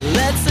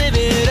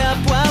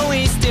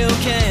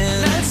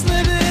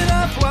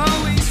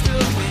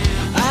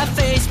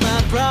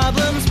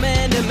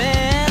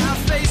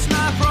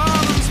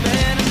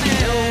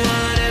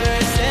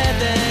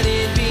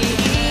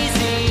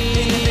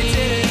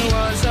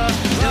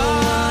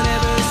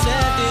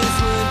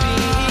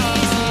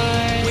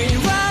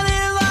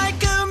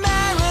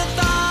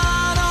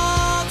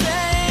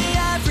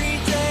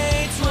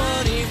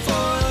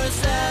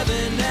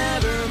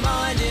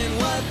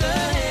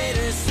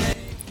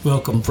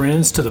Welcome,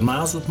 friends, to the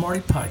Miles with Marty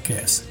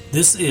podcast.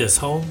 This is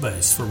home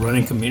base for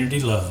running community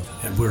love,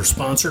 and we're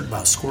sponsored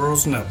by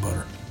Squirrel's Nut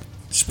Butter.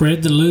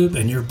 Spread the lube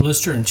and your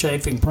blister and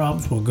chafing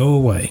problems will go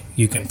away.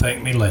 You can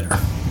thank me later.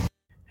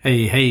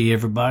 Hey,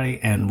 everybody,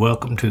 and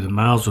welcome to the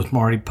Miles with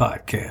Marty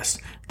podcast.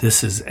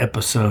 This is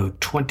episode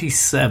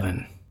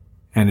 27,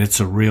 and it's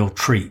a real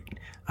treat.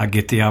 I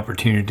get the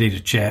opportunity to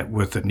chat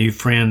with a new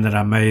friend that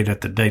I made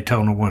at the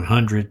Daytona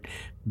 100,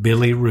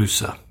 Billy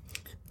Roosa.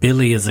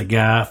 Billy is a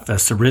guy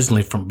that's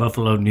originally from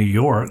Buffalo, New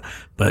York,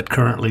 but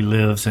currently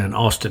lives in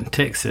Austin,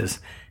 Texas,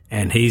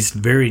 and he's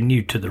very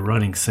new to the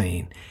running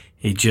scene.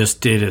 He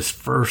just did his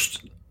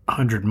first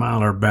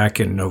 100-miler back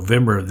in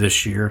November of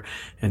this year,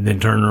 and then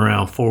turned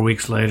around 4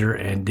 weeks later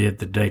and did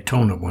the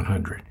Daytona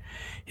 100.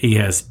 He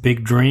has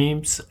big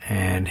dreams,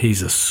 and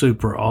he's a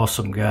super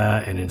awesome guy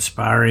and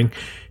inspiring,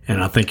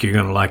 and I think you're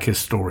going to like his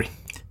story.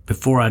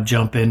 Before I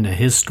jump into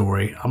his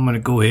story, I'm going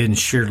to go ahead and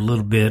share a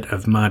little bit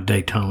of my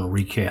Daytona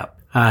recap.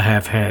 I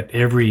have had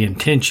every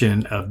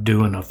intention of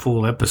doing a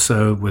full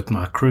episode with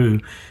my crew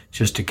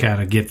just to kind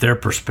of get their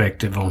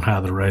perspective on how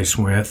the race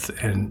went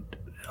and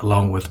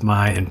along with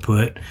my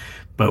input,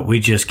 but we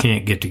just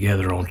can't get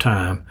together on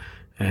time.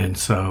 And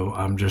so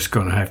I'm just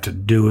going to have to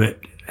do it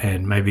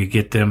and maybe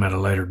get them at a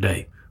later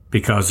date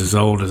because as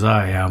old as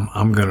I am,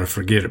 I'm going to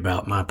forget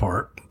about my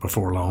part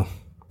before long.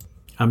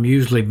 I'm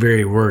usually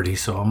very wordy,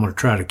 so I'm going to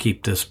try to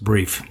keep this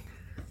brief.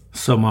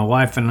 So my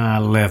wife and I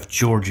left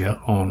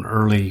Georgia on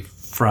early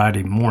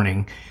Friday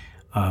morning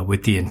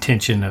with the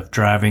intention of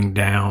driving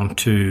down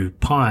to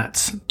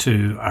Ponce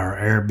to our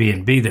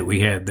Airbnb that we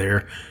had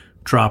there,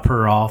 drop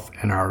her off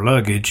and our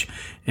luggage,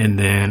 and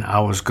then I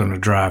was going to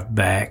drive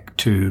back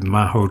to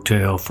my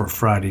hotel for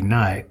Friday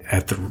night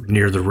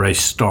near the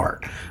race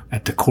start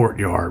at the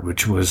Courtyard,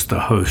 which was the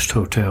host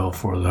hotel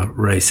for the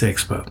race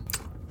expo.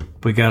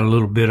 We got a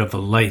little bit of a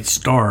late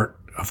start,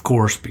 of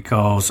course,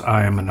 because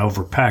I am an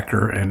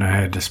overpacker and I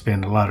had to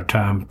spend a lot of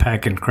time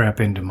packing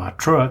crap into my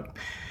truck.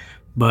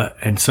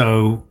 And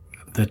so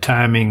the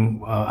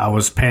timing, I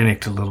was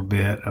panicked a little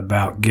bit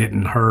about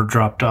getting her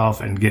dropped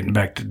off and getting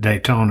back to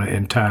Daytona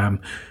in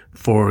time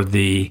for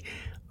the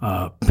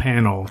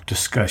panel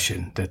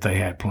discussion that they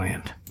had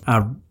planned.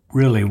 I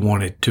really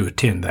wanted to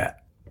attend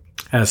that.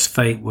 As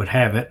fate would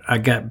have it, I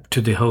got to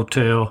the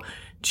hotel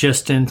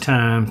just in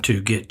time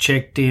to get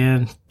checked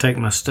in, take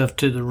my stuff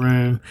to the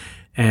room,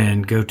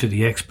 and go to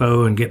the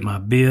expo and get my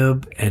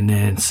bib, and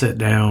then sit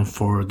down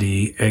for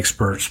the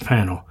experts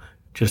panel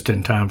just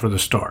in time for the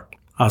start.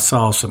 I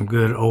saw some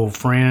good old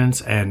friends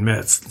and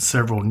met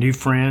several new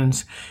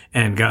friends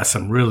and got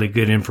some really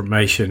good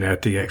information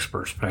at the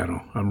experts panel.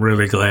 I'm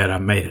really glad I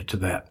made it to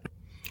that.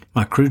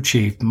 My crew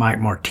chief, Mike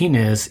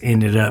Martinez,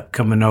 ended up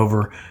coming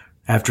over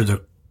after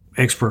the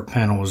expert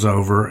panel was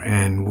over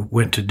and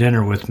went to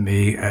dinner with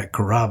me at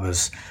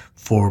Carrabba's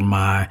for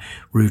my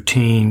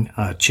routine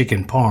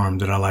chicken parm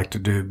that I like to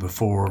do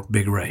before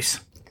big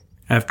race.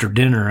 After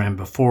dinner and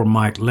before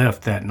Mike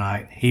left that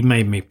night, he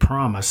made me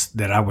promise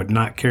that I would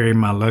not carry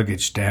my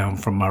luggage down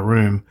from my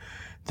room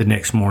the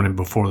next morning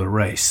before the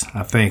race.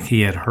 I think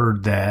he had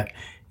heard that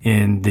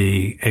in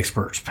the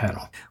experts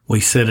panel. We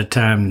set a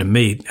time to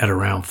meet at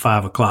around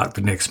 5 o'clock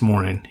the next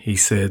morning. He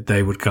said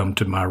they would come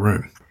to my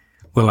room.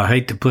 Well, I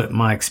hate to put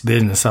Mike's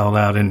business all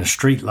out in the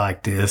street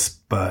like this,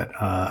 but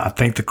I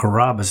think the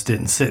Carrabba's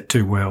didn't sit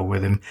too well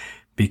with him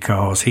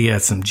because he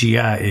had some GI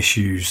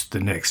issues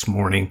the next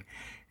morning.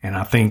 And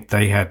I think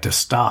they had to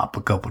stop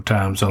a couple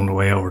times on the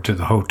way over to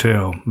the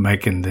hotel,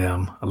 making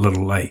them a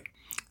little late.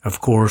 Of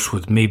course,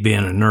 with me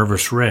being a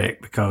nervous wreck,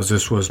 because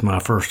this was my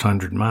first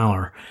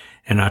 100-miler,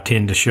 and I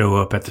tend to show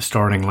up at the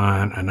starting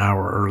line an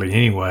hour early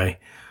anyway,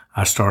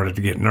 I started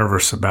to get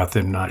nervous about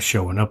them not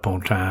showing up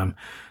on time.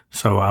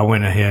 So I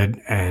went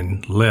ahead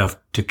and left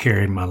to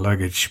carry my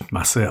luggage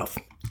myself.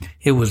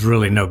 It was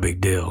really no big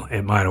deal.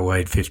 It might have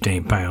weighed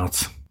 15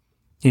 pounds.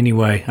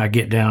 Anyway, I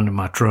get down to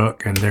my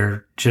truck and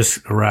they're just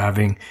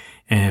arriving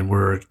and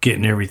we're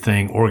getting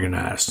everything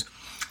organized.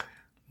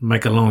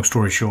 Make a long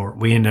story short,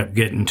 we end up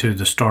getting to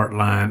the start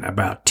line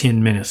about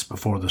 10 minutes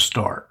before the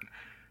start.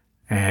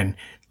 And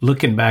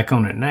looking back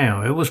on it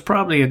now, it was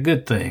probably a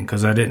good thing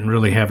because I didn't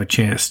really have a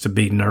chance to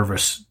be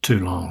nervous too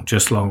long,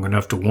 just long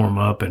enough to warm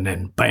up and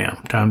then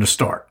bam, time to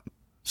start.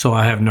 So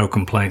I have no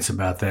complaints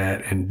about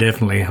that and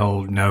definitely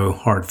hold no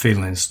hard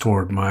feelings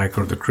toward Mike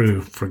or the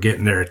crew for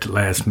getting there at the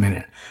last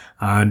minute.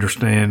 I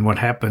understand what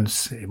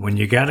happens. When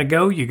you gotta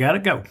go, you gotta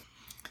go.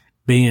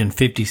 Being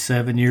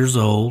 57 years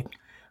old,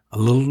 a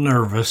little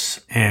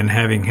nervous, and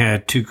having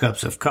had 2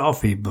 cups of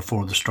coffee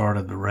before the start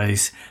of the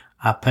race,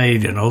 I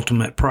paid an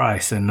ultimate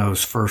price in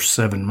those first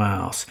 7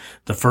 miles.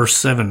 The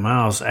first 7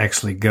 miles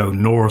actually go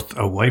north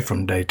away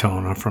from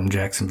Daytona, from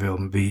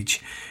Jacksonville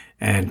Beach,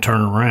 and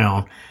turn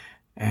around.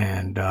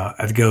 And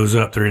it goes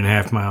up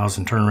 3.5 miles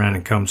and turn around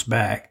and comes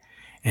back.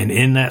 And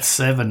in that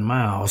 7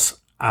 miles,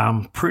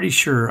 I'm pretty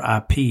sure I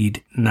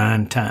peed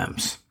 9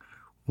 times.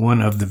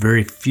 One of the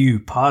very few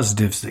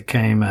positives that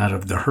came out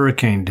of the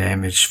hurricane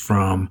damage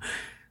from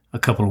a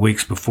couple of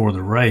weeks before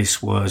the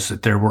race was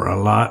that there were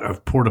a lot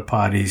of porta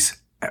potties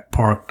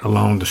parked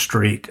along the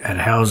street at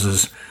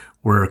houses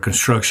where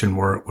construction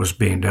work was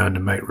being done to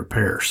make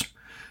repairs.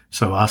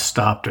 So I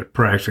stopped at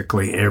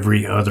practically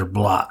every other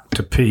block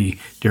to pee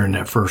during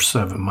that first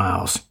 7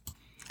 miles.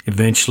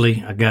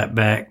 Eventually, I got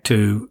back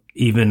to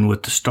even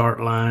with the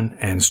start line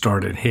and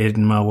started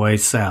heading my way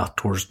south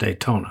towards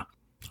Daytona.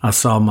 I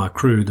saw my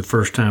crew the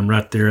first time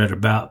right there at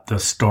about the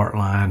start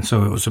line,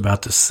 so it was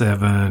about the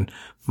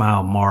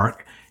 7-mile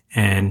mark,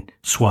 and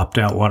swapped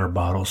out water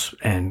bottles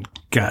and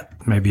got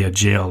maybe a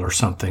gel or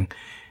something,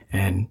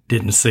 and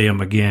didn't see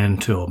them again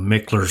till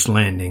Mickler's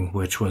Landing,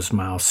 which was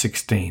mile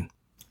 16.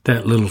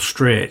 That little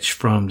stretch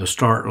from the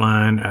start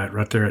line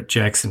right there at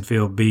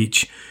Jacksonville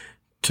Beach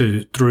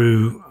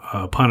through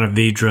Ponte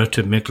Vedra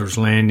to Mickler's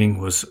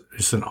Landing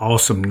it's an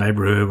awesome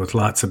neighborhood with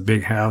lots of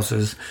big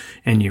houses,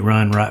 and you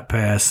run right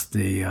past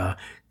the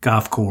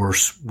golf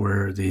course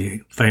where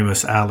the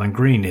famous Island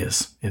Green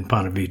is in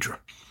Ponte Vedra.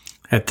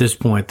 At this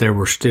point, there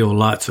were still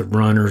lots of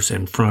runners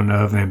in front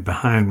of and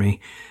behind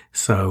me,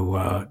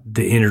 so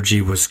the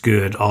energy was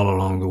good all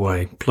along the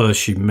way.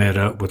 Plus, you met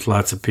up with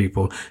lots of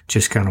people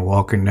just kind of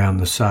walking down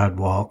the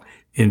sidewalk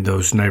in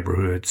those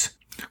neighborhoods.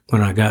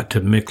 When I got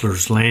to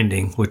Mickler's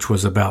Landing, which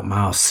was about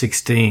mile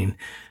 16,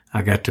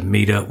 I got to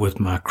meet up with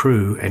my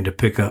crew and to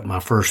pick up my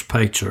first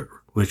pacer,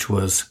 which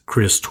was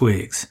Chris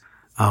Twiggs.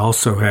 I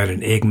also had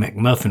an Egg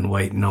McMuffin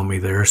waiting on me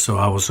there, so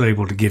I was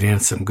able to get in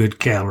some good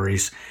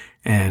calories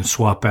and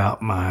swap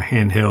out my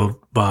handheld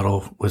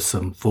bottle with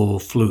some full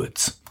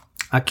fluids.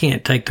 I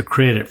can't take the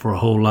credit for a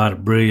whole lot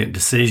of brilliant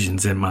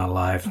decisions in my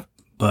life,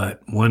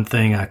 but one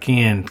thing I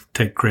can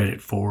take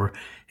credit for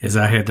is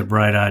I had the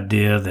bright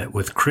idea that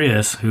with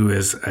Chris, who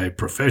is a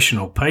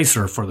professional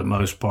pacer for the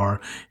most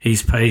part,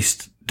 he's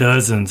paced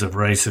dozens of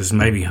races,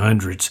 maybe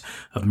hundreds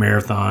of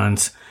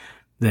marathons,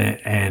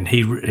 and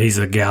he's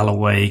a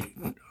Galloway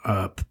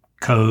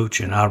coach,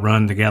 and I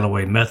run the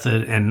Galloway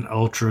method and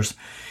ultras.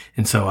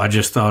 And so I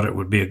just thought it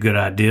would be a good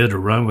idea to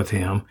run with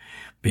him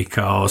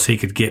because he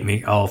could get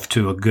me off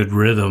to a good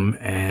rhythm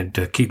and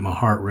to keep my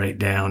heart rate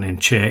down in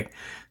check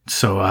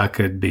so I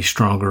could be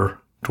stronger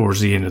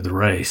towards the end of the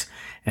race.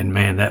 And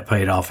man, that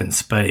paid off in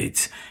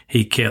spades.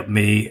 He kept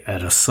me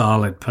at a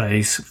solid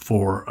pace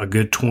for a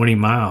good 20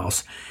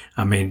 miles.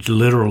 I mean,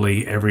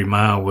 literally every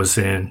mile was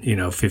in,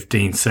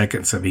 15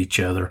 seconds of each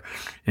other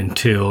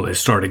until it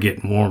started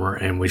getting warmer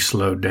and we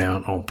slowed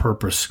down on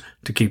purpose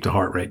to keep the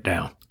heart rate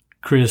down.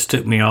 Chris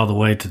took me all the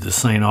way to the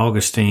St.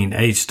 Augustine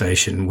aid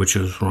station, which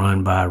was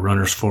run by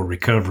Runners for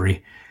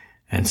Recovery.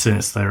 And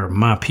since they're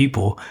my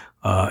people,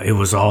 it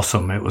was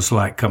awesome. It was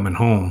like coming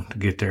home to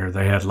get there.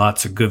 They had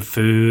lots of good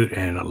food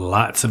and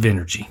lots of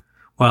energy.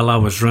 While I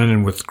was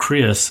running with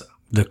Chris,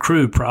 the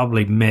crew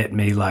probably met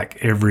me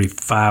like every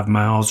 5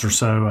 miles or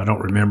so. I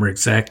don't remember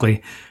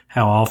exactly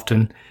how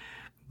often,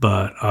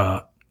 but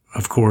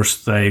of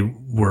course they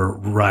were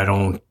right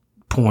on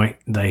point.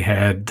 They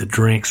had the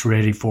drinks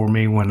ready for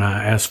me when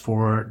I asked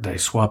for it. They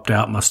swapped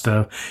out my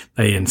stuff.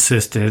 They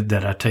insisted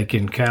that I take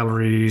in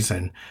calories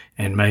and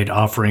made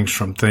offerings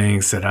from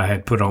things that I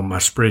had put on my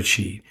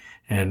spreadsheet.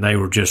 And they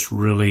were just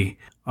really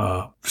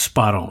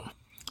spot on.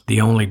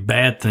 The only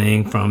bad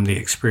thing from the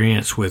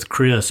experience with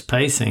Chris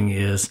pacing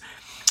is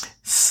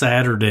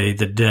Saturday,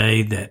 the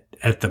day that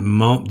at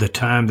the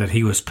time that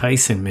he was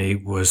pacing me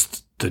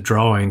was the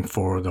drawing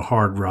for the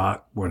Hard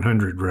Rock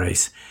 100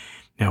 race.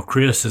 Now,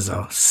 Chris is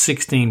a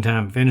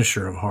 16-time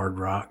finisher of Hard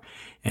Rock,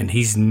 and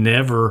he's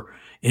never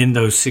in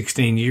those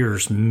 16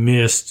 years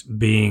missed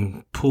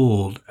being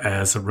pulled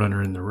as a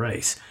runner in the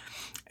race.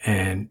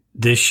 And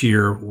this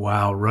year,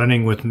 while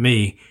running with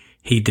me,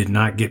 he did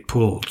not get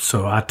pulled.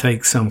 So I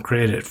take some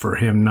credit for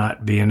him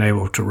not being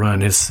able to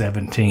run his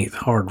 17th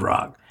Hard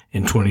Rock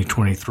in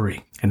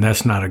 2023. And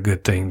that's not a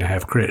good thing to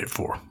have credit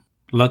for.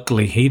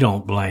 Luckily, he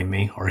don't blame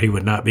me, or he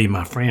would not be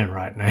my friend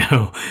right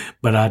now,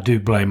 but I do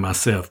blame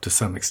myself to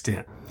some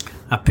extent.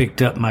 I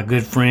picked up my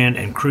good friend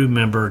and crew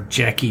member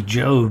Jackie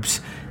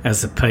Jobs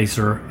as a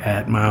pacer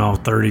at mile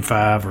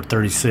 35 or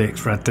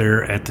 36 right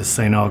there at the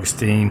St.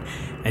 Augustine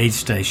aid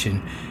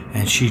station,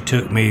 and she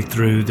took me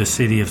through the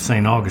city of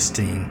St.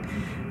 Augustine.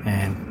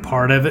 And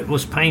part of it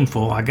was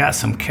painful. I got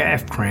some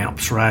calf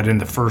cramps right in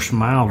the first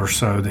mile or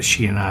so that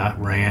she and I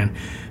ran,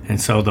 and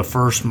so the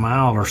first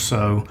mile or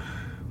so,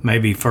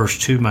 maybe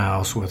first 2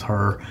 miles with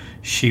her,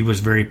 she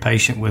was very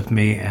patient with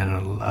me and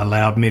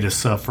allowed me to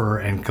suffer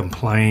and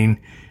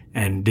complain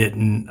and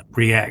didn't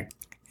react.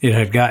 It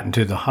had gotten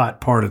to the hot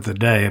part of the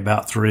day,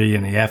 about 3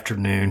 in the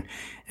afternoon,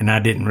 and I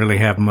didn't really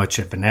have much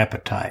of an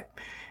appetite.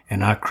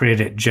 And I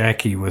credit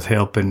Jackie with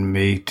helping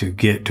me to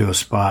get to a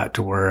spot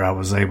to where I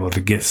was able to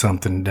get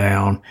something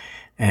down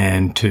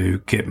and to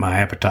get my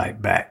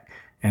appetite back.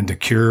 And the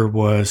cure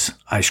was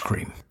ice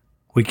cream.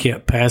 We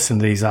kept passing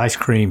these ice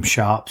cream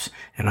shops,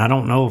 and I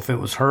don't know if it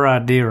was her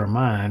idea or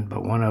mine,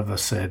 but one of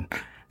us said,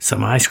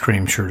 some ice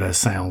cream sure does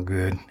sound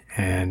good.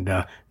 And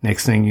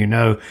next thing you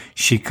know,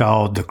 she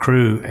called the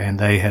crew, and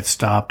they had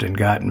stopped and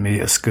gotten me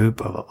a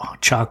scoop of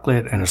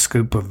chocolate and a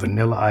scoop of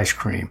vanilla ice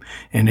cream,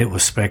 and it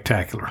was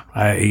spectacular.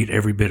 I ate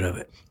every bit of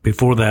it.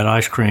 Before that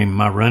ice cream,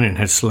 my running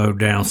had slowed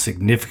down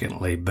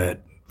significantly,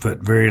 but but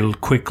very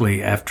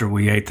quickly after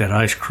we ate that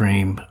ice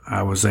cream,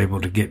 I was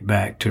able to get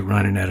back to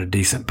running at a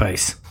decent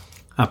pace.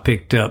 I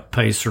picked up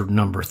pacer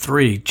number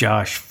 3,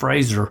 Josh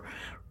Fraser,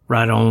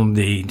 right on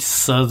the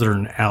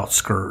southern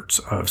outskirts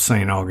of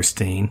St.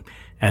 Augustine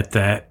at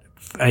that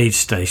aid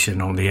station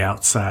on the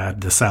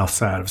outside, the south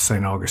side of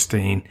St.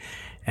 Augustine.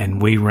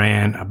 And we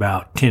ran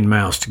about 10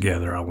 miles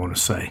together, I want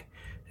to say.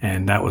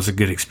 And that was a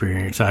good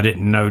experience. I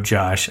didn't know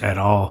Josh at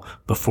all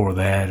before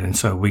that. And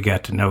so we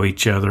got to know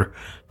each other,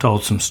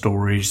 told some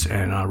stories,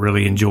 and I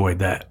really enjoyed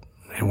that.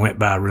 It went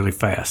by really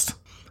fast.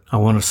 I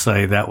want to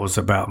say that was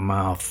about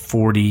mile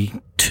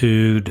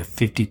 42 to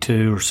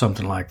 52 or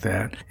something like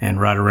that. And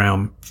right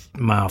around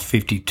mile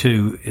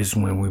 52 is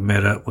when we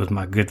met up with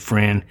my good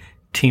friend,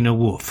 Tina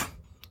Wolf.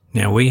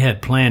 Now, we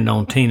had planned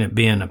on Tina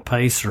being a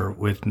pacer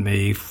with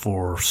me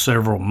for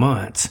several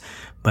months,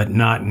 but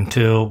not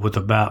until with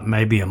about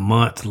maybe a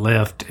month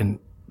left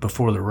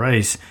before the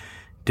race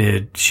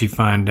did she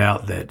find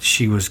out that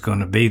she was going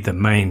to be the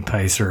main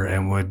pacer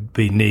and would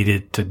be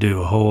needed to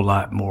do a whole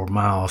lot more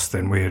miles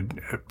than we had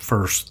at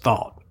first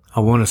thought.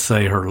 I want to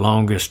say her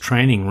longest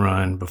training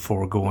run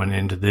before going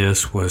into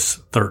this was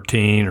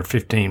 13 or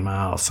 15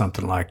 miles,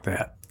 something like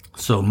that.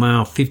 So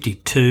mile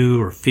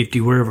 52 or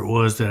 50, wherever it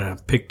was that I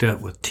picked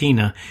up with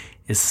Tina,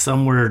 is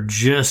somewhere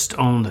just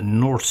on the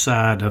north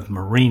side of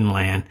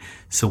Marineland.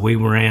 So we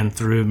ran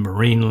through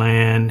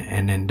Marineland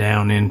and then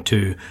down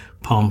into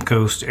Palm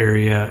Coast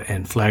area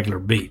and Flagler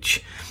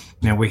Beach.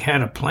 Now, we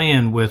had a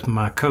plan with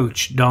my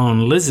coach,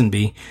 Dawn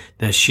Lisenby,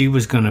 that she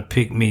was going to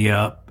pick me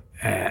up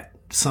at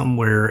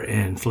somewhere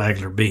in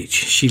Flagler Beach.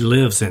 She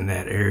lives in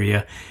that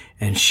area,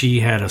 and she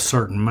had a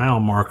certain mile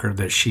marker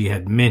that she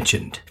had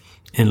mentioned.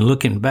 And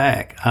looking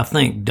back, I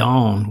think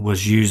Dawn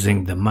was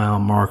using the mile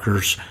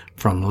markers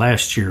from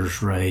last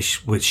year's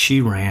race, which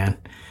she ran,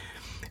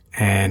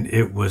 and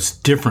it was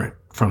different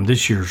from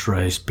this year's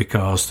race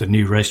because the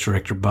new race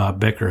director, Bob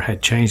Becker,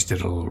 had changed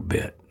it a little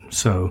bit.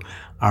 So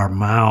our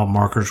mile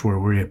markers where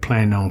we had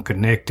planned on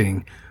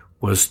connecting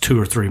was 2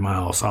 or 3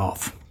 miles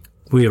off.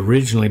 We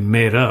originally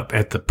met up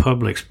at the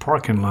Publix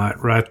parking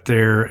lot right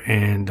there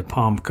in the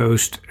Palm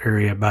Coast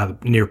area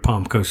near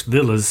Palm Coast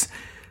Villas,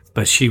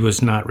 but she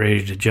was not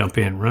ready to jump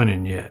in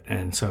running yet.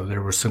 And so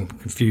there was some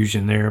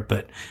confusion there.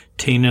 But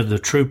Tina, the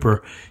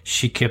trooper,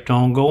 she kept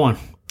on going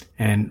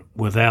and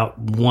without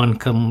one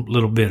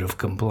little bit of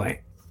complaint.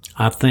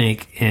 I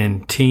think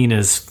in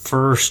Tina's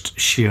first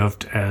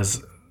shift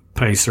as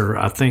pacer,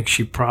 I think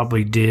she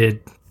probably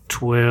did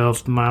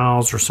 12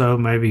 miles or so,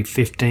 maybe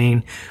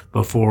 15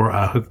 before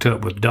I hooked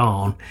up with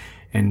Dawn.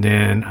 And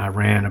then I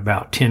ran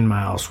about 10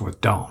 miles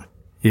with Dawn.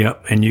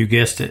 Yep, and you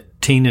guessed it.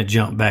 Tina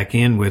jumped back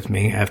in with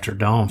me after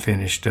Dawn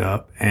finished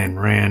up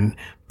and ran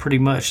pretty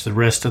much the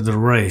rest of the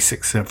race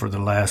except for the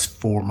last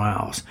 4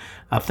 miles.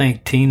 I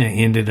think Tina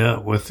ended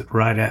up with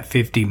right at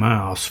 50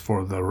 miles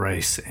for the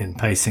race in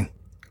pacing,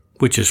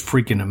 which is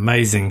freaking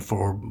amazing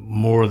for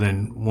more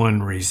than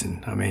one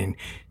reason. I mean,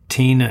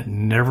 Tina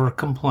never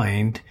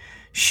complained.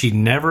 She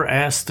never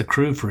asked the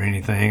crew for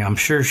anything. I'm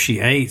sure she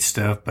ate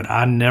stuff, but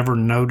I never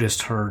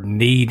noticed her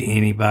need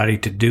anybody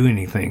to do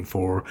anything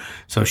for her.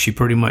 So she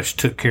pretty much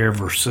took care of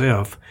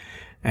herself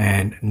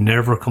and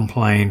never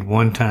complained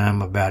one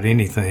time about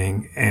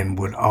anything and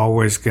would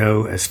always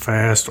go as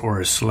fast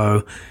or as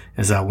slow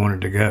as I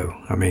wanted to go.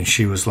 I mean,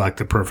 she was like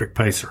the perfect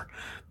pacer,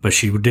 but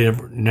she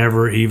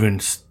never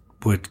even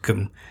would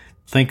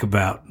think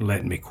about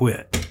letting me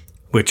quit.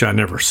 Which I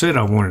never said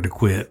I wanted to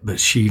quit, but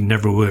she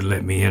never would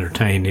let me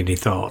entertain any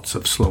thoughts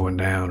of slowing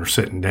down or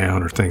sitting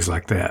down or things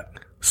like that.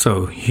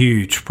 So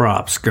huge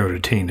props go to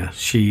Tina.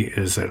 She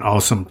is an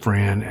awesome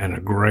friend and a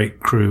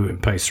great crew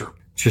and pacer.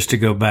 Just to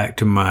go back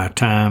to my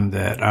time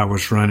that I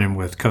was running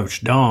with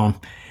Coach Dawn,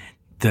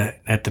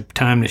 that at the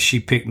time that she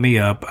picked me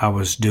up, I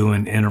was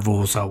doing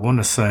intervals, I want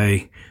to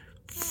say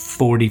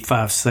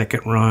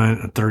 45-second run,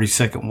 a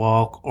 30-second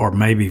walk, or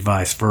maybe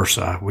vice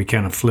versa. We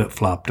kind of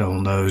flip-flopped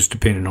on those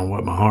depending on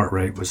what my heart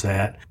rate was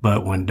at.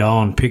 But when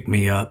Dawn picked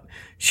me up,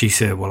 she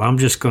said, well, I'm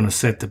just going to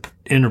set the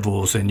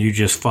intervals and you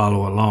just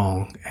follow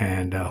along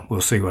and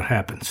we'll see what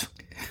happens.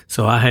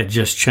 So I had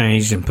just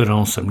changed and put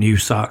on some new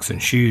socks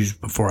and shoes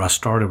before I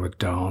started with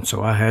Dawn.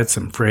 So I had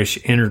some fresh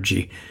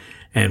energy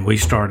and we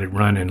started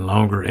running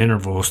longer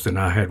intervals than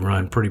I had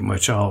run pretty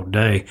much all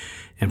day.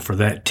 And for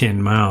that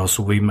 10 miles,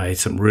 we made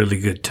some really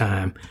good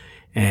time,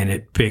 and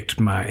it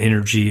picked my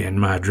energy and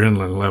my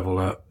adrenaline level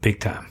up big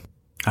time.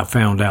 I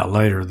found out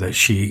later that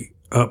she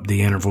upped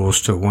the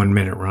intervals to a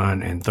 1-minute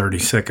run and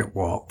 30-second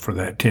walk for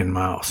that 10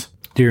 miles.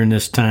 During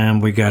this time,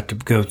 we got to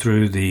go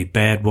through the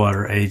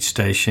Badwater aid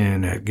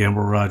station at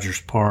Gamble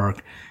Rogers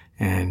Park,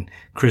 and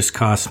Chris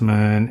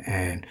Kosman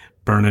and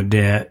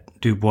Bernadette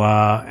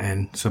Dubois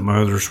and some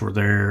others were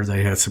there.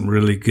 They had some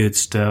really good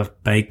stuff,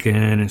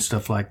 bacon and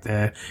stuff like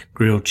that,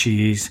 grilled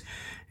cheese,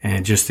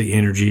 and just the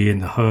energy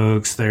and the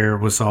hugs there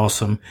was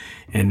awesome.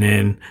 And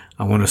then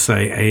I want to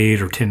say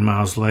 8 or 10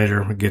 miles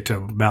later, we get to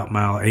about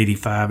mile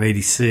 85,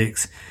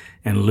 86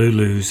 and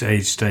Lulu's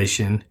aid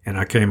station. And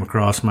I came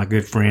across my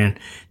good friend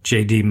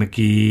J.D.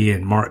 McGee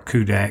and Mark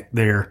Kudak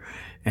there.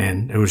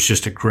 And it was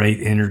just a great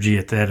energy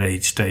at that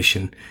aid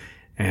station.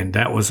 And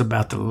that was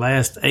about the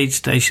last aid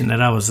station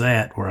that I was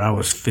at where I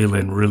was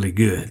feeling really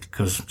good,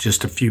 because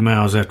just a few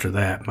miles after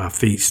that, my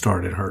feet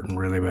started hurting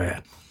really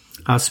bad.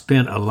 I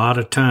spent a lot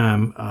of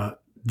time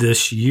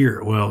this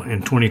year,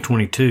 in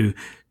 2022,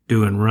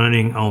 doing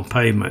running on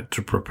pavement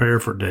to prepare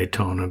for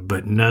Daytona,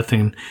 but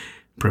nothing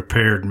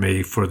prepared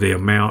me for the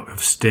amount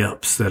of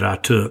steps that I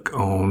took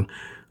on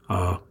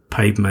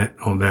pavement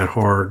on that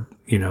hard.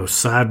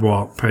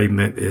 Sidewalk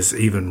pavement is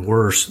even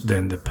worse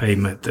than the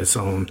pavement that's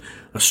on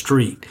a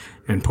street.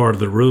 And part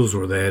of the rules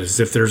were that is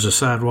if there's a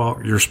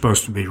sidewalk, you're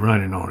supposed to be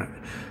running on it.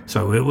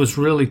 So it was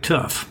really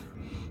tough.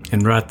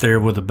 And right there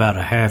with about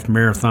a half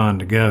marathon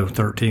to go,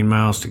 13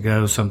 miles to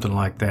go, something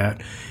like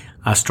that,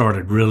 I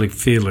started really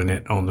feeling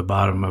it on the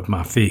bottom of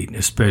my feet,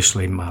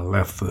 especially my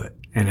left foot.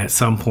 And at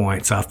some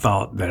points, I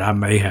thought that I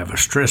may have a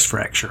stress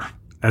fracture.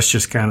 That's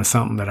just kind of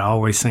something that I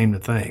always seem to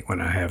think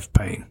when I have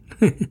pain.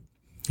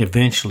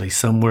 Eventually,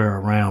 somewhere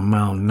around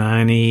mile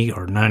 90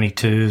 or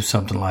 92,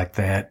 something like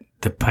that,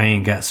 the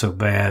pain got so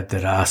bad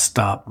that I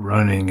stopped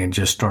running and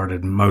just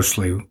started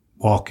mostly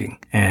walking.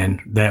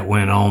 And that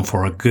went on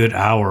for a good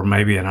hour,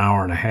 maybe an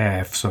hour and a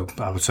half. So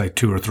I would say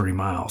 2 or 3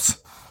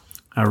 miles.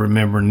 I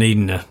remember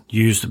needing to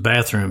use the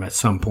bathroom at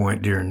some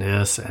point during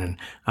this, and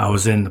I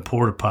was in the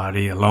porta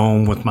potty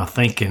alone with my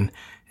thinking,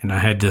 and I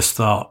had this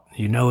thought,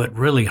 it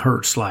really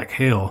hurts like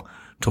hell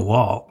to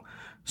walk.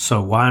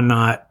 So why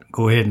not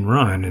go ahead and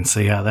run and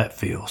see how that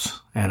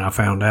feels? And I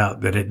found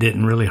out that it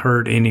didn't really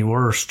hurt any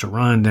worse to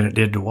run than it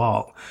did to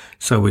walk.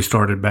 So we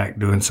started back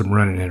doing some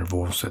running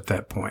intervals at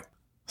that point.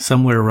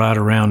 Somewhere right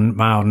around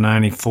mile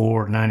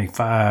 94,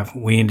 95,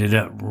 we ended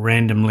up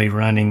randomly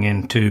running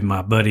into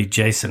my buddy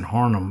Jason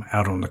Harnum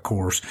out on the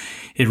course.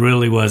 It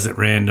really wasn't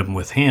random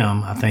with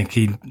him. I think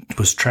he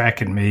was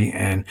tracking me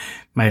and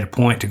made a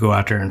point to go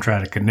out there and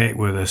try to connect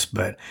with us,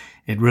 but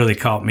it really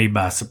caught me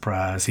by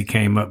surprise. He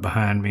came up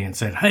behind me and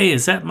said, "Hey,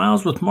 is that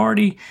Miles with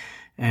Marty?"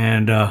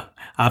 And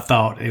I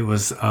thought it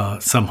was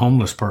some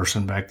homeless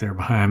person back there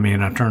behind me,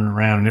 and I turned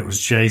around and it was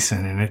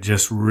Jason, and it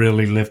just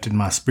really lifted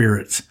my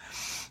spirits.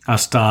 I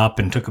stopped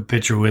and took a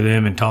picture with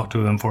him and talked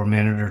to him for a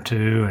minute or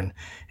two,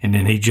 and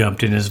then he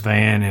jumped in his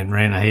van and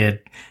ran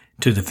ahead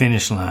to the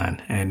finish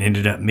line and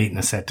ended up meeting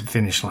us at the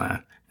finish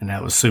line, and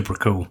that was super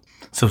cool.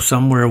 So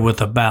somewhere with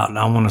about,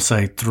 I want to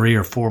say 3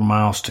 or 4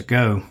 miles to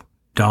go,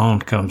 Dawn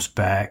comes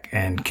back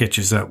and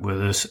catches up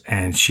with us,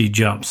 and she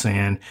jumps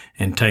in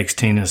and takes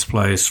Tina's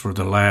place for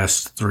the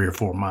last 3 or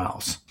 4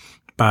 miles.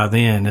 By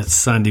then, it's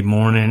Sunday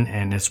morning,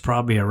 and it's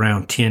probably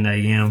around 10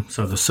 a.m.,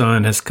 so the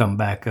sun has come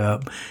back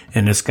up,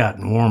 and it's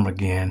gotten warm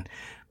again.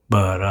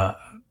 But,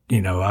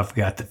 I've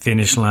got the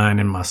finish line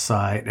in my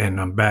sight, and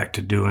I'm back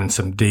to doing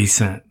some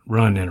decent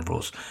run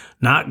intervals.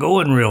 Not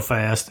going real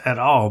fast at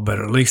all, but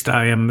at least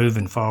I am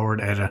moving forward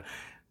at a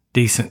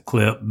decent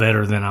clip,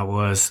 better than I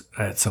was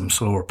at some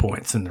slower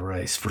points in the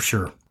race, for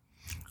sure.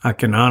 I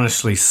can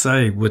honestly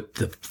say with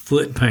the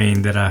foot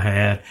pain that I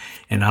had,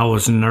 and I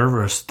was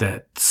nervous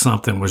that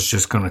something was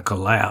just going to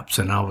collapse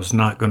and I was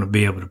not going to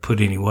be able to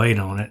put any weight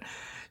on it.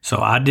 So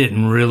I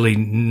didn't really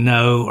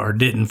know or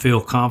didn't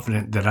feel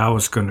confident that I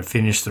was going to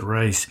finish the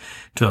race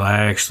till I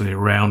actually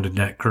rounded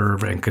that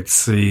curve and could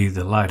see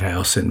the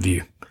lighthouse in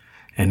view.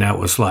 And that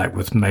was like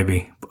with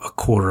maybe a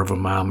quarter of a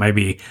mile,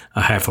 maybe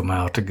a half a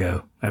mile to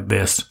go at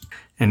best.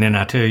 And then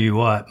I tell you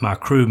what, my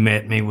crew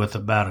met me with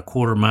about a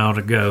quarter mile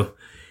to go,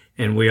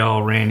 and we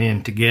all ran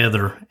in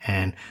together,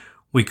 and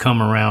we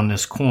come around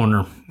this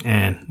corner,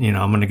 and,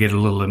 I'm going to get a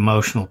little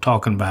emotional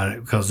talking about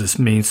it because this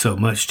means so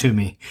much to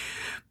me.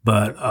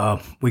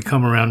 But we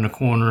come around the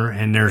corner,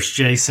 and there's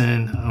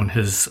Jason on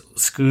his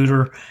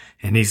scooter,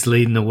 and he's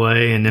leading the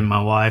way, and then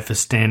my wife is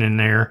standing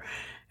there,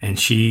 and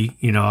she,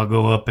 I'll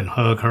go up and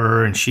hug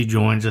her, and she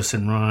joins us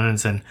and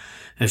runs, and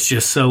it's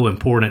just so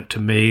important to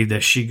me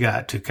that she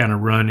got to kind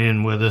of run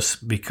in with us,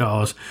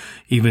 because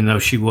even though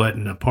she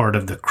wasn't a part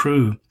of the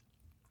crew,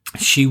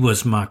 she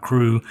was my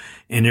crew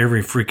in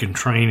every freaking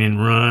training,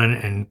 run,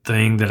 and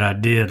thing that I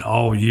did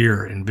all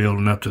year in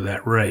building up to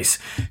that race.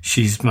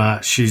 She's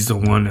the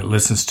one that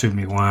listens to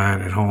me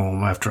whine at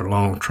home after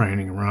long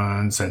training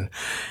runs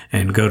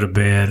and go to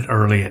bed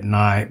early at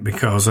night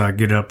because I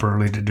get up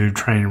early to do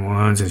training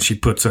runs, and she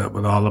puts up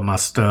with all of my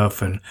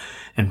stuff and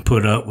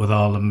put up with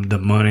all of the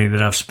money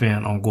that I've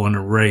spent on going to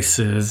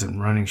races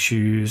and running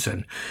shoes.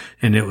 And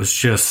it was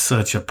just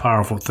such a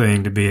powerful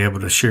thing to be able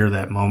to share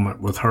that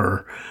moment with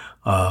her.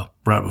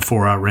 Right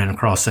before I ran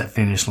across that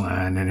finish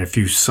line. And if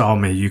you saw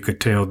me, you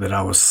could tell that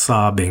I was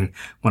sobbing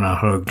when I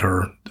hugged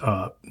her,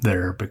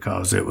 there,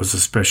 because it was a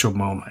special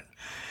moment.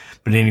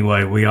 But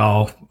anyway, we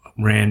all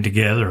ran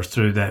together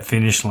through that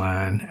finish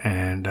line,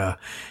 and,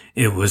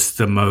 it was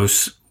the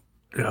most,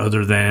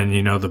 other than,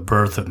 the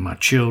birth of my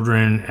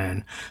children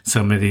and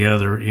some of the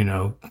other,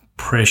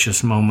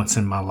 precious moments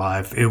in my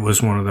life, it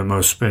was one of the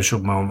most special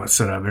moments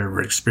that I've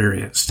ever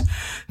experienced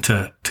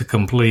to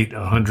complete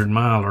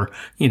 100-miler,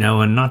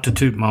 and not to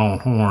toot my own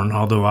horn,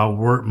 although I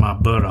worked my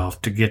butt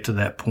off to get to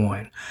that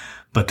point.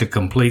 But to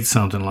complete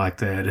something like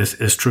that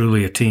is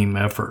truly a team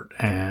effort.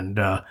 And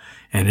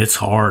And it's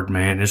hard,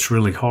 man. It's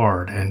really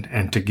hard.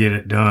 And to get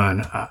it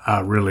done,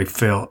 I really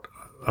felt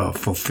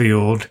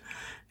fulfilled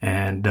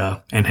and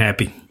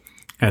happy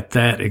at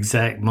that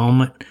exact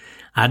moment.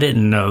 I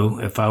didn't know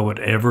if I would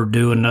ever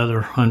do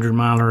another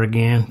 100-miler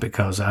again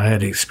because I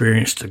had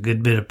experienced a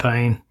good bit of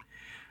pain.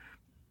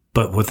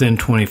 But within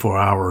 24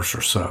 hours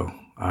or so,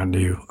 I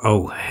knew,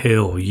 oh,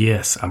 hell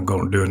yes, I'm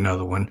going to do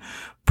another one.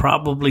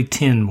 Probably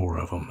 10 more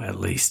of them at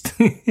least.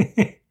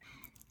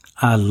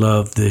 I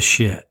love this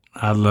shit.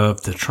 I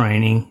love the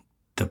training,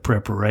 the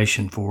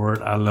preparation for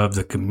it. I love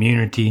the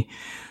community,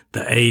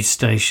 the aid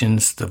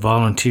stations, the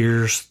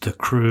volunteers, the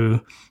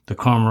crew, the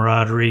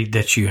camaraderie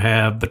that you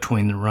have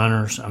between the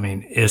runners. I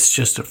mean, it's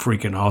just a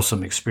freaking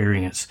awesome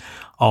experience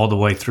all the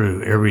way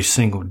through. Every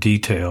single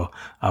detail,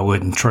 I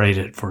wouldn't trade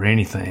it for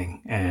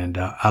anything. And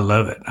I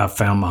love it. I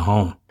found my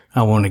home.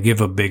 I want to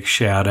give a big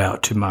shout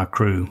out to my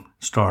crew,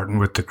 starting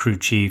with the crew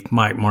chief,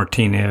 Mike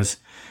Martinez.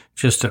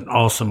 Just an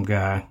awesome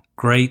guy,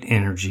 great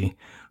energy,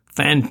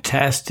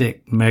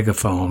 fantastic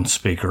megaphone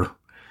speaker,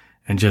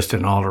 and just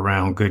an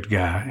all-around good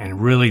guy,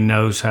 and really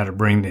knows how to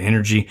bring the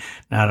energy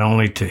not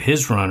only to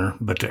his runner,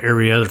 but to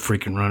every other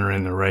freaking runner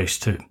in the race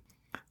too.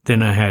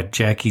 Then I had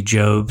Jackie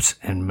Jobs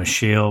and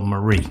Michelle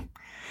Marie.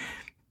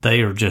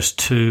 They are just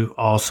two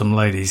awesome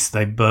ladies.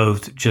 They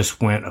both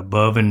just went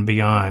above and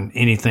beyond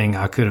anything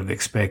I could have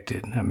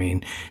expected. I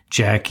mean,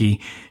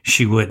 Jackie,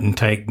 she wouldn't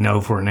take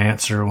no for an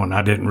answer when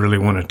I didn't really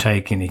want to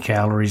take any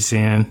calories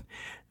in.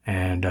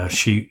 And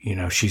she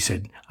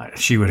said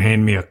she would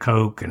hand me a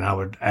Coke and I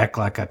would act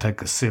like I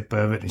took a sip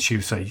of it. And she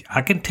would say,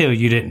 I can tell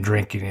you didn't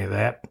drink any of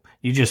that.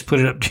 You just put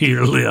it up to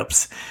your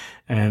lips.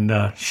 And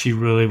she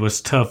really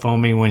was tough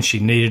on me when she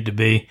needed to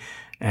be.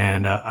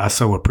 And I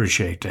so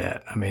appreciate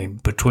that. I mean,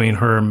 between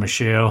her and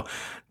Michelle,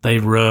 they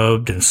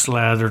rubbed and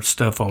slathered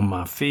stuff on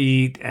my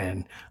feet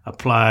and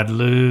applied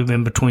lube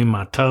in between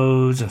my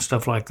toes and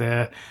stuff like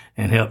that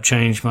and helped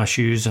change my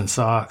shoes and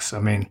socks. I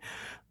mean,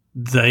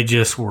 they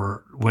just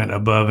went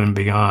above and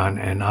beyond,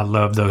 and I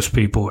love those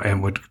people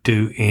and would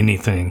do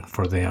anything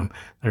for them.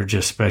 They're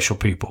just special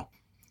people.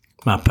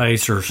 My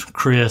pacers,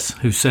 Chris,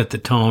 who set the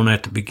tone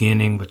at the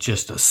beginning with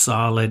just a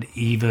solid,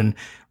 even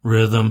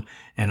rhythm,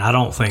 and I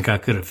don't think I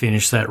could have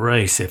finished that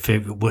race if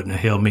it wouldn't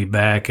have held me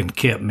back and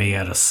kept me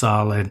at a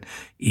solid,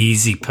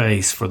 easy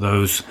pace for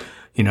those,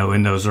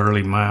 in those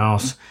early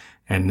miles.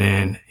 And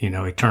then, he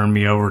turned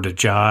me over to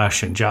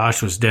Josh, and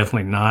Josh was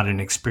definitely not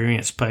an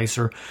experienced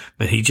pacer,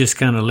 but he just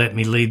kind of let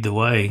me lead the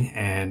way,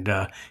 and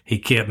he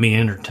kept me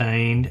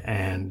entertained,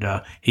 and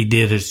he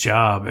did his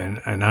job,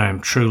 and I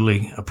am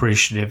truly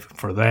appreciative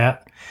for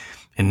that.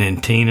 And then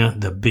Tina,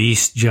 the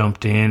beast,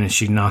 jumped in, and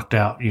she knocked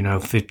out,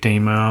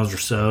 15 miles or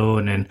so,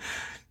 and then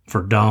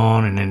for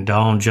Dawn, and then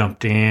Dawn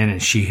jumped in,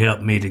 and she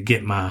helped me to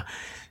get my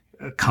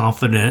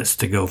confidence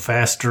to go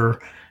faster.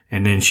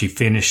 And then she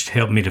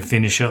helped me to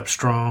finish up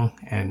strong.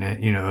 And,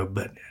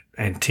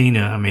 and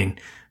Tina,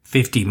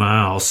 50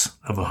 miles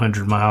of a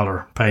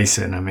 100-miler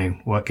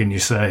pacing. What can you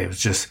say? It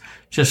was just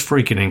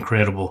freaking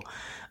incredible.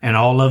 And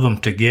all of them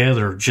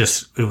together,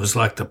 it was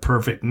like the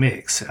perfect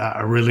mix.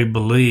 I really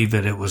believe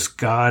that it was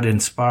God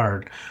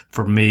inspired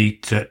for me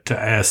to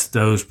ask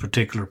those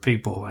particular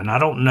people. And I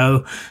don't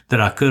know that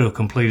I could have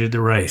completed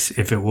the race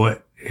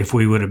if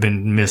we would have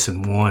been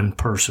missing one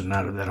person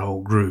out of that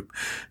whole group.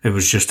 It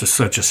was just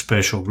such a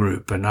special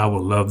group, and I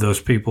will love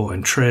those people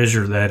and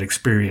treasure that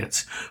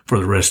experience for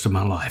the rest of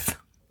my life.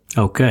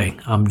 Okay,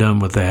 I'm done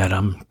with that.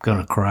 I'm going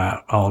to cry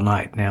all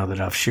night now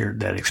that I've shared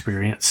that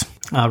experience.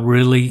 I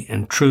really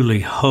and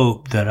truly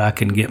hope that I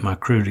can get my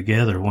crew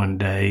together one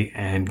day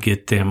and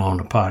get them on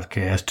a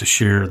podcast to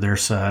share their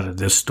side of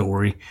this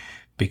story,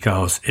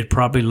 because it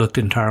probably looked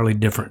entirely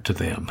different to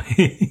them.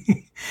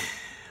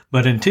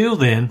 But until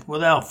then,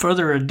 without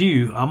further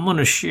ado, I'm going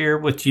to share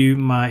with you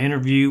my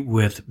interview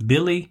with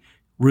Billy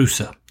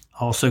Roosa.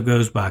 Also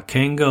goes by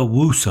Kanga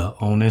Woosa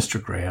on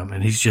Instagram.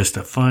 And he's just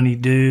a funny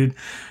dude,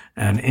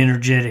 an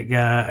energetic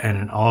guy, and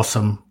an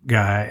awesome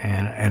guy,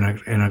 and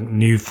a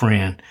new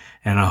friend.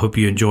 And I hope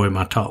you enjoy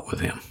my talk with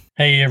him.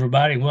 Hey,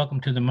 everybody.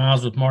 Welcome to the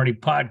Miles with Marty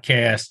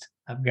podcast.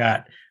 I've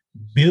got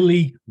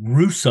Billy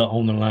Roosa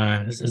on the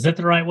line. Is that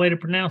the right way to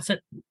pronounce it?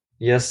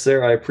 Yes,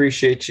 sir. I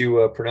appreciate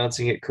you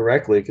pronouncing it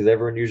correctly, because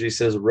everyone usually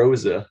says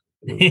Rosa.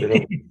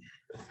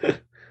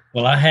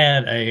 Well, I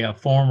had a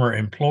former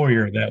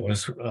employer that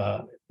was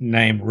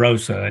named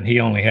Rosa, and he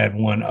only had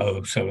one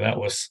O, so that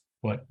was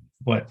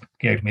what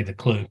gave me the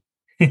clue.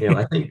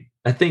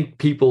 I think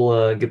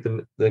people get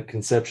the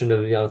conception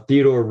of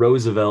Theodore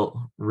Roosevelt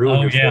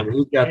ruined your family.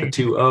 He's got the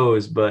two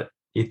O's, but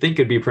you think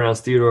it'd be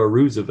pronounced Theodore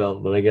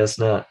Roosevelt, but I guess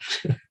not.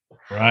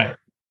 Right.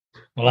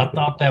 Well, I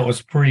thought that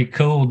was pretty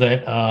cool.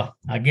 That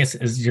I guess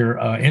is your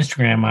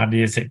Instagram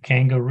ID. Is it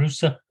Kanga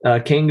Roosa?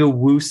 Kanga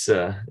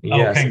Woosa.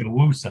 Yes. Oh, Kanga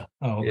Woosa.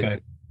 Oh, okay.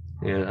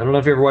 Yeah. I don't know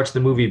if you ever watched the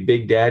movie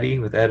Big Daddy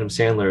with Adam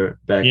Sandler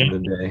back in the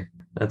day.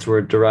 That's where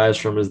it derives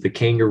from, is the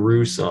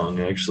Kangaroo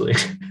song, actually.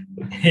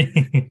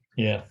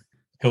 Yeah.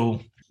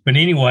 Cool. But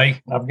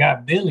anyway, I've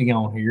got Billy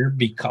on here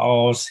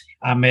because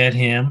I met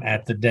him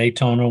at the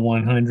Daytona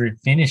 100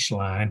 finish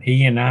line.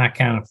 He and I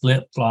kind of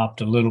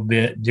flip-flopped a little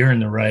bit during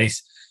the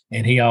race,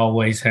 and he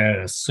always had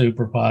a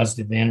super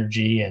positive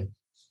energy, and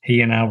he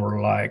and I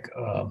were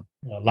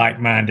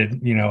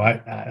like-minded.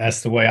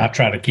 That's the way I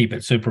try to keep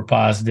it super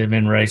positive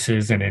in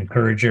races and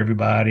encourage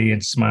everybody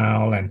and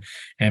smile.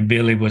 And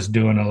Billy was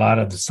doing a lot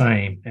of the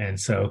same. And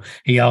so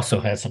he also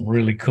had some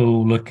really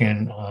cool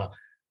looking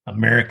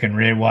American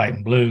red, white,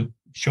 and blue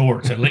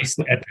shorts, at least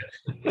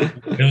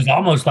it was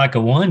almost like a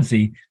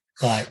onesie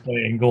type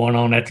thing going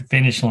on at the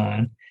finish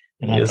line.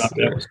 And I thought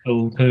that was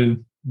cool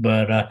too.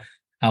 But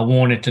I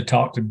wanted to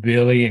talk to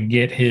Billy and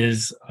get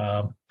his,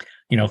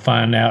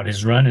 find out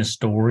his running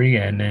story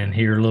and then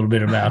hear a little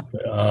bit about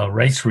the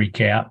race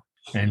recap.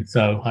 And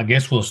so I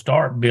guess we'll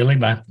start, Billy,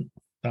 I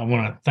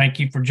want to thank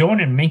you for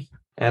joining me.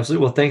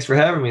 Absolutely. Well, thanks for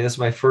having me. This is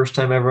my first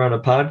time ever on a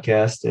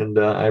podcast, and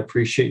I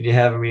appreciate you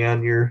having me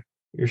on your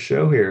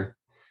show here.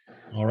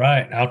 All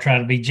right. I'll try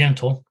to be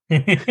gentle.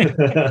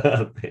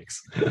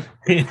 Thanks.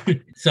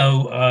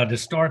 So to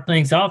start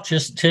things off,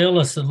 just tell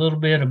us a little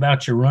bit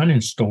about your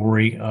running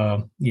story.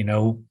 How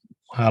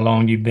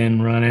long you've been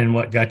running,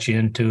 what got you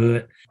into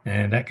it,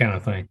 and that kind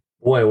of thing.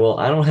 Boy, well,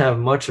 I don't have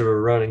much of a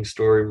running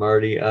story,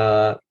 Marty.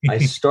 I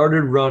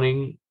started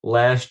running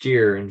last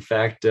year. In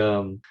fact,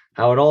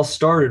 how it all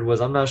started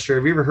was, I'm not sure.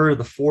 Have you ever heard of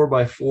the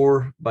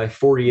 4x4 by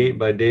 48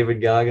 by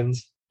David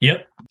Goggins?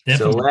 Yep.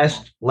 Definitely. So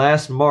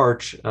last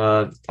March,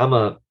 I'm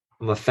a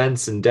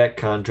fence and deck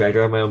contractor.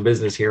 I have my own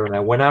business here, and I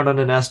went out on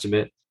an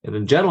estimate, and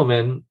a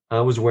gentleman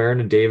was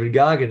wearing a David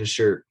Goggins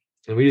shirt,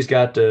 and we just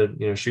got to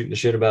shooting the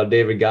shit about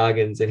David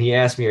Goggins, and he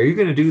asked me, "Are you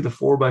going to do the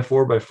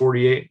 4x4 by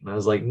 48?" And I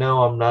was like,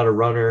 "No, I'm not a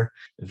runner.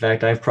 In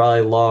fact, I've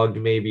probably logged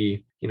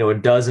maybe a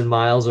dozen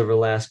miles over the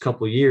last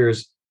couple of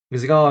years."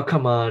 He's like, "Oh,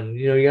 come on,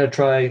 you got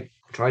to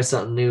try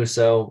something new."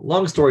 So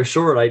long story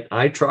short,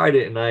 I tried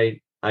it, and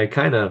I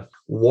kind of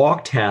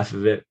walked half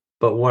of it.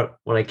 But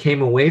when I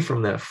came away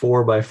from that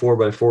 4x4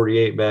 by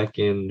 48 back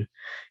in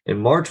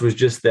March was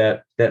just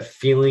that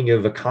feeling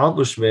of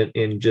accomplishment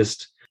in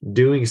just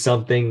doing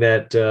something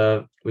that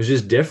was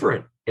just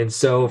different. And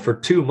so for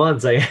 2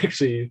 months, I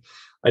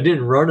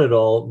didn't run at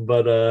all,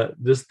 but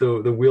just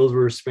the wheels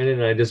were spinning,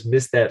 and I just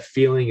missed that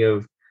feeling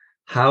of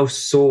how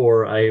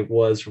sore I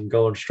was from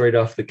going straight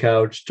off the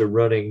couch to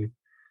running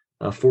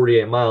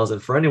 48 miles.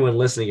 And for anyone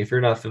listening, if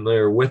you're not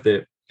familiar with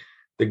it,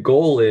 the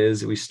goal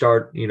is we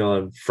start,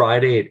 on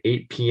Friday at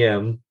 8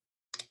 p.m.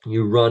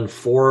 You run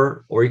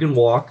 4, or you can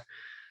walk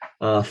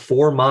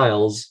 4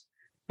 miles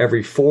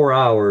every 4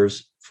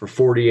 hours for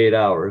 48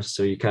 hours.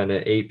 So you kind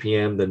of 8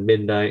 p.m., then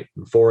midnight,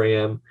 and 4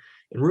 a.m.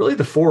 And really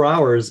the 4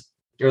 hours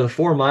or the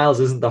 4 miles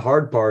isn't the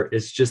hard part.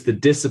 It's just the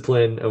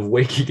discipline of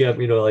waking up,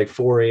 like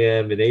 4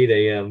 a.m. and 8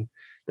 a.m.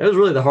 That was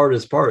really the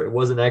hardest part. It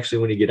wasn't actually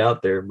when you get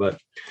out there. But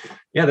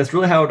yeah, that's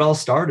really how it all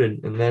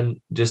started. And then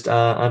just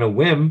on a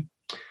whim,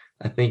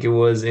 I think it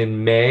was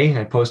in May,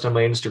 I posted on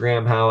my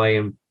Instagram how I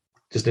am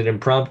just an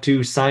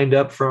impromptu signed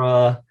up for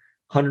a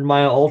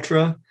 100-mile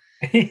ultra.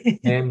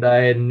 And I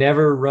had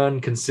never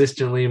run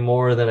consistently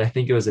more than, I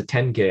think it was a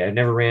 10K. I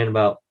never ran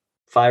about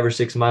 5 or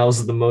 6 miles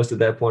is the most at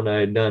that point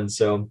I had done.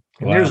 So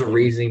There's a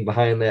reasoning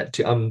behind that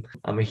too.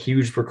 I'm a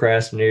huge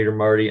procrastinator,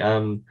 Marty.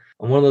 I'm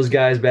one of those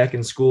guys back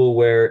in school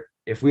where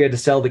if we had to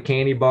sell the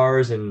candy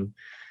bars and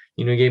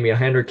gave me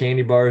 100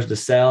 candy bars to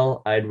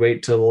sell, I'd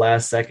wait till the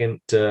last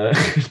second to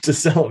to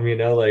sell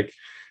them,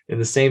 and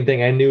the same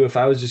thing. I knew if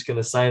I was just going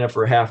to sign up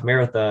for a half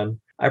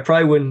marathon, I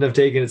probably wouldn't have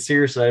taken it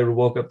seriously. I would have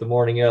woke up the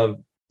morning of.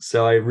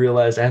 So I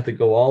realized I have to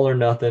go all or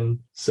nothing.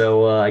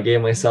 So I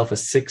gave myself a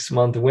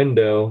 6-month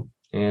window,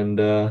 and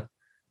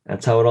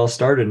that's how it all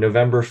started.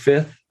 November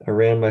 5th, I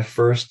ran my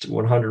first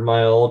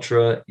 100-mile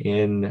ultra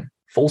in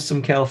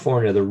Folsom,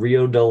 California, the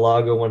Rio del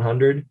Lago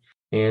 100,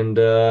 and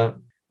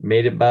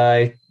made it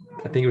by,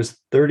 I think it was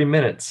 30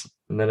 minutes.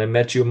 And then I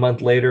met you a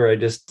month later. I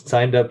just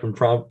signed up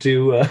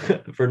impromptu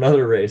for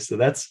another race. So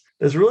that's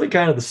really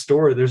kind of the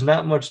story. There's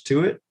not much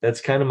to it. That's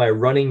kind of my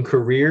running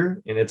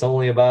career, and it's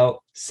only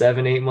about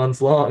 7-8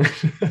 months long.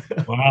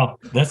 Wow.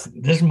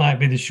 This might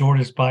be the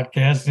shortest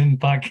podcast in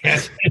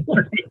podcast.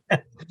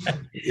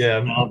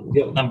 Yeah.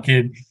 I'm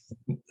kidding.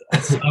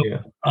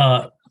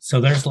 So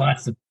there's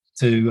lots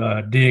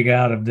to dig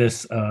out of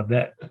this,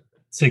 that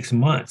 6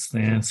 months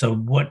then. So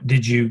what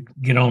did you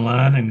get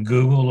online and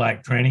Google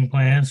like training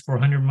plans for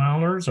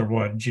 100-milers, or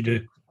what did you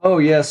do? Oh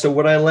yeah. So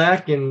what I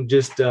lack in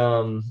just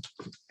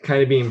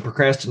kind of being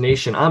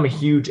procrastination, I'm a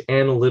huge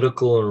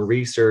analytical and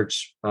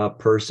research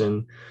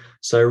person.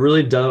 So I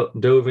really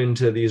dove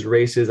into these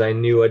races. I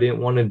knew I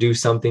didn't want to do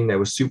something that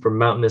was super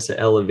mountainous at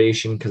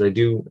elevation because I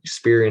do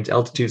experience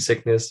altitude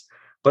sickness,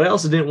 but I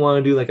also didn't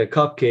want to do like a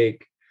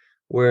cupcake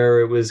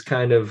where it was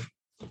kind of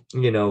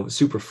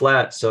super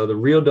flat. So the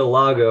Rio del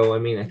Lago,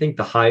 I think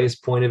the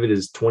highest point of it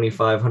is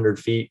 2,500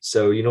 feet.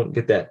 So you don't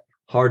get that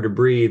hard to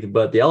breathe.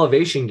 But the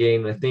elevation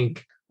gain, I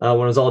think when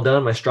it was all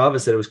done, my Strava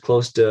said it was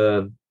close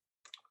to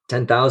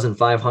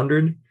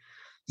 10,500.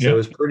 So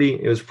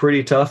It was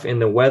pretty tough.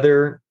 And the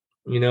weather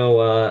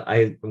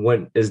I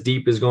went as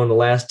deep as going the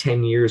last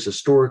 10 years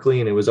historically,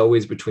 and it was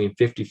always between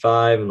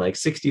 55 and like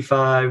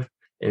 65,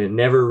 and it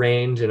never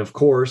rained. And of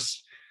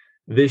course,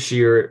 this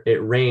year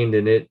it rained,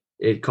 and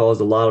it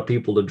caused a lot of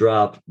people to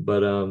drop.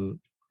 But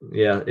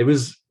yeah, it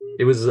was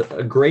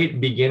a great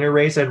beginner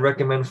race. I'd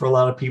recommend for a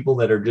lot of people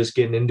that are just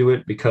getting into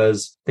it,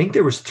 because I think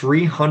there was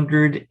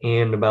 300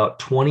 and about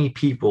 20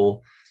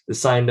 people that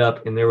signed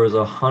up, and there was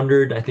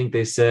 100, I think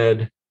they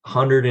said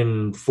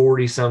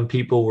 140 some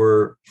people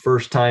were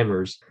first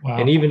timers. Wow.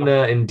 And even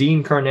in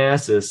Dean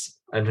Carnassus,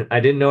 and I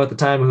didn't know at the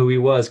time who he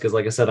was, because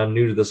like I said, I'm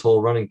new to this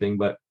whole running thing,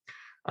 but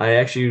I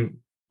actually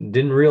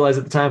didn't realize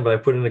at the time, but I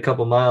put in a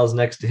couple miles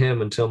next to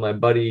him until my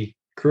buddy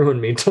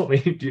crewing me told me,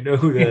 do you know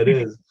who that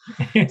is?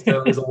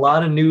 So there's a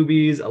lot of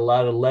newbies, a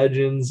lot of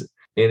legends,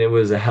 and it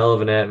was a hell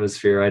of an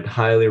atmosphere. I'd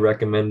highly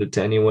recommend it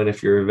to anyone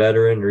if you're a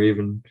veteran or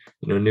even,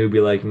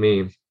 newbie like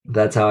me.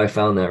 That's how I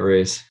found that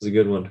race. It was a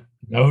good one.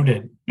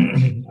 Noted.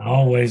 I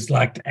always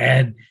like to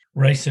add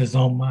races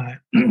on my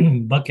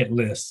bucket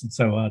list, and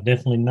so I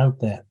definitely note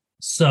that.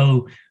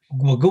 So,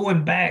 well,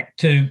 going back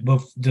to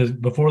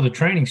before the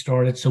training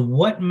started, so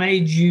what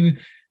made you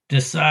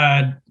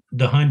decide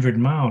the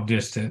 100-mile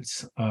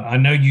distance? I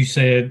know you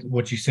said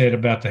what you said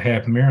about the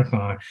half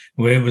marathon.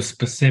 Well, it was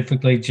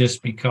specifically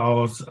just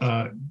because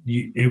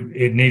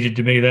it needed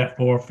to be that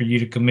far for you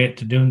to commit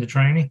to doing the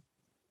training?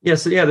 Yeah,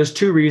 so there's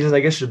two reasons. I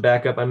guess you should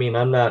back up. I mean,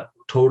 I'm not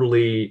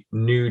totally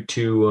new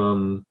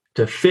to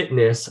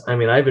fitness. I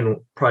mean, I've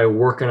been probably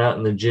working out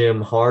in the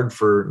gym hard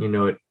for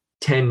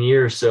 10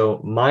 years.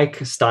 So my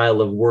style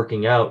of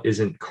working out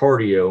isn't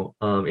cardio.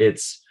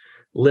 It's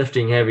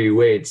lifting heavy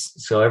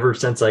weights. So ever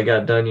since I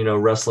got done,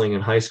 wrestling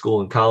in high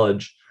school and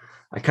college,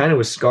 I kind of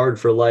was scarred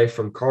for life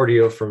from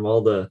cardio, from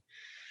all the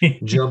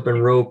jumping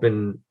rope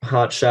and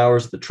hot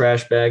showers with the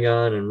trash bag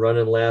on and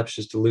running laps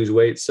just to lose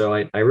weight. So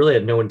I really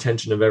had no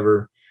intention of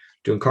ever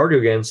doing cardio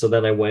again. So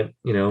then I went,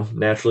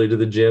 naturally to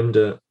the gym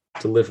to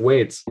lift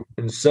weights.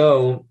 And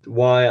so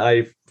why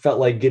I felt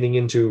like getting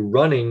into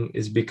running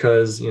is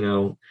because,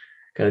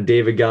 kind of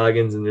David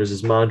Goggins, and there's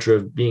this mantra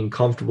of being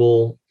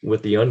comfortable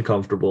with the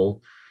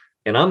uncomfortable.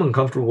 And I'm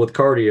uncomfortable with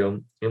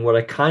cardio. And what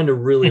I kind of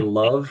really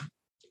love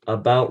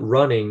about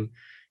running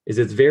is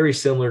it's very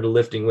similar to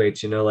lifting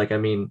weights.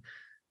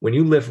 When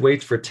you lift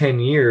weights for 10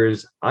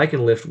 years, I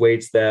can lift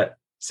weights that,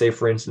 say,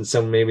 for instance,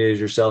 someone maybe as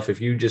yourself,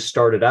 if you just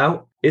started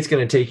out, it's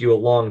going to take you a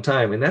long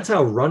time. And that's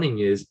how running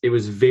is. It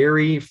was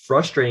very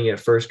frustrating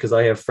at first, because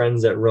I have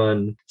friends that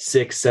run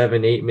 6,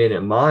 7,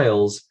 8-minute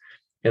miles.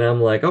 And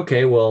I'm like,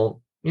 okay,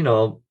 well,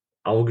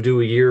 I'll do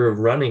a year of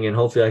running and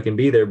hopefully I can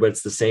be there. But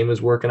it's the same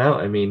as working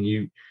out. I mean,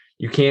 you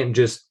can't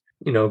just,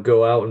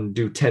 go out and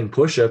do 10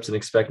 push-ups and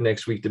expect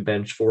next week to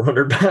bench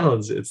 400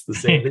 pounds. It's the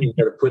same thing. You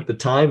got to put the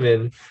time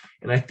in.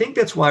 And I think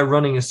that's why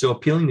running is so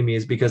appealing to me,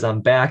 is because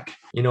I'm back,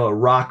 at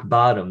rock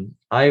bottom.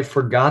 I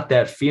forgot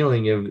that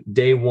feeling of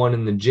day one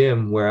in the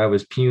gym where I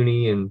was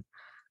puny and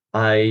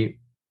I,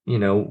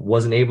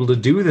 wasn't able to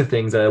do the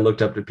things that I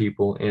looked up to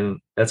people. And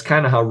that's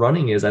kind of how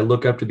running is. I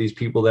look up to these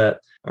people that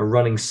are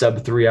running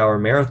sub 3-hour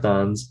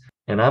marathons,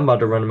 and I'm about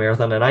to run a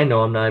marathon, and I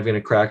know I'm not even going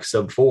to crack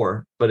sub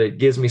 4, but it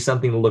gives me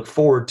something to look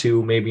forward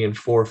to maybe in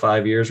 4 or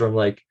 5 years, where I'm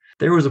like,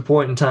 there was a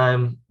point in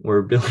time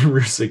where Billy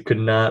Roosa could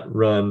not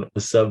run a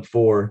sub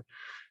 4,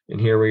 and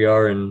here we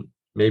are, and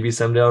maybe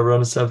someday I'll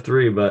run a sub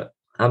 3, but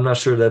I'm not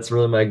sure that's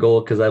really my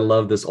goal, because I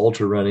love this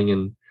ultra running,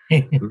 and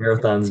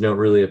marathons don't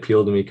really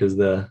appeal to me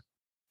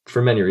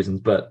for many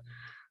reasons, but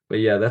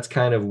yeah, that's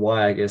kind of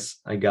why I guess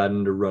I got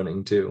into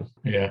running too.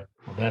 Yeah,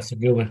 well, that's a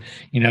good one.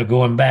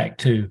 Going back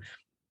to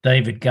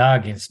David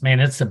Goggins, man,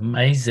 it's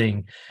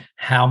amazing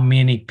how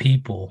many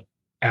people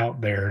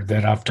out there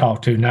that I've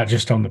talked to, not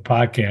just on the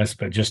podcast,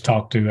 but just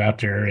talked to out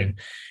there in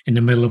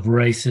the middle of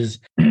races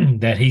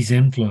that he's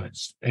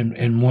influenced.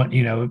 And what,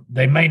 he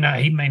may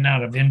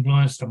not have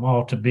influenced them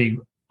all to be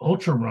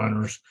ultra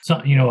runners.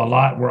 So, a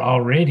lot were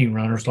already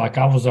runners, like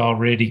I was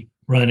already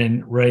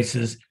running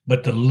races,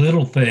 but the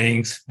little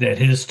things that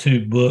his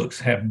 2 books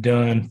have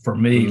done for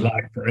me,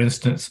 like for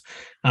instance,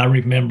 I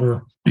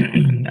remember,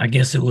 I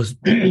guess it was,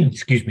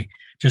 excuse me,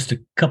 just a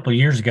couple of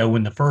years ago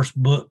when the first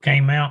book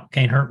came out,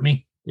 Can't Hurt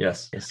Me.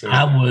 Yes. Sir.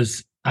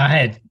 I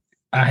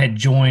had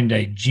joined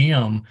a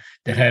gym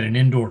that had an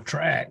indoor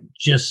track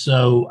just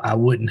so I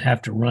wouldn't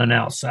have to run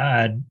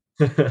outside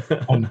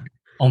on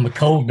the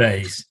cold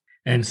days.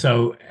 And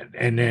so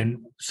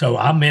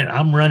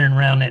I'm running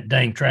around that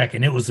dang track,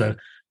 and it was a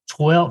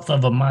 1/12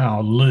 of a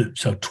mile loop,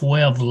 so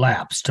 12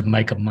 laps to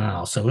make a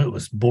mile. So it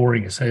was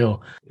boring as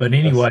hell. But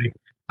anyway,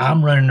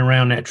 I'm running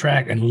around that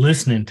track and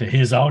listening to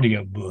his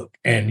audiobook.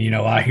 And,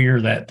 I hear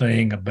that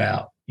thing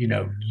about,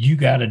 you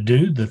got to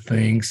do the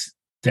things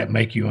that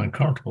make you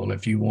uncomfortable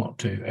if you want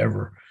to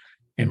ever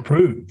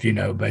improve,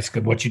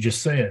 basically what you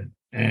just said.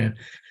 And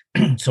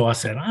so I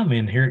said, I'm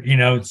in here,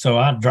 so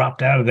I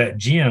dropped out of that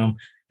gym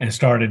and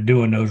started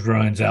doing those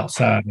runs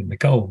outside in the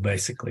cold,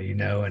 basically,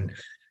 and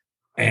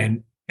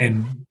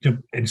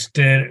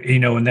instead,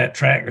 and that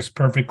track is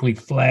perfectly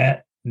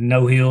flat,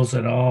 no hills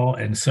at all.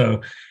 And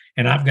so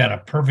and I've got a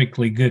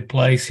perfectly good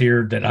place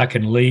here that I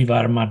can leave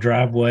out of my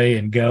driveway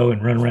and go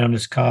and run around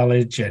this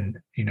college. And,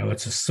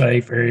 it's a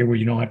safe area where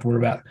you don't have to worry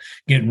about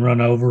getting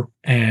run over.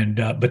 And,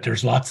 but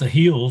there's lots of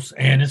hills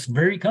and it's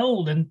very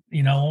cold and,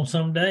 on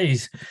some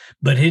days,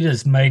 but it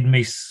has made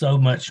me so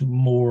much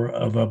more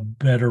of a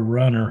better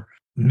runner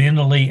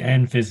mentally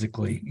and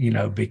physically,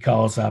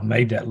 because I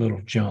made that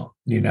little jump,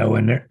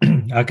 and there,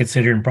 I could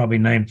sit here and probably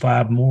name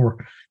 5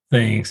 more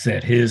things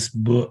that his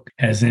book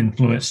has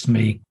influenced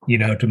me,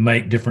 to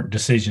make different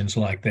decisions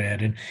like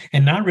that.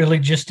 And not really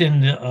just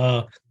in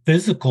the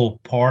physical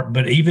part,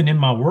 but even in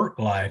my work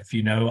life,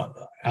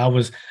 I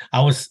was,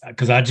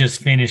 because I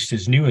just finished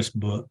his newest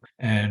book,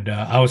 and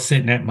I was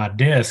sitting at my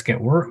desk at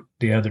work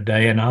the other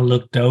day, and I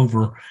looked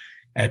over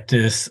at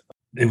this.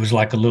 It was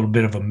like a little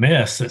bit of a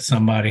mess that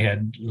somebody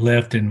had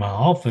left in my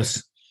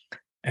office.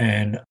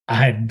 And I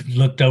had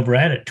looked over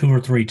at it 2 or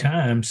 3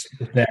 times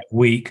that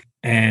week,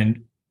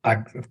 and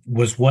I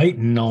was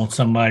waiting on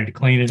somebody to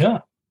clean it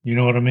up. You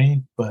know what I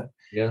mean? But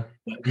yeah,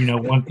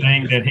 one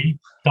thing that he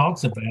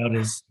talks about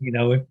is,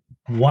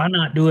 why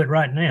not do it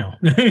right now?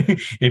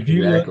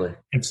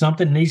 If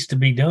something needs to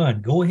be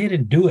done, go ahead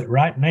and do it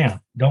right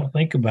now. Don't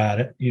think about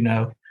it,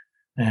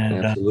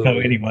 And so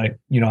anyway,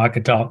 I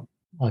could talk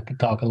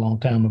a long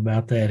time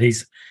about that.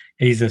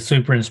 He's a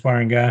super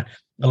inspiring guy.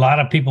 A lot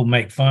of people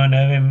make fun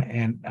of him,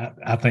 and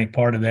I think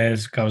part of that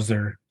is because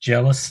they're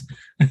jealous.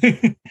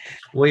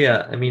 Well,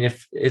 yeah. I mean,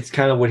 if it's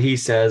kind of what he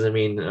says, I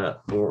mean,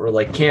 or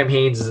like Cam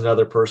Hanes is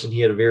another person. He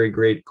had a very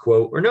great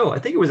quote, or no, I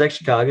think it was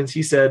actually Goggins.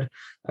 He said,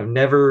 "I've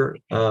never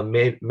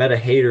met a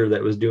hater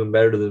that was doing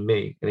better than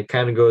me," and it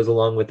kind of goes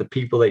along with the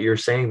people that you're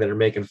saying that are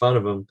making fun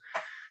of him.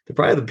 They're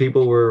probably the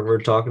people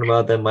we're talking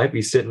about that might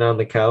be sitting on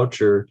the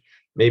couch or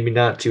maybe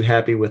not too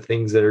happy with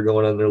things that are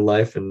going on in their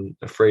life and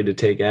afraid to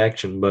take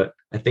action. But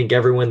I think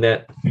everyone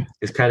that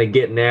is kind of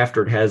getting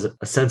after it has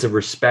a sense of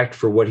respect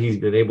for what he's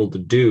been able to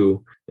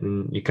do.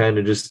 And you kind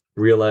of just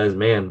realize,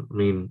 man, I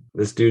mean,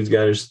 this dude's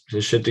got his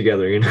shit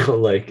together,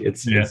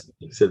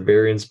 it's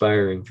very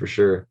inspiring for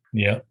sure.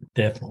 Yeah,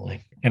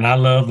 definitely. And I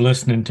love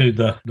listening to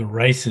the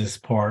races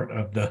part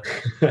of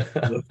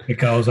the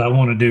because I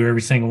want to do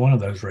every single one of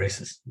those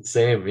races.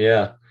 Same.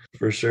 Yeah.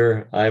 For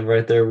sure. I'm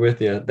right there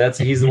with you.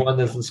 He's the one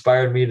that's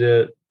inspired me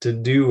to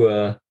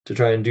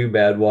try and do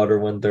Badwater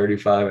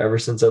 135. Ever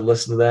since I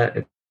listened to that,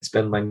 it's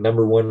been my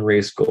number 1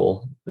 race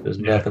goal. There's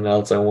nothing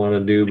else I want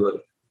to do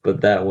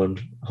but that one,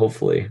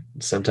 hopefully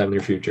sometime in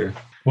the future.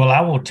 Well,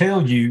 I will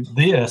tell you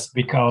this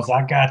because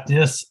I got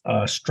this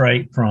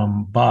straight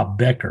from Bob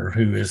Becker,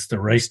 who is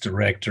the race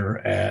director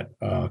at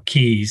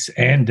Keys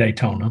and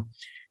Daytona,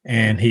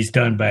 and he's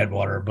done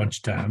Badwater a bunch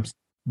of times,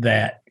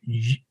 that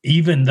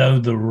even though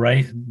the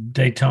race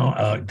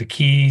Daytona, the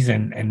Keys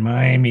and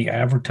Miami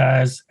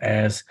advertise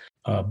as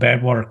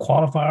Badwater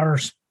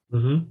qualifiers,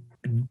 mm-hmm.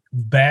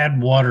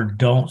 Badwater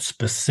don't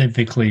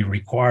specifically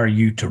require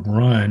you to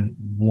run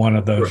one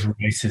of those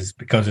races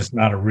because it's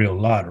not a real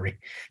lottery.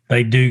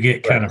 They do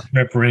get kind of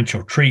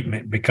preferential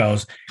treatment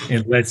because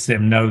it lets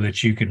them know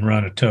that you can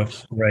run a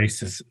tough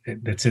race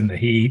that's in the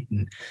heat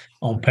and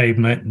on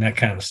pavement and that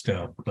kind of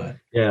stuff. But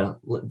yeah,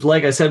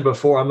 like I said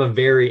before, I'm a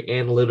very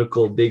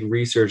analytical, big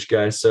research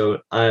guy. So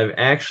I've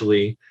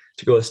actually,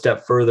 to go a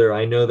step further,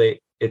 I know that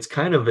it's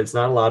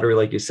not a lottery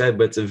like you said,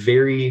 but it's a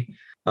very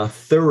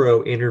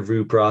thorough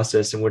interview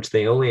process in which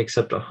they only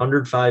accept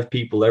 105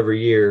 people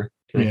every year.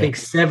 And I think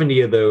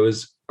 70 of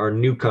those are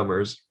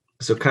newcomers.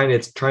 So kind of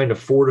it's trying to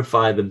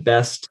fortify the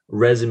best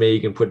resume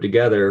you can put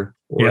together.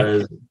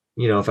 Whereas,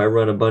 if I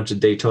run a bunch of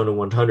Daytona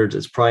 100s,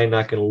 it's probably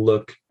not going to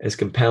look as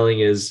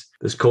compelling as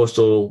this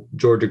Coastal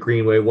Georgia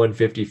Greenway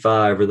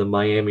 155 or the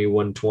Miami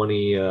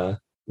 120,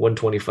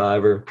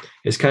 125. Or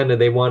it's kind of,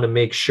 they want to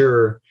make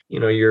sure,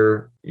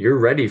 you're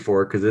ready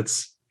for it because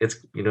it's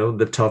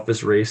the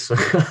toughest race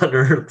on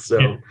earth.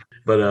 So,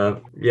 but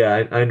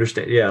I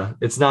understand. Yeah,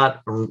 it's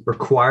not a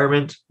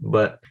requirement,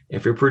 but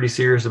if you're pretty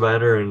serious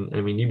about it, and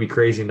I mean, you'd be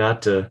crazy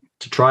not to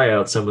try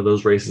out some of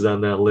those races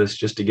on that list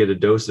just to get a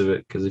dose of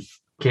it. Because if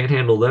you can't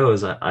handle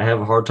those, I have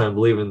a hard time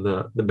believing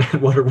the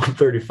Badwater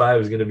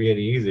 135 is going to be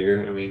any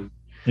easier. I mean,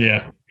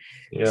 yeah.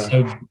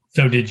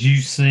 So did you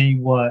see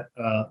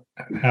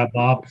how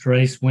Bob's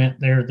race went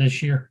there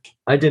this year?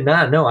 I did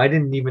not know. I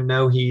didn't even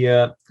know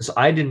so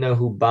I didn't know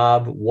who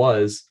Bob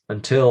was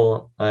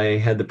until I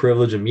had the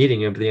privilege of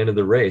meeting him at the end of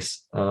the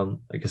race.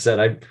 Like I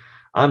said,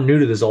 I'm new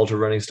to this ultra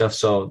running stuff.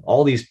 So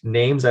all these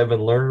names I've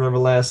been learning over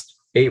the last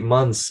 8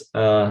 months,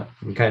 I'm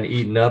kind of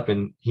eating up,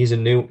 and he's a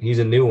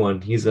new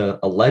one. He's a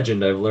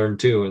legend I've learned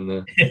too in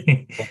the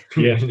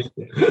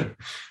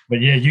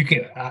But yeah, you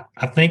can.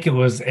 I think it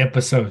was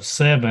episode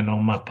 7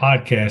 on my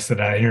podcast that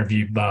I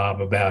interviewed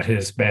Bob about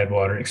his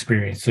Badwater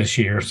experience this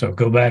year. So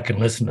go back and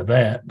listen to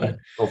that. But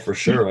for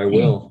sure, I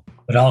will.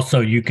 But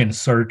also you can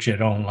search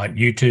it on like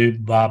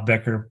YouTube, Bob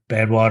Becker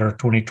Badwater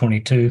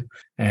 2022.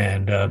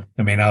 And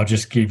I'll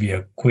just give you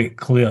a quick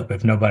clip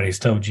if nobody's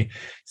told you.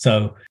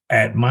 So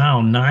at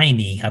mile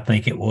 90, I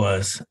think it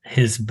was,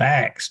 his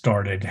back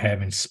started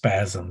having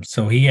spasms.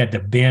 So he had to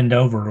bend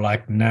over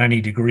like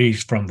 90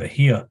 degrees from the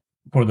hip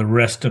for the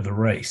rest of the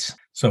race.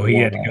 So he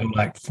had to go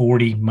like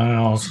 40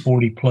 miles,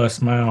 40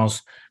 plus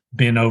miles,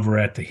 bent over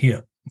at the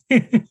hip.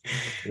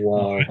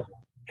 Wow.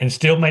 And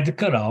still made the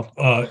cutoff.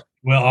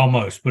 Well,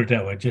 almost, put it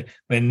that way.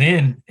 And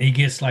then he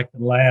gets like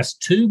the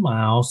last 2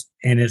 miles,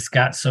 and it's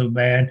got so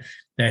bad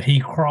that he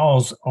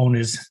crawls on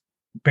his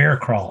bear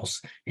crawls.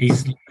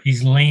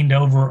 He's leaned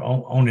over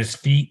on his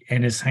feet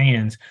and his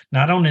hands,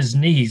 not on his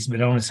knees,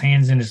 but on his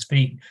hands and his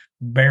feet,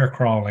 bear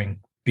crawling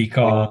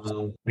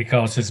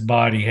because his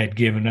body had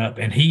given up.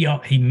 And he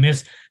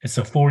missed. It's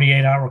a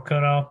 48-hour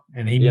cutoff,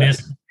 and he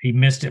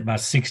missed it by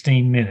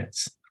 16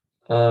 minutes.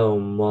 Oh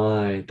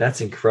my,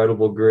 that's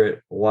incredible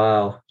grit.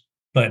 Wow.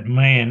 But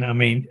man, I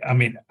mean,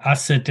 I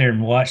sit there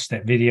and watched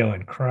that video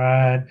and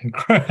cried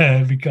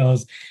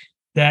because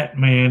that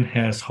man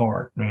has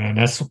heart, man.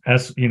 That's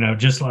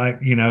just like,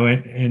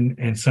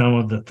 and some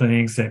of the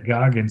things that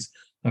Goggins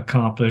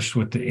accomplished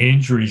with the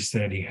injuries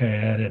that he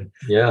had. And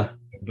yeah,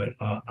 but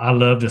I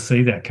love to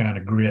see that kind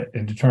of grit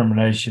and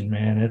determination,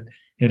 man.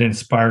 It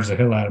inspires the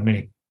hell out of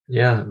me.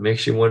 Yeah, it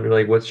makes you wonder,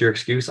 like, what's your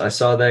excuse? I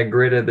saw that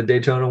grit at the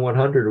Daytona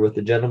 100 with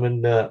the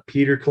gentleman,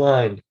 Peter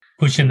Klein.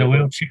 Pushing the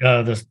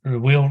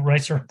wheel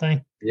racer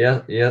thing?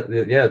 Yeah.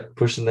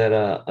 Pushing that,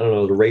 I don't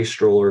know, the race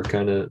stroller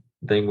kind of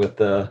thing with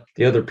the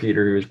other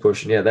Peter who was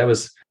pushing. Yeah,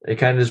 it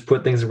kind of just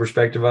put things in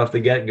perspective off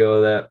the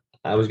get-go that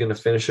I was going to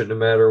finish it no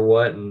matter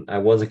what, and I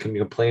wasn't going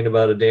to complain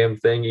about a damn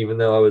thing, even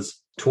though I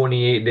was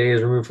 28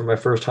 days removed from my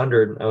first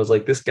 100. I was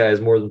like, this guy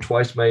is more than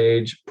twice my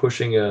age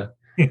pushing a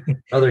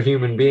other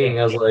human being.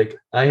 I was like,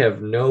 I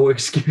have no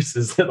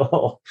excuses at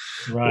all.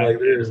 Right. Like,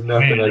 there's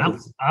nothing.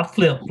 I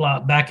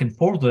flip-flop back and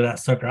forth with that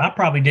sucker. I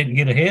probably didn't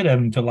get ahead of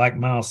him until like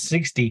mile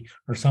 60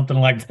 or something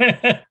like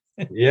that.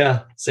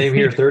 Yeah, same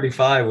here.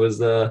 35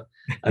 was I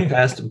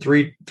passed him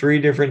three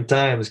different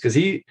times because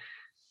he's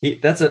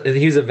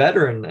a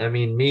veteran. I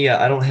mean, me,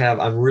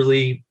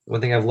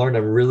 one thing I've learned,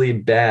 I'm really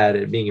bad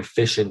at being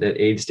efficient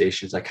at aid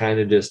stations. I kind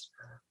of just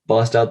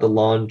bust out the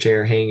lawn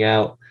chair, hang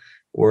out.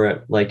 Or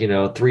at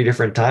 3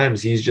 different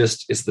times,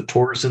 it's the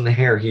tortoise and the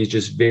hare. He's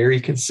just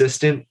very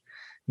consistent.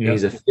 Yep.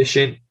 He's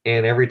efficient.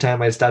 And every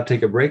time I stop,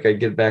 take a break, I'd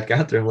get back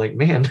out there. I'm like,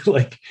 man,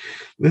 like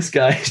this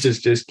guy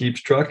just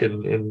keeps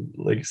trucking. And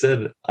like I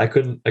said, I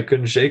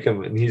couldn't shake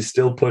him. And he's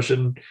still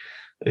pushing,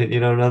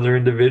 another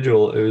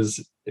individual. It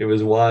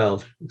was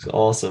wild. It was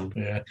awesome.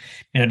 Yeah.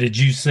 Now, did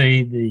you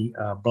see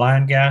the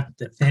blind guy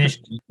that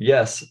finished?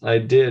 Yes, I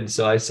did.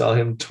 So I saw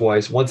him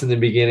twice. Once in the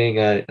beginning,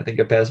 I think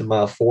I passed him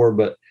mile 4,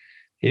 but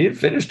he didn't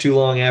finish too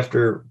long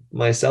after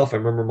myself. I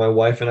remember my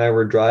wife and I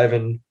were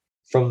driving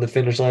from the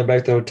finish line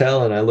back to the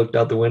hotel, and I looked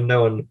out the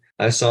window and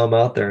I saw him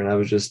out there, and I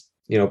was just,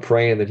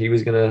 praying that he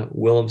was going to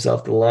will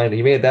himself to the line.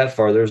 He made it that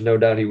far. There's no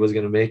doubt he was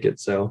going to make it.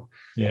 So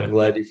yeah. I'm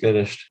glad he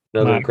finished.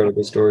 Another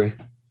incredible story.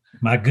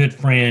 My good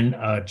friend,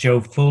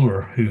 Joe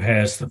Fuller, who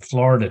has the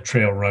Florida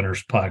Trail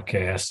Runners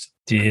podcast,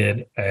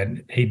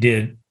 he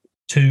did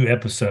 2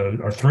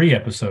 episodes or 3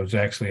 episodes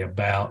actually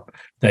about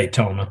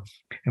Daytona.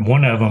 And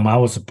one of them I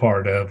was a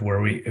part of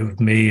where it was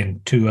me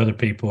and 2 other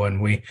people. And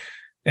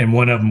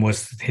one of them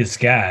was his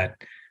guide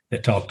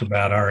that talked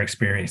about our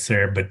experience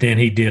there. But then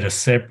he did a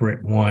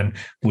separate one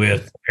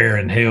with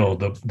Aaron Hill,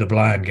 the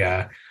blind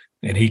guy.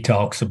 And he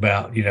talks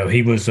about,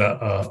 he was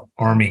a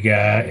Army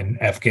guy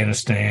in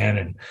Afghanistan,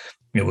 and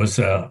it was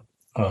a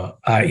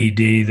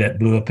IED that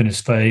blew up in his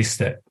face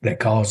that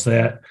caused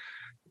that.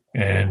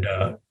 And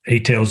he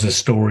tells his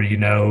story,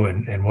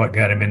 and what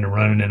got him into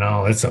running and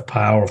all. It's a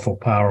powerful,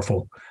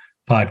 powerful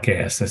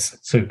podcast. That's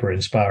super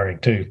inspiring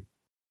too.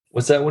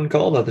 What's that one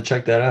called? I'll have to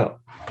check that out.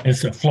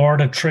 It's a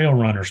Florida Trail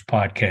Runners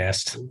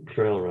podcast.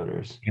 Trail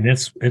Runners. And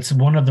it's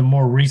one of the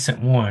more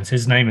recent ones.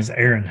 His name is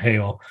Aaron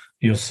Hale.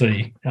 You'll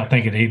see. I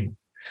think it even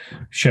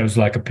shows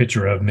like a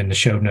picture of him in the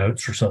show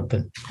notes or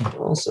something.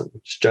 Awesome.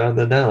 Just jot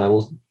that down. I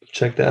will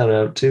check that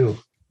out too.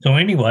 So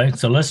anyway,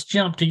 let's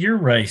jump to your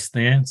race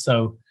then.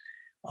 So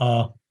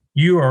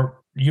you're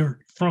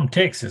from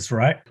Texas,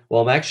 right?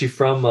 Well, I'm actually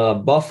from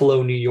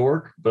Buffalo, New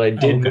York, but I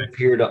did move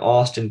here to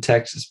Austin,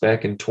 Texas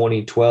back in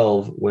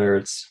 2012, where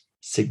it's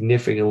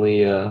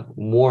significantly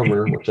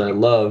warmer, which I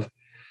love.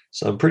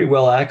 So I'm pretty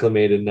well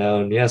acclimated now.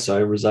 And so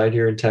I reside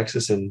here in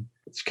Texas, and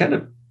it's kind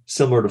of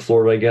similar to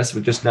Florida, I guess,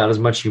 but just not as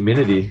much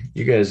humidity.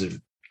 You guys have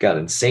got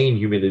insane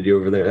humidity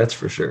over there. That's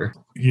for sure.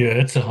 Yeah,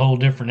 it's a whole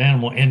different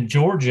animal. In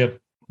Georgia,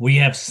 we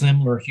have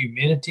similar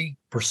humidity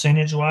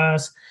percentage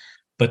wise,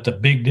 but the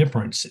big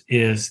difference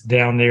is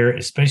down there,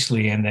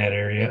 especially in that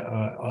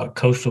area,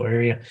 coastal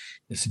area,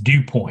 it's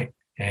dew point.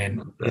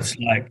 And it's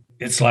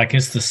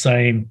the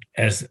same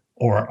as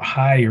or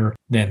higher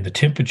than the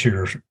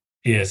temperature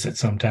is at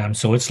sometimes.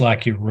 So it's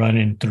like you're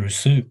running through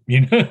soup,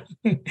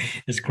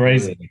 It's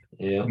crazy.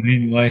 Yeah. But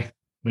anyway,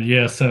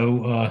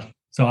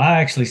 so I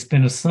actually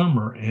spent a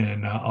summer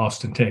in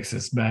Austin,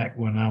 Texas back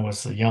when I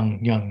was a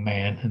young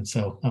man. And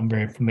so I'm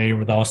very familiar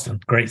with Austin.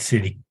 Great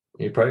city.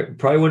 You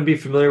probably wouldn't be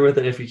familiar with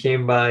it if you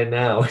came by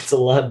now. It's a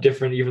lot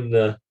different, even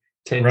the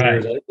 10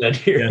 years I've been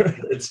here.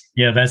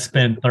 Yeah. That's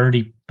been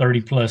 30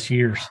 plus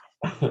years.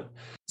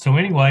 So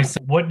anyway,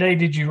 so what day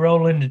did you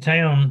roll into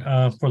town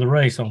for the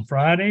race? On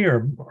Friday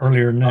or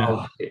earlier than that?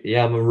 Oh,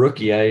 yeah, I'm a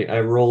rookie.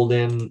 I rolled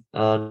in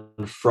on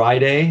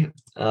Friday.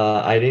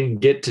 I didn't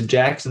get to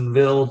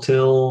Jacksonville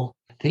till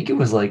I think it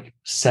was like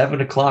 7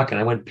 o'clock, and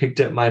I went and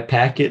picked up my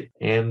packet,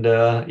 and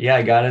yeah,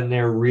 I got in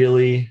there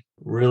really,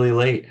 really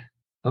late.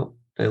 Oh,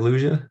 did I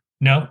lose you?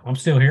 No, I'm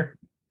still here.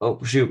 Oh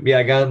shoot, yeah,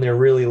 I got in there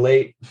really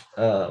late,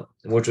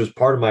 which was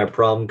part of my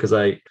problem because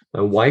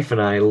my wife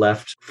and I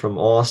left from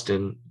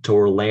Austin to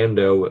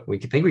Orlando. We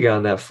think we got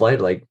on that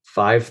flight like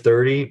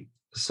 5:30,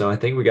 so I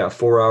think we got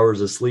 4 hours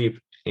of sleep.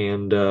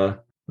 And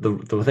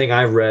the thing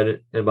I've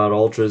read about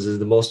ultras is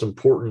the most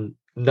important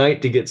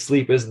night to get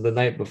sleep isn't the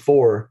night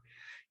before,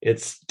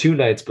 it's 2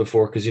 nights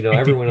before, because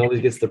everyone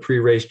always gets the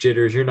pre-race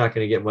jitters. You're not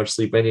going to get much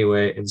sleep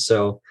anyway, and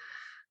so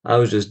I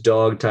was just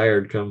dog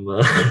tired come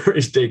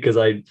race day because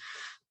I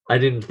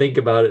didn't think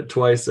about it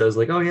twice. I was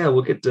like, oh yeah,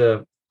 we'll get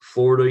to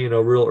Florida,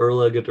 real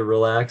early. I get to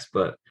relax.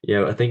 But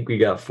yeah, I think we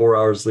got 4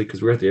 hours sleep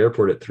because we were at the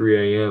airport at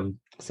 3 a.m.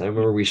 So I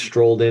remember we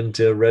strolled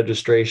into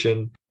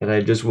registration, and I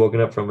had just woken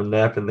up from a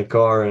nap in the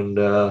car. And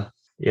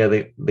yeah,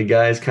 the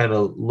guys kind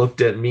of looked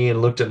at me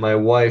and looked at my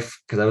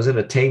wife because I was in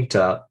a tank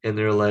top, and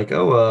they're like,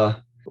 oh,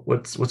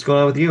 what's going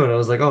on with you? And I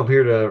was like, oh, I'm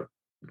here to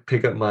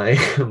pick up my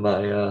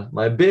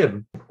my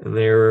bib. And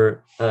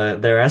they're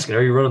asking,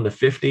 are you running the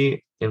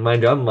 50? And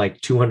mind you, I'm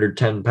like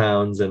 210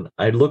 pounds, and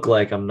I look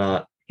like I'm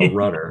not a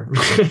runner.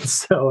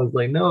 So I was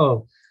like,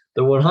 no,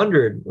 the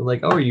 100. I'm like,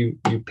 oh, are you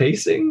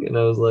pacing? And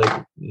I was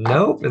like,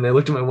 nope. And they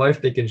looked at my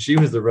wife thinking she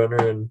was the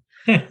runner. And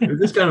it was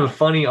just kind of a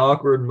funny,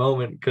 awkward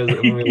moment because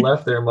when we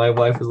left there, my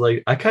wife was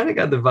like, I kind of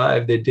got the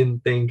vibe they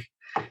didn't think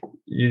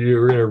you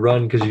were going to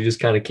run because you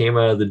just kind of came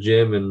out of the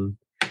gym and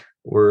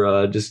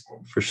were just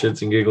for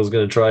shits and giggles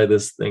going to try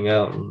this thing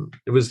out. And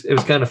it was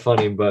kind of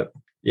funny, but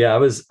yeah,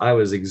 I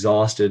was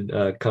exhausted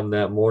come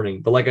that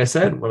morning. But like I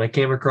said, when I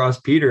came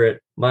across Peter at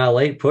mile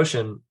 8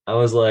 pushing, I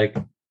was like,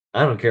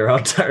 I don't care how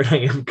tired I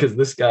am because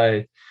this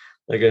guy,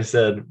 like I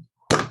said,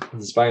 is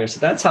inspiring. So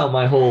that's how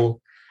my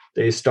whole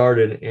day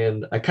started,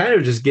 and I kind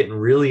of just getting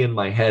really in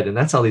my head, and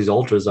that's how these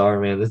ultras are,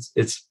 man.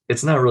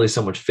 It's not really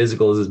so much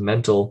physical as it's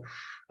mental.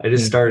 I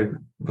just started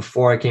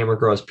before I came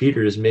across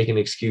Peter, just making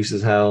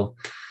excuses.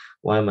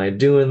 Why am I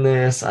doing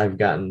this? I've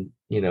gotten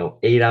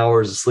 8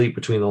 hours of sleep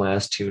between the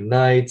last 2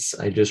 nights.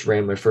 I just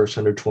ran my first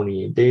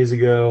 128 days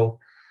ago,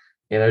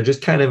 and I was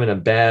just kind of in a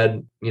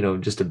bad,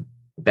 just a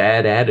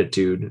bad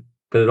attitude.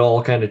 But it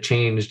all kind of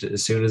changed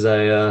as soon as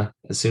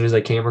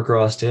I came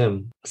across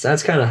him. So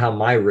that's kind of how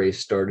my race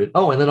started.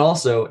 Oh, and then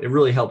also it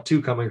really helped too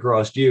coming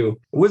across you.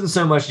 It wasn't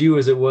so much you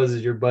as it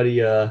was your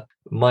buddy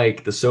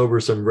Mike, the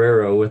sober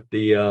sombrero with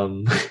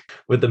the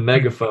with the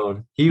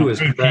megaphone. He was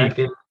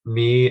cracking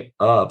me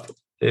up.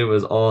 It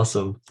was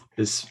awesome.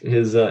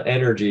 His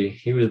energy,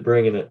 he was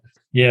bringing it.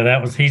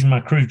 Yeah, he's my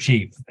crew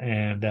chief,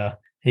 and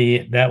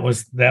that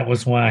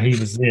was why he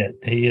was it.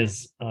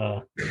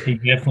 He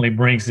definitely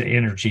brings the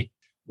energy.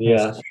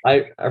 Yeah,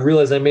 I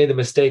realized I made the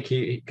mistake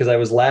because I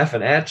was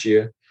laughing at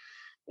you,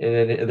 and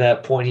then at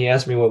that point he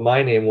asked me what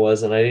my name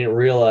was, and I didn't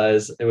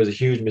realize it was a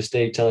huge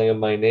mistake telling him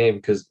my name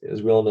because,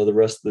 as we all know, the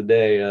rest of the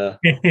day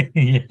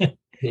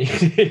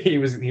he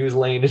was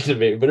laying into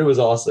me, but it was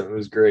awesome. It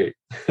was great.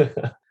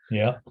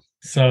 Yeah.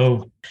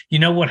 So,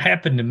 what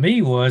happened to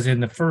me was in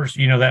the first,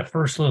 that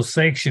first little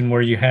section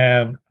where you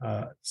have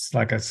it's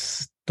like a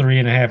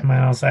 3.5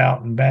 miles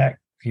out and back,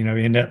 you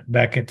end up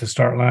back at the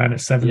start line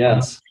at 7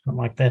 miles,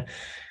 something like that.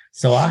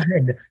 So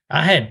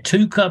I had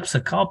 2 cups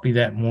of coffee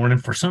that morning.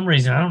 For some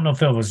reason, I don't know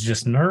if it was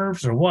just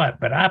nerves or what,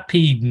 but I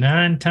peed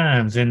 9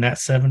 times in that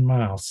 7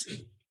 miles.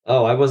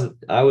 Oh, I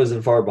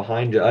wasn't far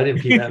behind you. I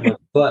didn't pee that much.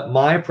 But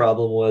my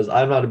problem was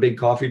I'm not a big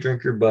coffee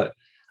drinker, but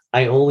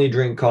I only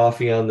drink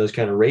coffee on those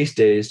kind of race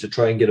days to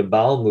try and get a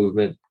bowel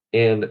movement,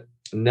 and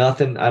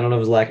nothing. I don't know if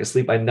it was lack of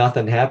sleep.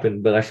 Nothing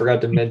happened, but I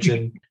forgot to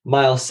mention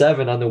mile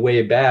 7 on the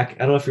way back. I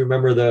don't know if you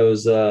remember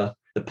those, the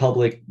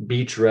public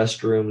beach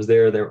restrooms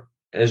there.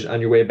 As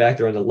on your way back,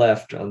 they're on the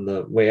left. On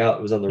the way out,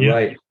 it was on the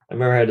right. I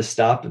remember I had to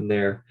stop in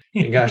there.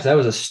 And gosh, that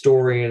was a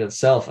story in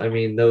itself. I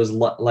mean, those,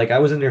 like, I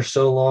was in there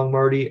so long,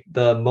 Marty,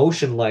 the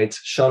motion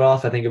lights shut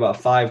off, I think about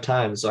 5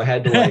 times. So I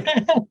had to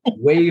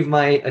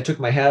I took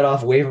my hat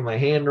off, waving my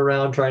hand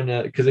around, trying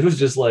to, because it was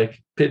just like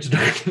pitch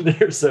dark in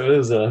there. So it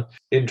was a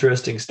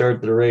interesting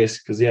start to the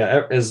race. Because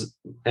yeah, as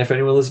if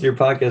anyone listening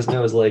to your podcast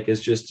knows, like,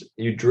 it's just,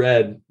 you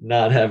dread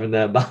not having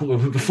that bowel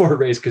movement before a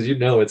race because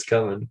it's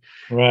coming.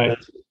 Right.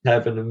 That's what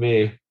happened to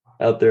me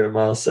out there at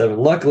mile 7.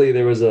 Luckily,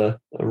 there was a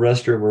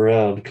restroom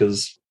around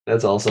because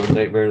that's also a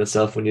nightmare in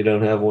itself when you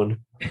don't have one.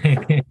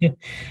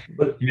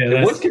 But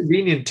it was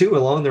convenient too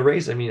along the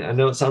race. I mean, I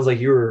know it sounds like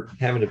you were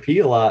having to pee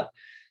a lot,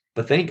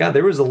 but thank God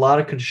there was a lot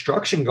of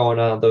construction going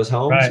on at those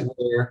homes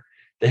where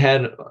they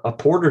had a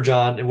porta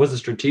john. It wasn't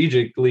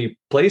strategically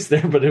placed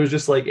there, but it was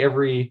just like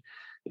every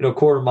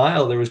quarter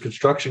mile there was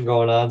construction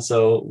going on.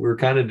 So we were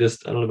kind of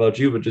just, I don't know about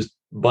you, but just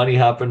bunny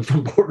hopping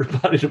from porta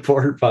potty to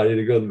porta potty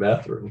to go to the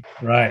bathroom.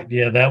 Right.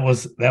 Yeah, that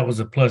was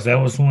a plus. That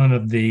was one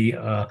of the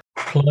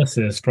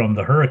pluses from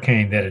the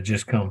hurricane that had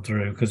just come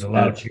through, because a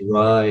lot of That's people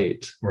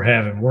right. were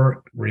having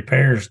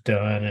repairs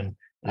done. And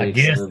I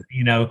Makes guess, sense.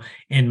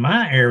 in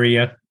my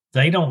area,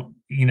 they don't,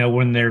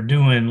 when they're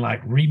doing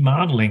like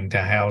remodeling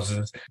to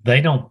houses,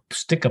 they don't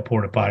stick a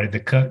porta potty. The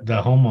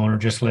homeowner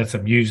just lets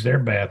them use their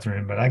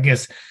bathroom. But I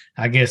guess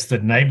the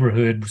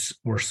neighborhoods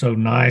were so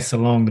nice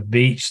along the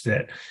beach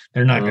that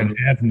they're not going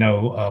to have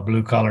no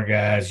blue collar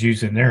guys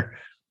using their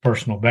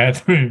personal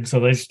bathroom. So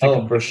they stick Oh,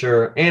 them. for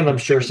sure. And I'm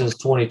sure since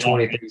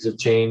 2020 things have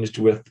changed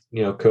with,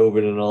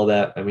 COVID and all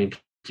that. I mean,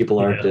 people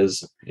aren't Yeah,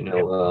 as,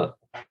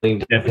 willing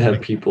to have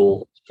definitely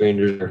people,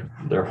 strangers,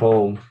 their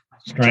home. I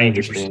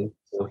strangers. understand.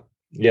 So,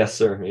 yes,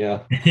 sir.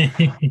 Yeah.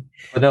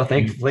 But no,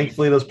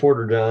 thankfully those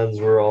porter johns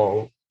were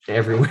all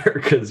everywhere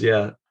because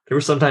there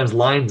were sometimes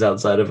lines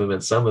outside of them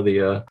at some of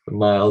the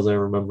miles. I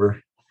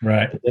remember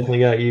Right. it definitely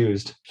got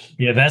used.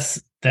 Yeah,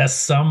 that's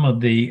some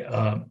of the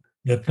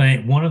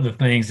thing. One of the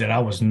things that I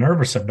was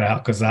nervous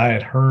about, because I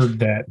had heard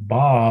that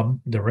Bob,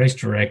 the race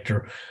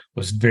director,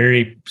 was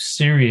very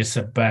serious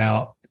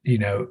about,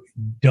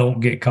 don't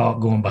get caught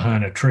going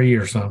behind a tree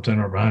or something,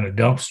 or behind a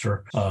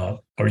dumpster,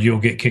 or you'll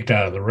get kicked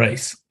out of the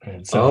race.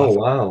 And so Oh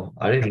wow,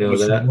 I I didn't know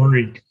was that.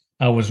 worried.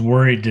 I was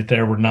worried that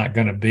there were not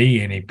going to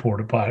be any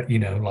porta potty,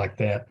 like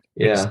that.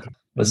 Yeah.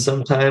 But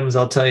sometimes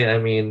I'll tell you, I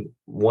mean,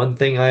 one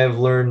thing I have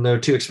learned though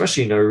too,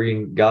 especially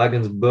reading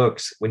Goggins'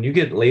 books, when you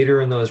get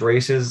later in those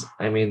races,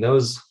 I mean,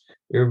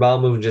 your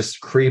bowel movements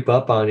just creep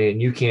up on you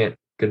and you can't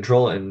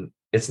control it. And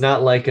it's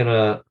not like in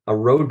a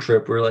road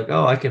trip where like,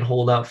 oh, I can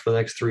hold out for the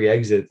next 3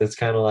 exits. It's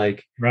kind of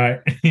like Right.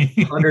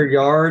 100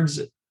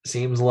 yards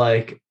seems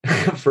like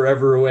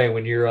forever away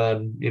when you're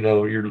on,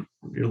 your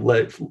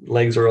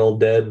legs are all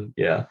dead.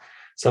 Yeah.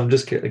 So I'm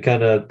just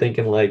kind of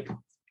thinking like,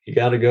 you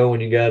got to go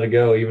when you got to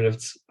go, even if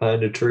it's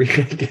behind a tree,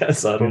 I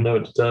guess. I don't know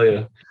what to tell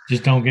you.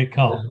 Just don't get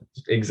caught.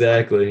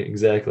 Exactly.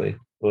 Yeah.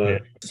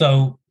 But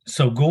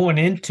So going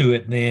into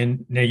it,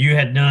 then now you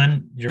had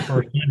done your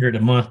first 100 a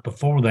month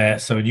before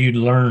that, so you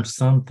learned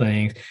some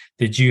things.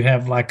 Did you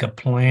have like a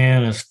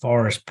plan as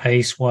far as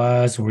pace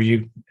wise? Were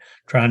you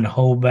trying to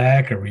hold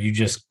back, or were you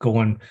just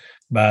going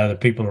by the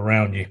people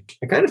around you?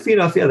 I kind of feed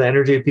off, the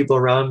energy of people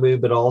around me,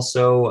 but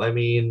also, I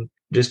mean,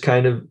 just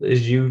kind of,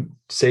 as you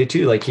say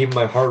too, like keeping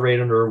my heart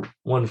rate under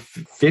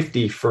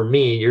 150 for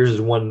me. Yours is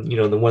the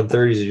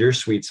 130s is your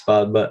sweet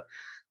spot, but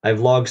I've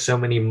logged so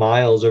many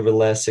miles over the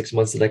last 6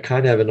 months that I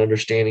kind of have an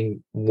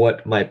understanding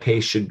what my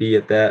pace should be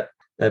at that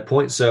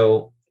point.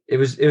 So it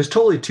was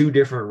totally two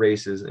different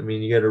races. I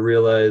mean, you got to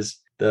realize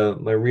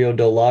my Rio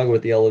del Lago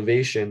with the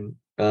elevation,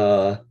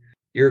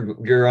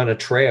 you're on a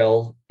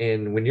trail,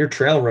 and when you're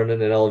trail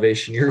running at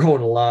elevation, you're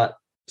going a lot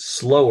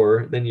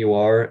slower than you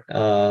are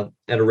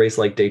at a race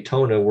like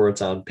Daytona where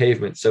it's on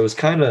pavement. So it's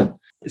kind of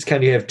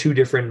you have two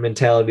different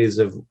mentalities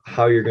of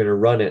how you're going to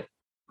run it.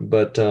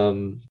 But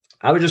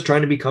I was just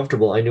trying to be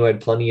comfortable. I knew I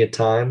had plenty of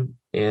time,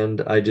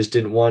 and I just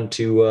didn't want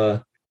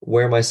to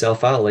wear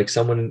myself out. Like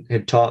someone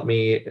had taught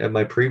me at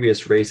my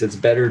previous race, it's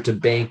better to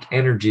bank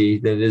energy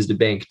than it is to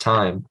bank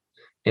time.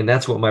 And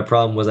that's what my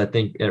problem was, I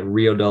think, at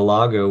Rio del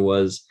Lago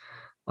was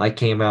I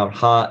came out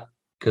hot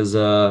because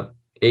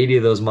 80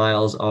 of those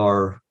miles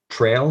are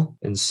trail.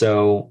 And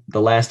so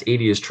the last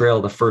 80 is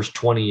trail. The first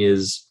 20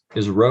 is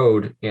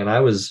road. And I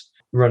was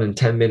running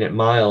 10-minute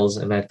miles.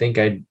 And I think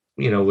I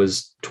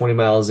was 20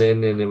 miles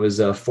in and it was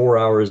 4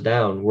 hours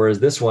down. Whereas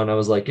this one, I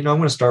was like, I'm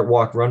going to start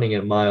walk running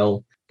at I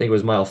think it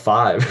was mile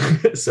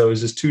 5. So it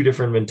was just two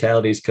different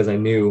mentalities because I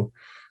knew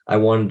I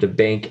wanted to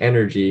bank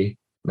energy,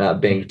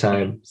 not bank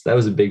time. So that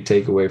was a big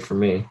takeaway for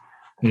me.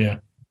 Yeah.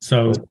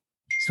 So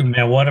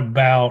now what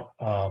about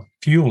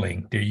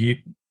fueling?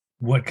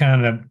 What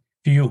kind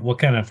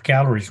of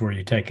calories were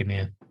you taking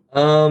in?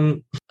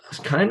 It's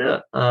kind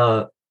of,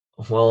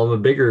 I'm a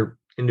bigger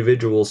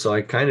individual, so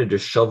I kind of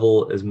just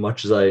shovel as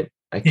much as I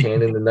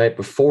can in the night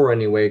before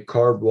anyway,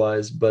 carb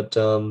wise. But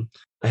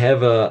I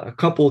have a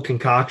couple of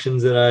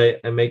concoctions that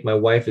I make. My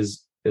wife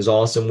is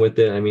awesome with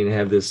it. I mean, I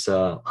have this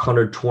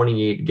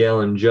 128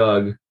 gallon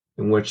jug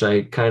in which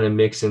I kind of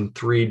mix in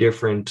 3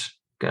 different,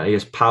 I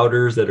guess,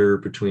 powders that are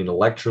between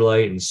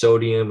electrolyte and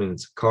sodium, and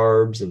it's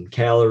carbs and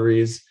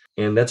calories.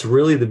 And that's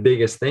really the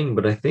biggest thing.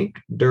 But I think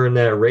during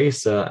that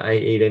race, I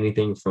ate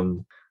anything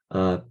from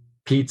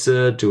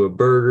pizza to a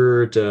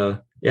burger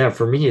to,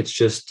 for me, it's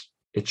just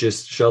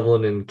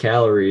shoveling in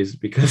calories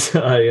because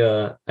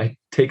I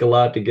take a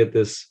lot to get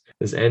this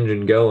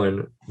engine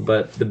going.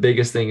 But the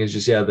biggest thing is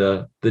just,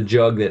 the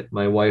jug that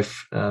my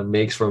wife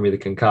makes for me, the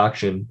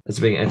concoction. That's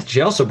big. And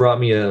she also brought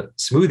me a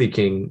Smoothie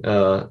King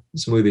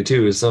smoothie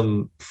too,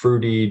 some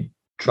fruity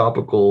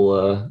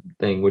tropical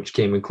thing, which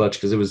came in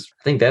clutch because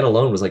I think that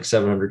alone was like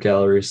 700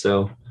 calories.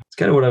 So it's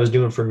kind of what I was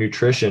doing for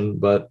nutrition,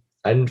 but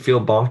I didn't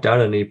feel bonked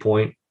out at any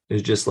point. It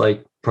was just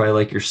like, probably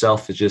like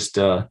yourself, it's just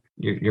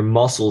your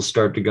muscles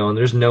start to go, and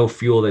there's no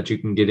fuel that you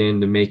can get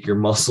in to make your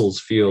muscles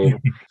feel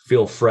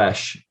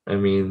fresh. I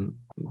mean,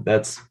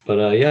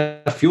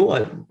 fuel,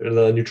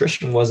 the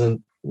nutrition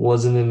wasn't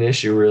wasn't an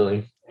issue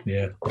really.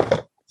 Yeah.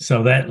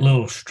 So that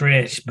little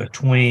stretch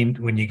between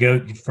when you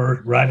go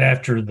first, right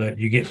after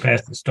you get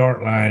past the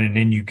start line, and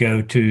then you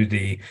go through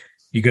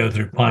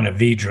Ponte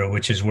Vedra,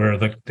 which is where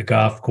the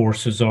golf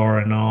courses are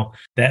and all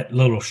that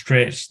little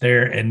stretch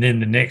there. And then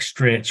the next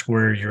stretch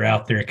where you're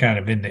out there kind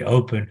of in the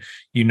open,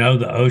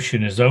 the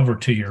ocean is over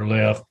to your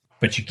left,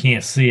 but you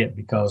can't see it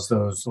because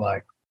those,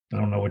 like, I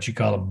don't know what you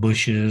call them,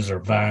 bushes or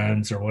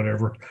vines or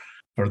whatever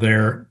are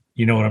there.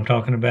 You know what I'm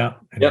talking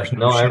about? And Yep. there's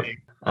no shade.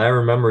 I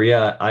remember.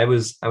 Yeah, I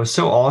was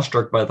so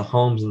awestruck by the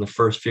homes in the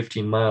first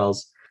 15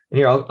 miles. And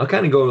here, I'll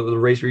kind of go to the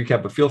race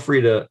recap, but feel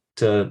free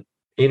to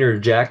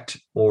interject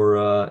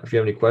or if you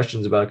have any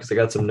questions about it, because I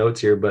got some notes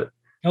here. But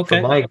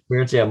Okay. from my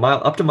experience, yeah,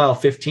 up to mile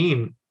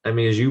 15, I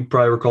mean, as you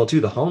probably recall too,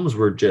 the homes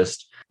were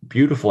just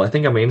beautiful. I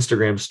think on my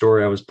Instagram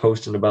story, I was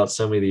posting about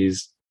some of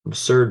these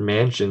absurd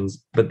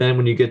mansions. But then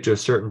when you get to a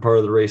certain part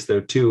of the race,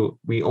 though, too,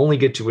 we only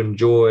get to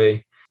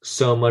enjoy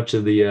so much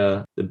of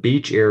the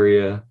beach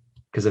area,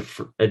 because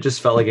it just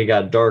felt like it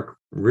got dark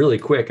really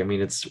quick. I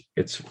mean,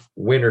 it's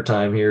winter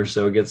time here,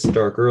 so it gets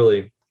dark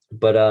early.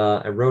 But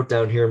I wrote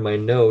down here in my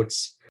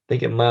notes, I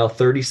think at mile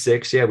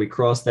 36, yeah, we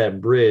crossed that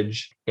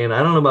bridge. And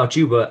I don't know about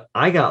you, but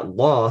I got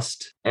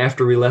lost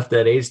after we left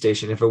that aid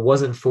station. If it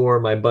wasn't for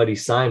my buddy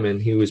Simon,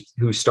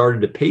 who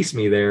started to pace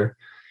me there,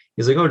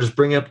 he's like, "Oh, just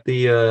bring up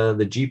the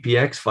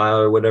GPX file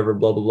or whatever,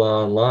 blah blah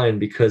blah, online,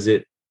 because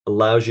it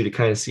allows you to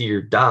kind of see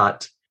your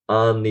dot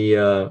on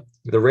the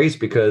race."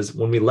 Because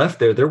when we left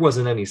there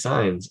wasn't any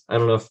signs. I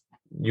don't know if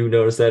you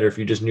noticed that or if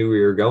you just knew we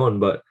were going,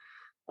 but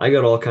I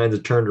got all kinds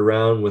of turned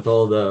around with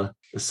all the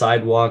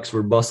sidewalks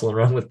were bustling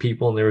around with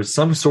people, and there was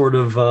some sort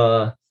of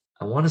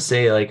I want to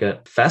say like a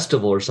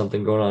festival or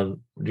something going on.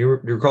 Do you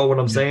recall what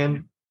I'm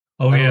saying?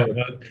 Oh yeah,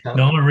 but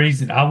the only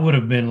reason I would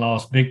have been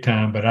lost big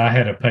time, but I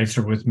had a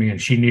pacer with me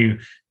and she knew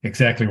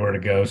exactly where to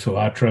go, so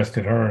I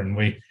trusted her,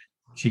 and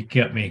she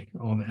kept me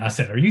on. I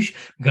said, "Are you?"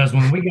 Because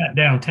when we got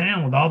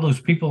downtown with all those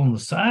people on the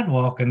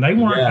sidewalk and they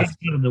weren't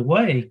getting out of the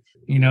way,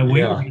 we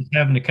were just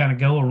having to kind of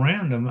go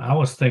around them. I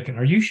was thinking,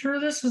 "Are you sure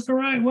this is the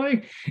right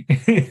way?"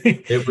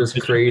 It was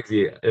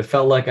crazy. It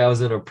felt like I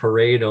was in a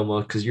parade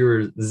almost, because you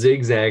were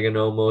zigzagging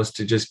almost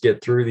to just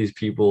get through these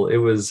people. It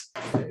was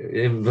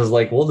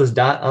like, well, this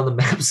dot on the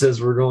map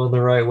says we're going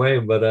the right way.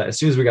 But as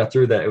soon as we got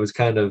through that, it was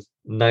kind of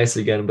nice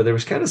again. But there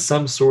was kind of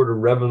some sort of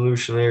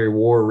Revolutionary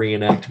War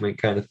reenactment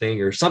kind of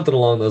thing or something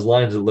along those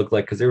lines, it looked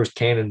like, because there was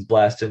cannons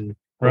blasting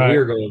when we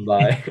were going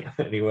by.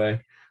 Anyway.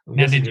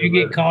 Now, did you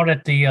get caught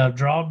at the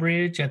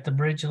drawbridge at the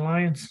Bridge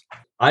Alliance?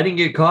 I didn't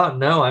get caught.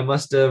 No, I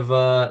must have.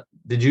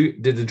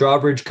 Did the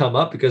drawbridge come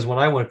up? Because when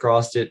I went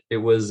across it, it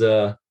was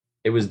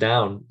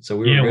down. So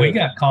we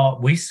got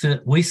caught. We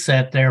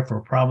sat there for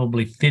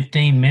probably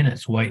 15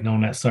 minutes waiting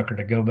on that sucker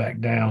to go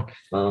back down.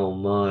 Oh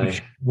my!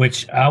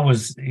 Which I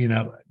was,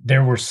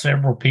 there were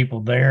several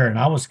people there, and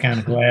I was kind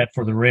of glad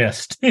for the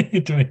rest.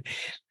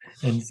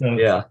 And so,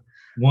 yeah,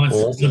 once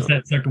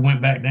that sucker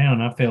went back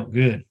down, I felt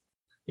good.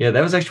 Yeah,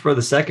 that was actually for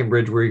the second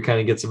bridge where you kind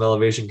of get some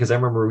elevation, because I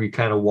remember we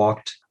kind of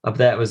walked up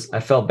that.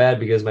 I felt bad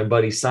because my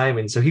buddy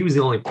Simon, so he was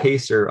the only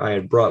pacer I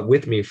had brought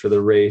with me for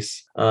the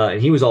race, and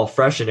he was all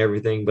fresh and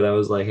everything. But I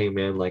was like, "Hey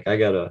man, like I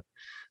gotta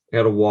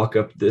walk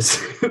up this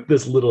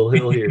this little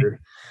hill here,"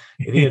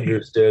 and he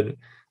understood.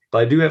 But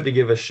I do have to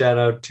give a shout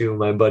out to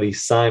my buddy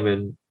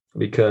Simon,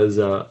 because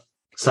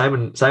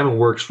Simon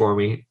works for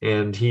me,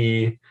 and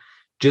he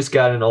just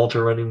got an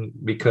ultra running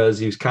because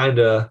he was kind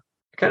of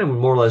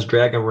more or less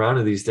drag him around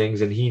to these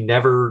things, and he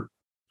never,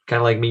 kind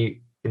of like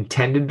me,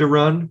 intended to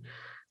run,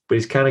 but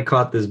he's kind of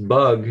caught this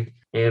bug.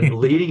 And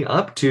leading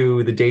up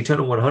to the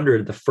Daytona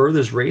 100, the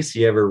furthest race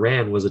he ever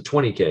ran was a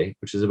 20K,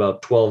 which is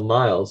about 12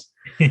 miles.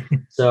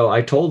 So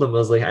I told him, I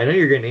was like, "I know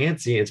you're getting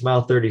antsy. It's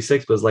mile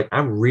 36, but it's like,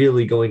 I'm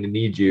really going to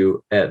need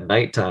you at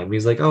nighttime."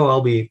 He's like, "Oh,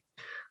 I'll be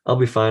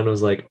fine." I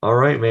was like, "All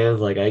right, man."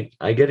 Like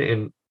I get it.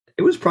 And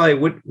it was probably,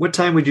 what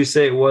time would you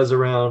say it was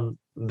around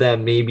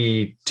then?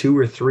 Maybe 2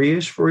 or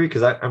 3-ish for you?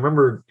 Because I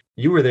remember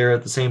you were there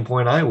at the same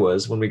point I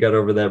was when we got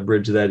over that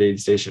bridge of that aid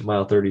station,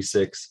 mile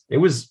 36. It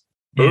was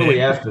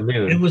early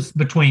afternoon. It was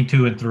between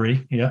 2 and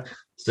 3. Yeah.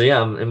 So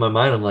yeah, in my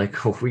mind, I'm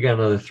like, "Oh, we got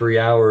another 3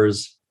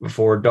 hours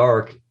before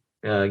dark.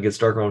 It gets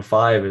dark around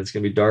 5, and it's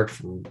going to be dark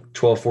from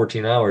 12,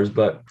 14 hours.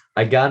 But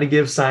I got to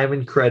give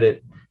Simon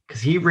credit,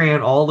 because he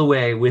ran all the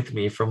way with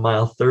me from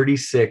mile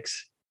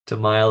 36 to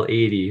mile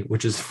 80,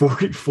 which is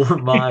 44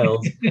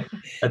 miles.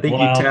 I think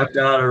he tapped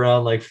out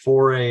around like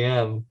 4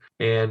 a.m.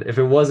 And if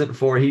it wasn't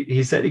for,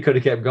 he said he could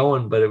have kept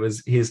going, but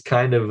he's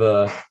kind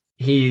of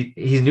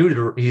he's new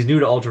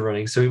to ultra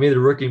running, so he made the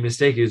rookie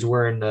mistake. He was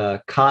wearing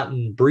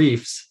cotton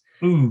briefs.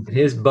 And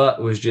his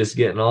butt was just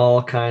getting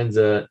all kinds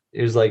of.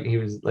 It was like he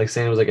was like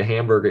saying it was like a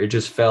hamburger. It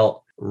just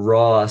felt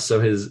raw. So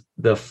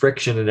the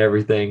friction and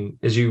everything,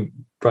 as you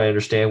probably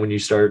understand, when you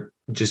start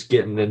just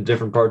getting in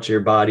different parts of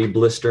your body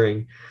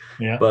blistering.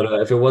 Yeah.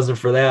 But if it wasn't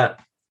for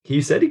that,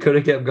 he said he could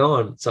have kept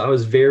going. So I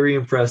was very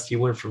impressed. He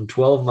went from a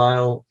 12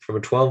 mile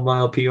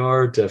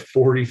PR to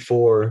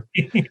 44.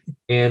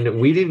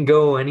 And we didn't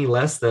go any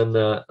less than,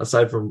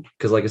 aside from,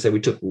 because like I said, we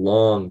took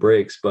long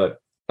breaks, but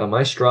on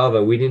my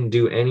Strava, we didn't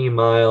do any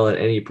mile at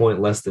any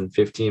point less than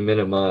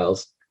 15-minute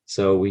miles.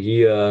 So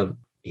he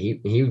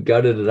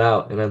gutted it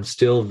out, and I'm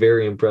still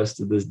very impressed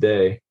to this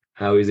day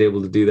how he's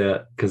able to do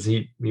that, because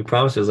he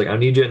promised us, like, I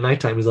need you at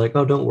nighttime. He's like,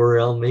 oh, don't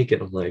worry, I'll make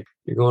it. I'm like,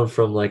 you're going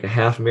from like a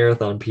half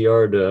marathon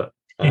PR to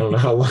I don't know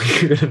how long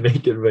you're gonna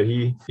make it, but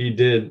he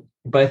did.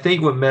 But I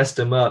think what messed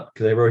him up,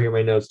 because I wrote here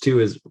my notes too,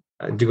 is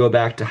to go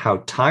back to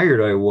how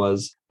tired I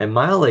was at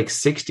mile like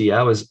 60.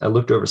 I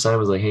looked over Simon,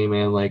 was like, hey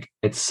man, like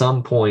at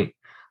some point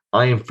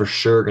I am for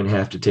sure gonna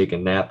have to take a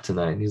nap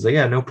tonight. And he's like,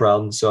 yeah, no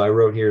problem. So I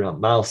wrote here on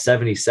mile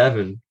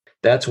 77.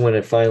 That's when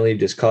it finally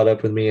just caught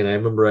up with me. And I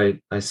remember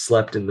I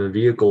slept in the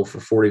vehicle for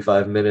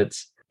 45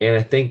 minutes. And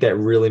I think that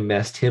really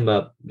messed him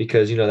up,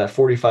 because, that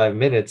 45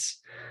 minutes,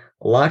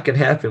 a lot can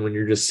happen when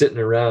you're just sitting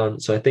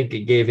around. So I think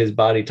it gave his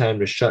body time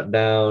to shut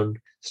down,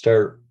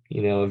 start,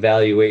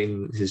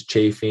 evaluating his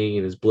chafing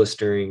and his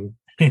blistering.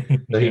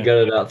 So he got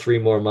it out 3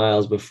 more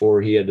miles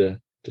before he had to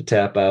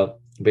tap out.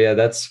 But yeah,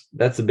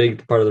 that's a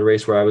big part of the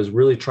race where I was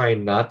really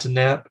trying not to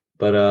nap.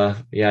 But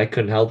I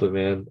couldn't help it,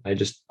 man.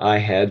 I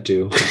had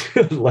to.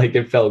 Like,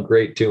 it felt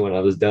great too when I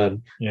was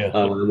done. Yeah.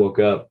 When I woke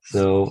up.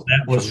 So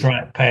that was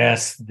right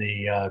past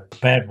the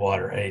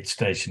Badwater aid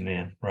station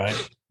then, right?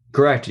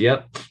 Correct.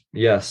 Yep.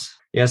 Yes.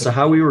 Yeah. So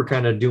how we were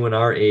kind of doing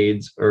our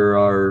aids, or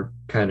our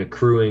kind of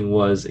crewing,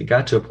 was it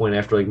got to a point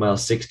after like mile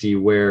 60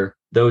 where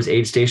those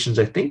aid stations,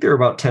 I think they're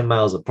about 10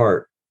 miles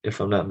apart, if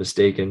I'm not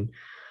mistaken.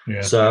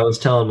 Yeah. So I was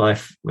telling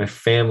my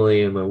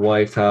family and my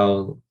wife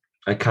how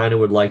I kind of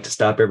would like to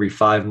stop every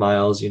 5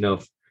 miles.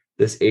 If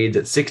this aid's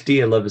at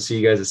 60, I'd love to see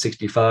you guys at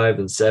 65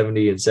 and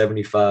 70 and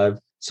 75.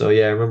 So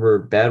yeah, I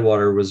remember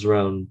Badwater was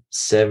around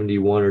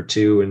 71 or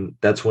 2, and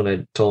that's when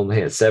I told them,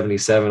 hey, at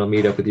 77, I'll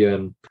meet up with you.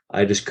 And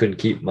I just couldn't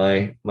keep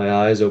my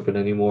eyes open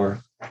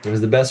anymore. It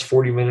was the best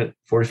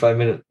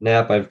 45-minute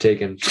nap I've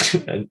taken,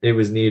 and it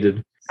was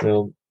needed.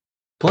 So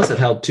plus it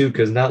helped too,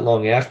 because not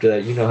long after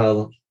that,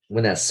 how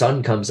when that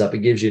sun comes up, it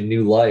gives you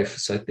new life.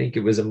 So I think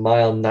it was a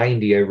mile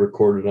 90 I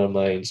recorded on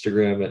my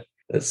Instagram.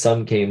 That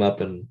sun came up,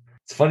 and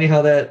it's funny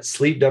how that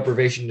sleep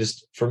deprivation,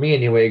 just for me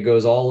anyway,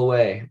 goes all the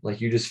way.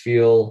 Like, you just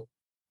feel,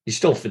 you're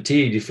still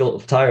fatigued, you feel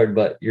tired,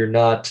 but you're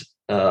not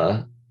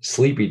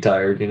sleepy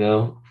tired,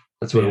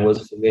 That's what it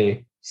was for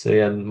me. So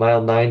yeah,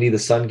 mile 90, the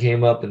sun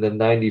came up, and then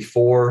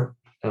 94,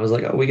 I was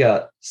like, oh, we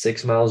got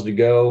 6 miles to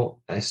go.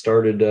 I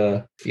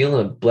started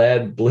feeling a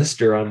bad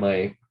blister on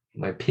my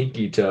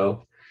pinky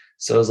toe.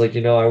 So I was like,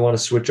 I want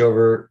to switch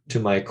over to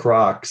my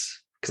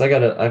Crocs, because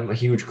I'm a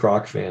huge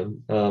Croc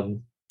fan.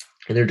 And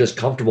they're just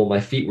comfortable. My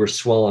feet were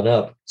swelling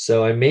up.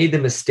 So I made the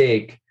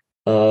mistake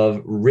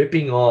of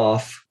ripping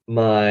off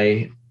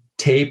my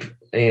tape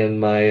and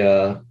my,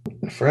 I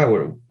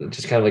forgot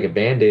just kind of like a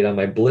Band-Aid on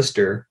my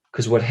blister.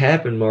 Because what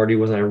happened, Marty,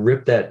 was when I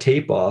ripped that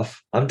tape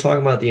off, I'm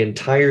talking about the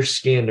entire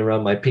skin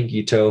around my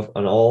pinky toe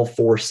on all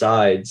 4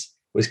 sides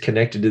was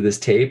connected to this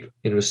tape.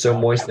 And it was so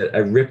moist that I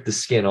ripped the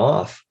skin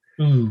off.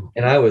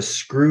 And I was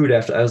screwed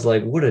after. I was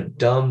like, what a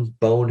dumb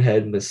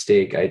bonehead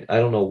mistake. I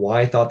don't know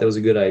why I thought that was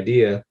a good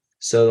idea.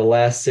 So the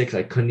last 6,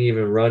 I couldn't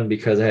even run,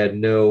 because I had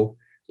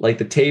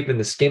the tape and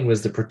the skin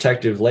was the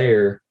protective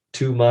layer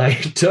to my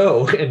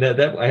toe. And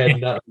that I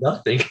had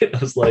nothing. I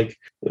was like,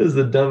 this is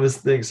the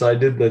dumbest thing. So I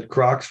did the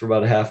Crocs for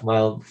about a half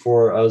mile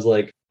before I was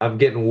like, I'm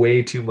getting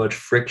way too much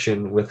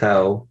friction with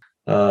how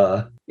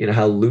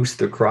loose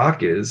the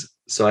Croc is.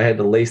 So I had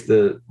to lace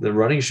the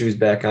running shoes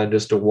back on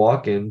just to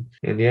walk in.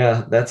 And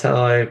yeah, that's how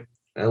I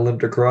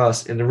limped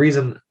across. And the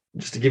reason,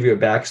 just to give you a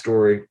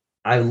backstory,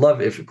 I love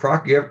if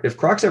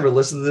Crocs ever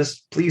listen to this,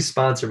 please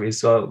sponsor me.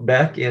 So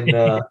back in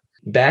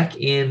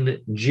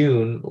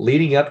June,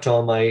 leading up to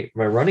all my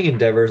running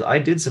endeavors, I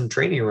did some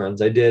training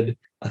runs. I did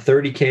a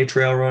 30K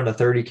trail run, a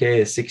 30K,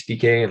 a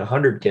 60K, and a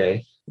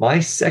 100K. My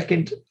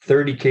second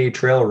 30K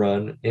trail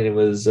run, and it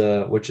was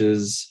which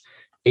is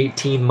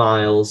 18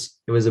 miles.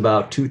 It was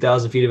about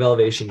 2,000 feet of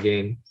elevation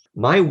gain.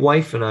 My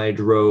wife and I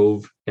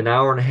drove an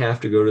hour and a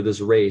half to go to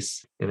this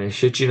race. And I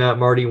shit you not,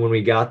 Marty, when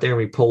we got there and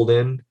we pulled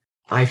in,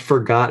 I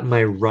forgot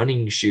my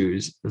running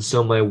shoes. And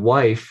so my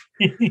wife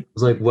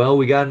was like, well,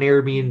 we got an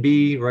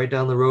Airbnb right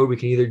down the road. We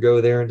can either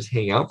go there and just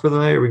hang out for the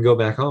night, or we can go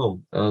back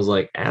home. I was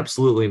like,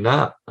 absolutely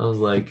not. I was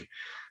like,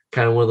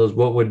 kind of one of those,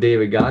 what would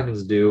David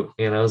Goggins do?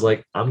 And I was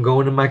like, I'm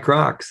going to my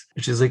Crocs.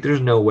 And she's like,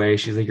 there's no way.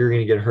 She's like, you're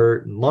going to get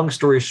hurt. And long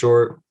story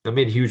short, I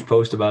made a huge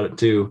post about it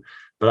too.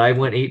 But I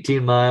went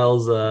 18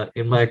 miles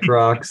in my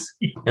Crocs,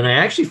 and I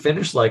actually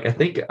finished I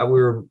think we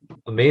were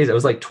amazed. I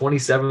was like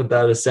 27th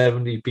out of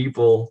 70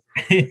 people,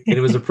 and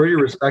it was a pretty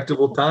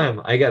respectable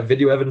time. I got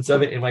video evidence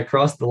of it, and I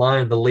crossed the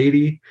line. The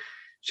lady,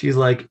 she's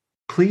like,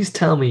 please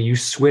tell me you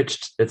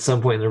switched at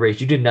some point in the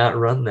race. You did not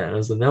run that. I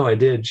was like, no, I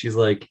did. She's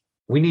like,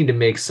 we need to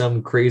make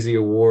some crazy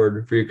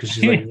award for you, because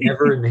she's like,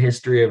 never in the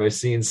history have I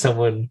seen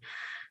someone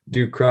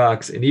do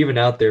Crocs. And even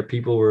out there,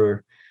 people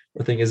were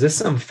thinking, is this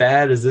some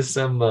fad? Is this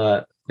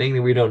some thing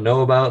that we don't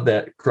know about,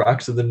 that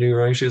Crocs are the new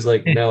running shoes?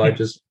 Like, no,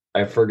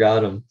 I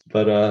forgot them.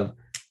 But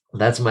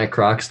that's my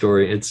Croc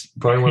story. It's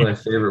probably one of my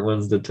favorite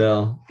ones to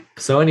tell.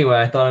 So anyway,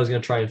 I thought I was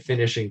going to try and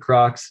finish in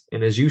Crocs.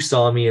 And as you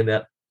saw me in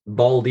that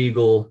bald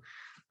eagle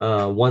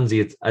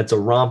onesie. It's a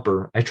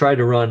romper. I tried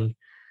to run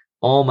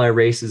all my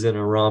races in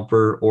a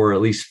romper, or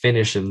at least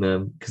finish in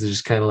them, because it's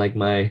just kind of like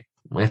my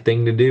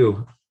thing to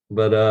do.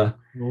 But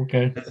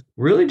Okay.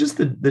 really just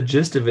the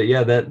gist of it.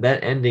 Yeah,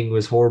 that ending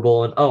was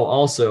horrible. And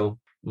also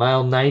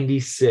mile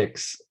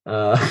 96,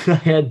 I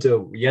had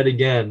to yet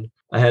again.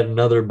 I had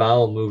another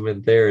bowel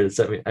movement there. It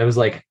set me. I was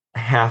like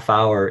half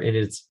hour, and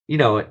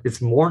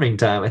it's morning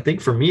time. I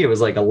think for me it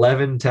was like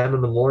 11:10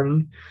 in the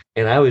morning,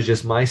 and I was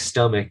just, my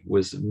stomach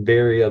was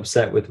very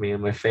upset with me,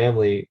 and my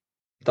family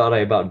thought I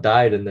about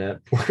died in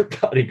that porta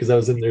potty because I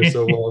was in there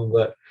so long.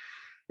 But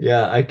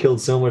yeah, I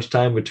killed so much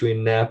time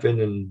between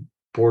napping and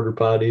porta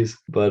potties.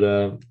 But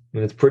and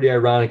it's pretty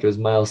ironic. It was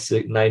mile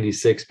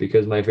 96,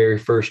 because my very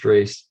first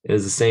race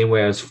is the same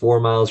way. I was 4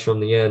 miles from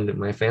the end, and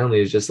my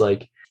family is just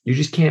like, "You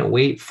just can't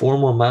wait 4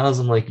 more miles."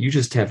 I'm like, "You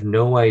just have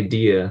no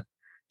idea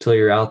till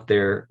you're out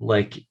there.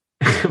 Like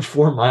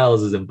 4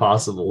 miles is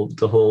impossible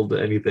to hold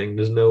anything.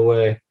 There's no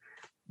way."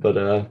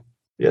 But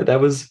yeah, that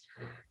was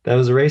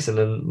a race. And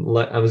then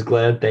I was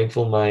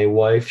thankful. My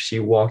wife, she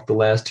walked the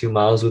last 2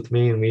 miles with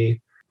me, and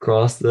we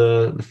crossed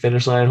the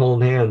finish line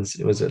holding hands.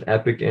 It was an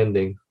epic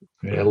ending.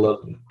 Yeah. I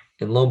loved it.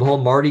 And lo and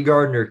behold, Marty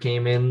Gardner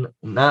came in,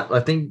 I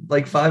think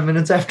like 5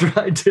 minutes after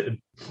I did.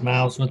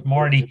 Miles with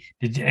Marty.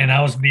 Did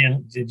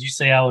you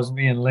say I was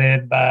being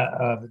led by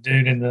the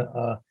dude in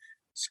the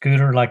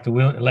scooter, like the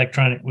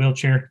electronic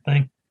wheelchair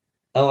thing?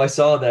 Oh, I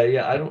saw that.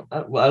 Yeah, I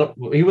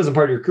don't. He wasn't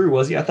part of your crew,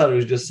 was he? I thought it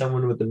was just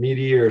someone with the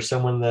media, or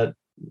someone that.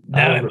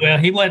 No, well,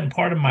 he wasn't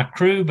part of my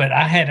crew, but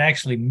I had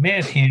actually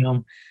met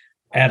him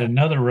at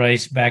another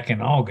race back in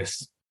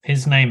August.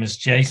 His name is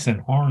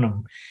Jason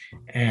Hornum,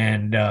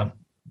 and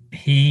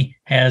he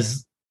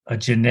has a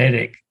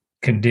genetic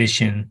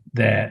condition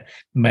that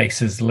makes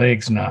his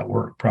legs not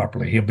work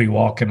properly. He'll be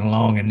walking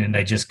along, and then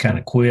they just kind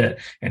of quit,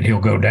 and he'll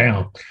go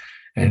down.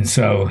 And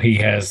so he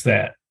has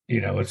that.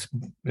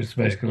 It's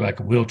basically like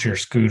a wheelchair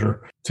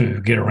scooter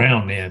to get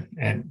around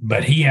in.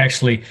 But he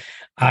actually,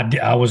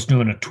 I was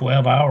doing a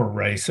 12-hour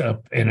race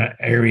up in an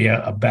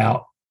area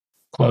about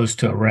close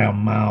to around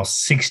mile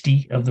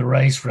 60 of the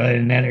race, right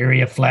in that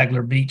area,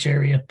 Flagler Beach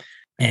area.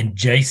 And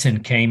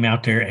Jason came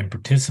out there and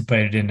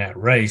participated in that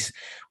race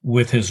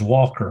with his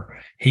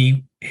walker.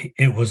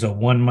 It was a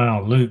 1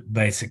 mile loop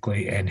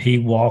basically, and he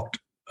walked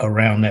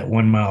around that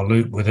 1 mile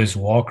loop with his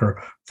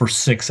walker for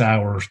 6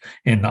 hours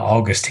in the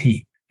August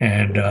heat.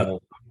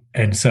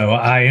 And so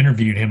I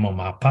interviewed him on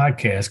my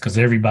podcast because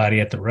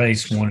everybody at the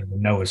race wanted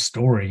to know his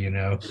story,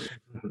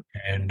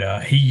 And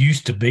he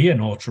used to be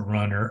an ultra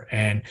runner,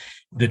 and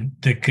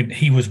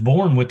he was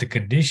born with the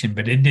condition,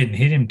 but it didn't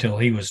hit him till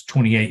he was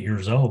 28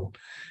 years old.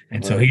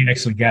 And so he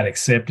actually got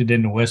accepted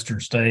in the Western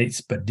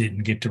states, but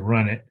didn't get to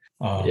run it.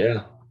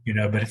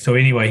 But so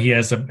anyway,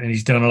 and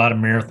he's done a lot of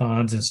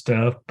marathons and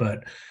stuff,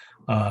 but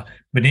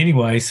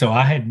anyway, so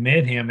I had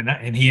met him,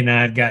 and he and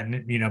I had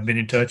gotten, been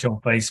in touch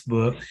on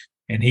Facebook,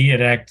 and he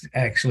had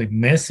actually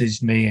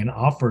messaged me and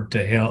offered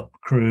to help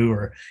crew,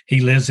 or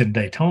he lives in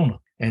Daytona.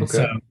 And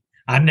so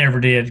I never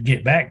did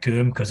get back to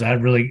him because I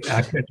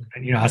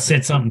couldn't, I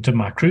said something to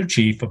my crew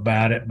chief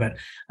about it, but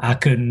I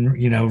couldn't,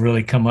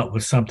 really come up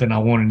with something I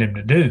wanted him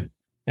to do.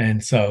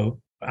 And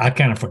so I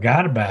kind of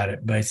forgot about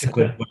it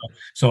basically.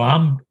 So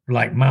I'm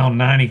like mile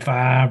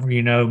 95,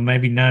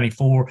 maybe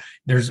 94.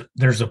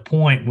 There's a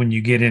point when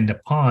you get into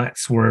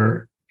Ponce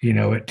where,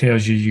 it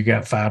tells you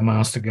got 5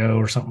 miles to go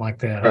or something like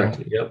that.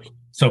 Right. Yep.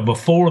 So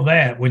before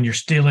that, when you're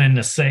still in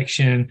the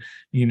section,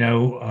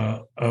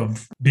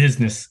 of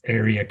business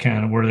area,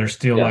 kind of where there's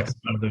still like a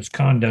lot of those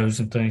condos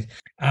and things,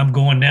 I'm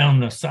going down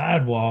the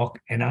sidewalk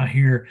and I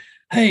hear,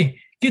 "Hey,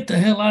 get the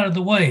hell out of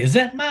the way. Is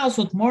that Miles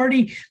with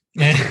Marty?"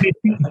 And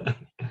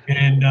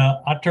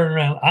I turned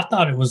around. I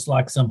thought it was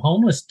like some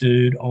homeless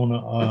dude on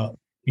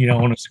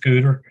a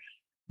scooter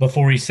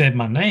before he said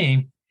my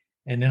name.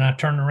 And then I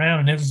turned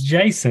around and it was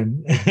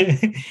Jason.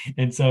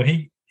 And so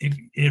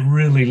it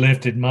really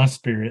lifted my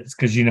spirits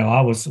because,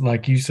 I was,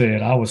 like you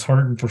said, I was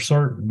hurting for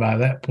certain by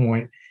that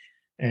point.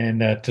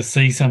 And to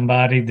see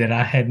somebody that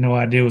I had no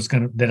idea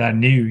that I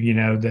knew,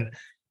 that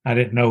I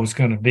didn't know was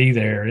going to be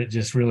there, it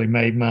just really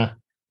made my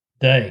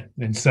day.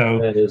 And so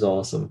that is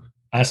awesome.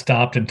 I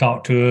stopped and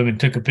talked to him and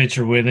took a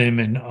picture with him.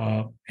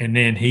 And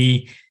then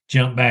he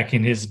jumped back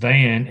in his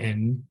van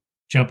and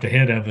jumped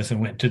ahead of us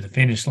and went to the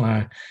finish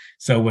line.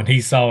 So when he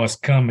saw us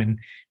coming,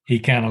 he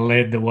kind of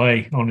led the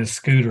way on his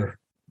scooter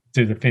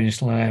to the finish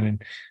line.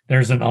 And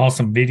there's an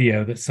awesome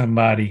video that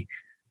somebody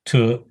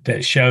took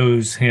that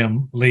shows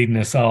him leading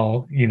us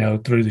all,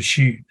 through the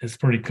chute. It's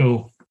pretty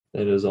cool.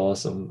 That is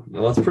awesome.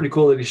 Well, it's pretty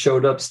cool that he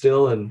showed up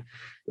still and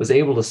was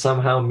able to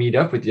somehow meet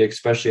up with you,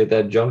 especially at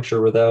that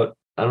juncture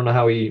I don't know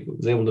how he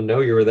was able to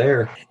know you were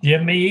there.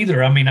 Yeah, me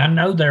either. I mean, I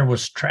know there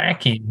was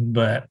tracking,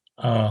 but,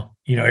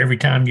 every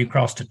time you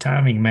crossed a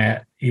timing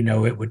mat,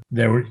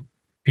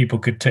 people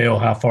could tell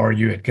how far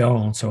you had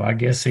gone. So I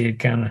guess he had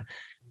kind of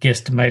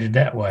guesstimated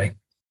that way.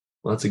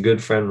 Well, that's a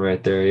good friend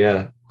right there.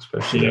 Yeah.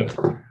 Especially.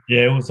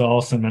 Yeah, it was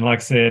awesome. And like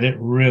I said, it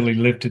really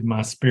lifted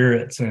my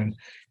spirits and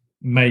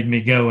made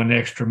me go an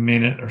extra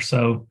minute or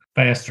so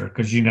faster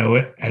because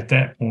at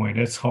that point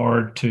it's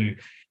hard to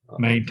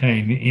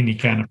maintain any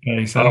kind of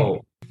pace.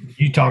 Oh,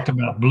 You talked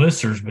about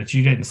blisters, but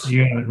you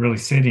haven't really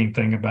said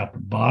anything about the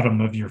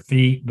bottom of your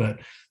feet. But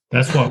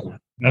that's what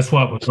that's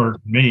what was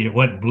hurting me. It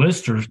wasn't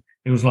blisters.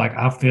 It was like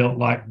I felt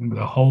like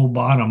the whole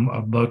bottom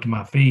of both of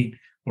my feet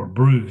were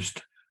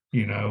bruised.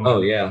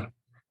 oh yeah.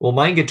 Well,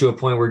 mine get to a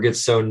point where it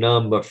gets so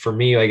numb. But for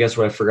me, I guess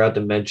what I forgot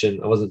to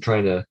mention, I wasn't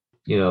trying to,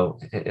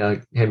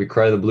 have you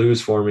cry the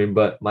blues for me.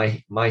 But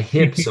my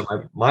hip. So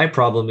my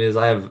problem is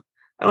I don't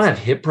have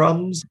hip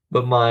problems,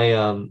 but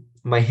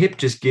my hip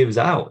just gives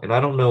out, and I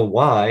don't know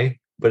why.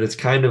 But it's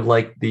kind of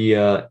like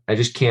I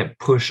just can't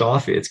push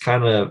off it. It's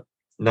kind of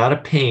not a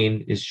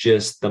pain. It's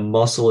just the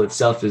muscle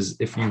itself is,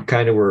 if you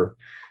kind of were,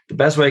 the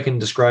best way I can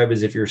describe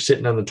is if you're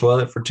sitting on the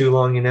toilet for too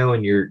long,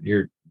 and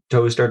your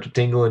toes start to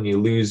tingle and you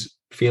lose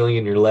feeling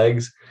in your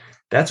legs.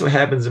 That's what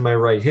happens in my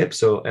right hip.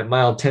 So at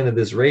mile 10 of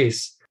this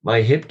race,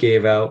 my hip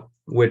gave out,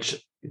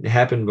 which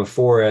happened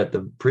before at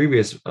the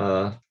previous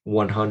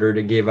 100.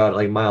 It gave out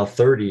like mile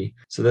 30.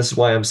 So this is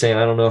why I'm saying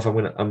I don't know if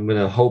I'm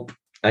gonna hope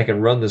I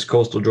can run this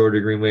Coastal Georgia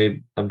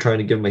Greenway. I'm trying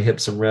to give my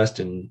hips some rest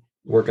and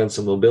work on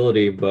some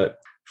mobility. But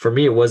for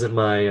me, it wasn't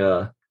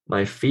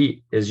my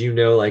feet. As you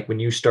know, like when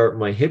you start,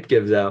 my hip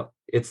gives out.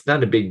 It's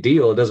not a big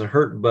deal. It doesn't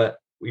hurt, but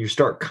you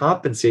start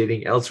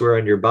compensating elsewhere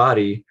on your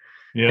body.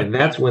 Yeah. And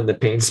that's when the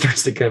pain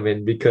starts to come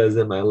in, because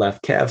then my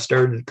left calf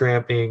started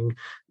cramping,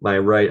 my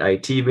right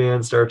IT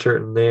band starts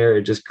hurting there.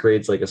 It just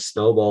creates like a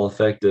snowball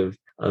effect of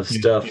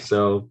stuff.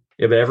 So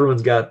yeah, but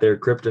everyone's got their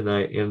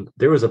kryptonite. And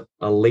there was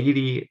a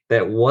lady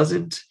that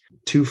wasn't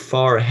too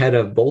far ahead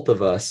of both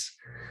of us,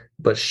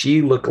 but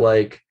she looked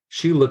like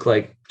she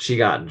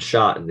got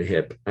shot in the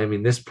hip. I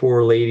mean, this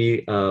poor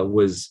lady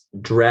was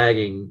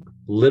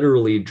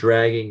literally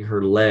dragging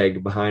her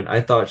leg behind.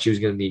 I thought she was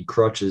going to need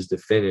crutches to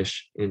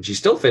finish, and she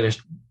still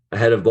finished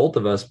ahead of both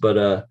of us.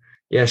 But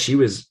yeah, she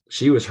was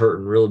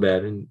hurting real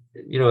bad. And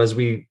as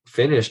we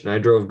finished and I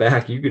drove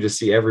back, you could just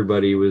see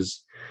everybody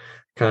was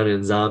kind of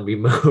in zombie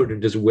mode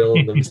and just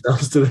willing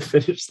themselves to the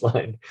finish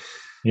line.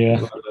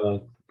 Yeah.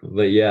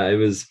 But yeah, it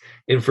was,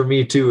 and for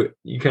me too,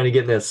 you kind of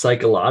get in that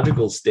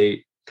psychological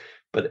state.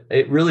 But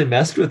it really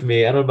messed with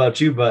me. I don't know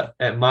about you, but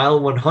at mile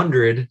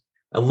 100,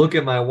 I look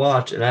at my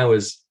watch and I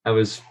was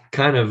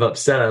kind of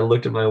upset. I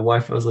looked at my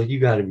wife. I was like, "You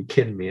got to be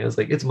kidding me!" I was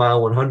like, "It's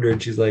mile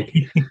 100." She's like,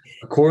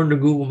 "According to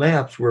Google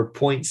Maps, we're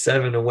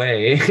 0.7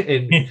 away."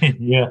 And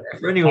yeah,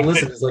 for anyone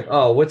listening, it's like,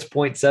 "Oh, what's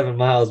 0.7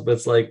 miles?" But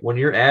it's like when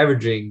you're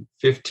averaging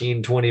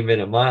 15,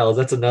 20-minute miles,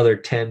 that's another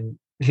 10,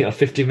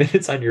 50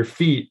 minutes on your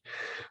feet,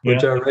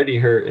 which already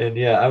hurt. And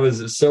yeah, I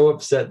was so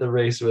upset. The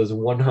race was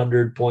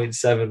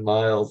 100.7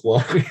 miles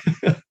long.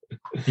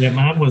 Yeah,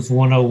 mine was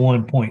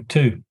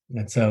 101.2.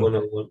 And so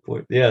 101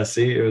 point. Yeah,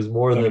 see, it was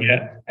more than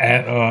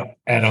at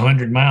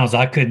 100 miles,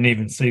 I couldn't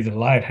even see the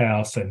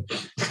lighthouse, and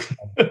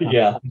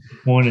yeah,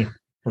 wanted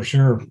for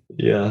sure.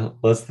 Yeah,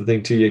 that's the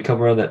thing too. You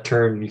come around that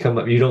turn, you come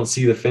up, you don't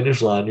see the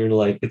finish line. You're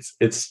like,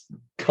 it's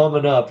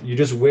coming up. You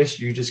just wish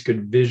you just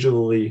could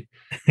visually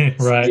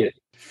right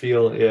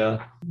feel.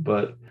 Yeah,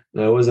 but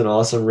no, it was an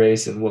awesome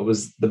race. And what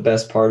was the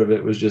best part of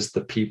it was just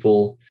the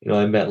people,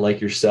 I met,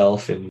 like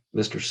yourself and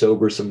Mr.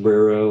 Sober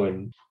Sombrero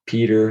and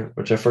Peter,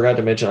 which I forgot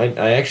to mention.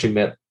 I actually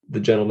met the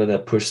gentleman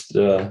that pushed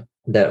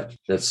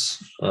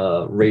that's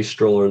race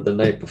stroller the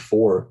night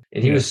before.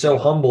 And he was so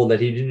humble that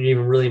he didn't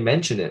even really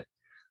mention it.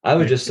 I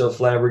was just so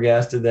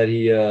flabbergasted that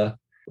he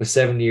was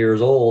 70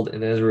 years old.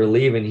 And as we were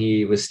leaving,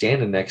 he was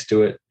standing next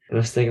to it. And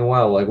I was thinking,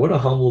 wow, like what a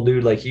humble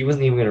dude. Like he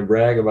wasn't even going to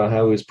brag about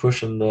how he was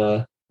pushing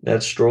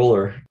that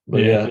stroller.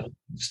 But yeah,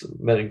 just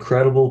met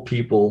incredible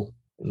people.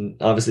 And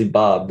obviously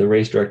Bob, the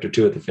race director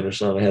too, at the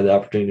finish line. I had the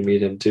opportunity to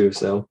meet him too.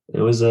 So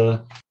it was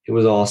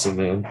awesome,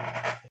 man.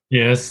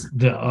 Yes,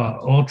 the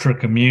ultra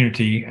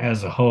community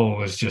as a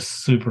whole is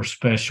just super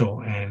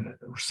special and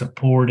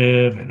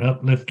supportive and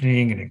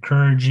uplifting and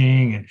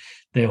encouraging, and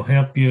they'll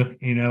help you,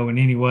 in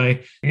any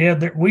way.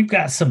 Yeah, we've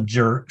got some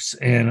jerks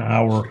in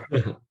our,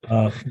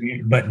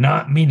 but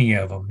not many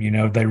of them.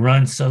 They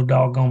run so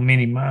doggone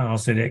many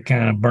miles that it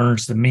kind of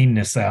burns the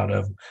meanness out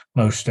of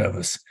most of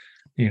us.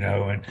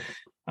 And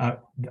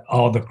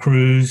all the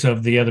crews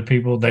of the other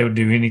people, they would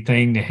do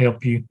anything to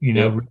help you,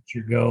 reach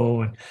your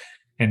goal.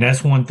 And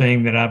that's one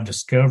thing that I've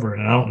discovered.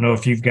 And I don't know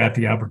if you've got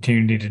the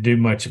opportunity to do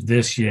much of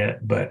this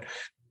yet, but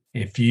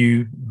if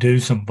you do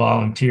some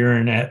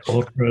volunteering at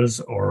ultras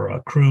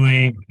or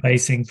crewing,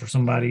 pacing for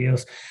somebody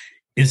else,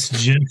 it's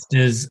just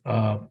as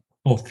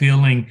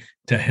fulfilling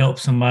to help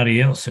somebody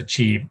else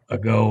achieve a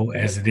goal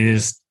as it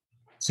is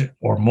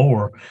or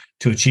more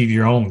to achieve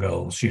your own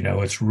goals.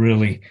 It's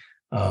really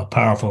a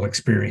powerful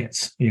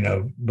experience,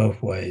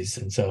 both ways.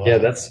 And so yeah,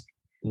 that's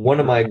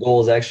one of my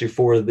goals actually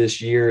for this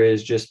year,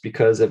 is just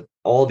because of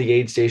all the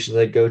aid stations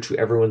I go to,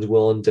 everyone's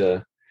willing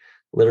to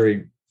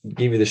literally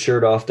give you the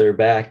shirt off their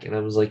back. And I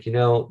was like,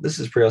 this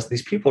is pretty awesome.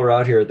 These people are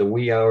out here at the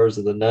wee hours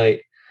of the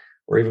night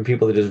or even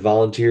people that just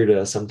volunteer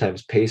to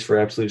sometimes pace for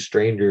absolute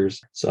strangers.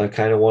 So I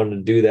kind of wanted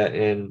to do that.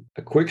 And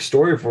a quick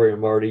story for you,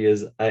 Marty,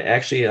 is I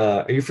actually,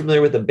 are you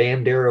familiar with the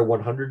Bandera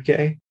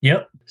 100K?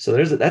 Yep.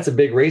 So that's a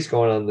big race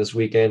going on this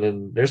weekend,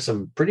 and there's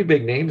some pretty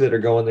big names that are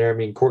going there. I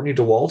mean, Courtney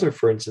DeWalter,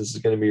 for instance,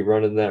 is going to be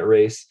running that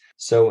race.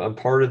 So I'm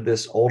part of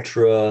this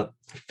ultra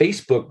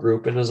Facebook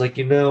group, and I was like,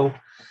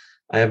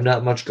 I have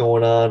not much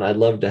going on. I'd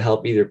love to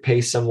help either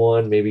pay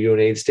someone, maybe do an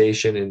aid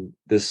station. And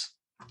this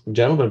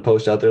gentleman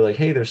post out there like,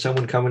 hey, there's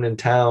someone coming in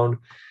town.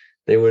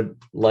 They would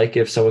like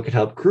if someone could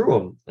help crew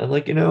them. I'm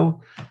like,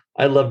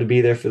 I'd love to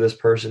be there for this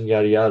person,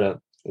 yada,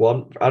 yada.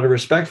 Well, out of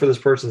respect for this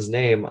person's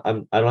name, I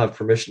don't have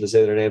permission to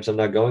say their names. I'm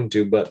not going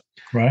to, but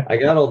right. I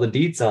got all the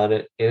deets on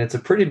it, and it's a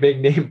pretty big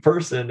name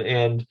person.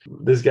 And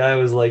this guy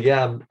was like,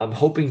 yeah, I'm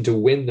hoping to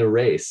win the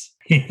race.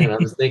 And I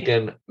was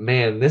thinking,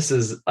 man,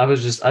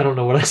 I don't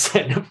know what I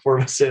signed up for.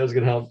 I said I was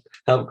going to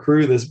help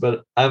crew this,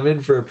 but I'm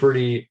in for a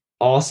pretty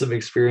awesome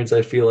experience.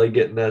 I feel like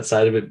getting that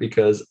side of it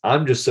because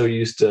I'm just so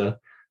used to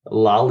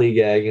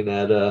lollygagging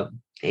at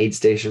aid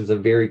stations.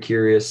 I'm very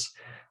curious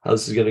how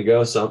this is going to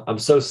go. So I'm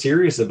so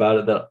serious about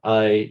it that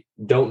I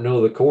don't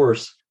know the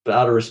course, but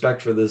out of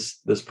respect for this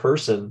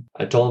person,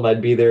 I told him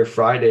I'd be there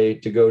Friday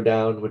to go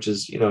down, which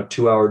is, a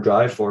 2-hour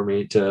drive for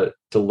me to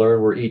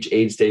learn where each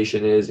aid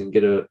station is and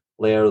get a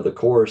layout of the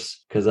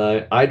course. Cause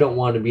I don't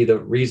want to be the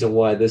reason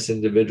why this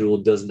individual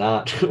does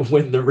not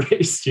win the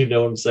race. You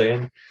know what I'm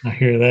saying? I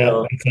hear that.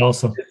 So, that's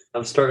awesome.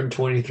 I'm starting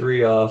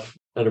 23 off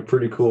in a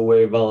pretty cool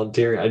way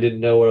volunteering. I didn't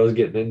know what I was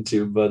getting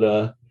into,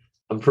 but,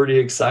 I'm pretty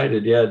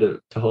excited, to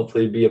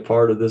hopefully be a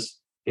part of this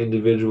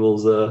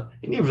individual's. And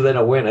even if they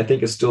don't win, I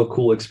think it's still a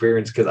cool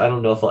experience because I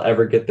don't know if I'll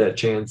ever get that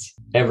chance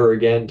ever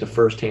again to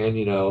firsthand,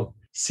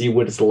 see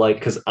what it's like.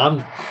 Because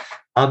I'm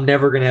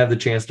never gonna have the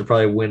chance to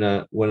probably win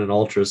an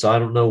ultra, so I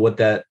don't know what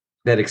that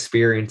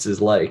experience is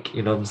like.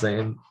 You know what I'm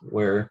saying?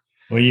 Well,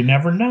 you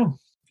never know.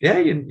 Yeah,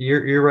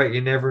 you're right.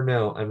 You never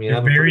know. I mean, You're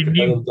I'm a pretty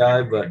competitive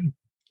guy, but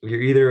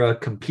you're either a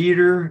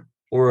competitor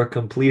or a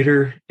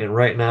completer, and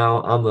right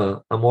now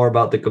I'm more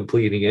about the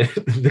completing it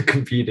than the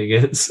competing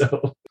it.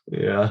 So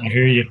yeah, I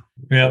hear you.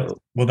 Yeah, so,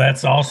 well,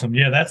 that's awesome.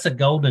 Yeah, that's a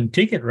golden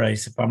ticket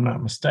race, if I'm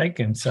not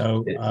mistaken.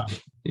 So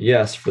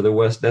yes, for the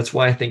West. That's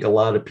why I think a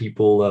lot of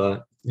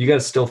people you got to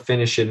still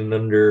finish it in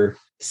under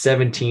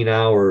 17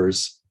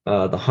 hours.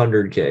 The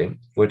 100K,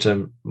 which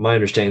my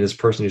understanding, this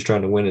person who's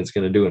trying to win it's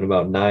going to do it in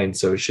about 9,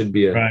 so it should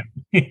be a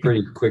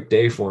pretty quick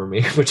day for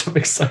me, which I'm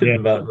excited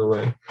about in a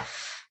way.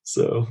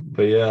 So,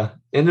 but yeah,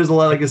 and there's a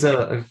lot, like I said,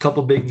 a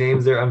couple big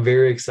names there. I'm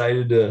very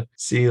excited to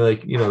see,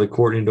 like, the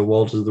Courtney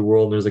DeWalters of the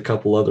world, and there's a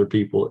couple other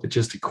people. It's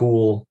just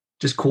cool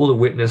to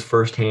witness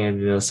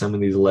firsthand, some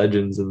of these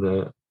legends in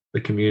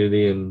the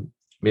community, and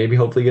maybe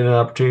hopefully get an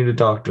opportunity to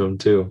talk to them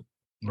too.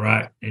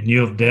 Right. And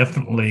you'll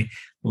definitely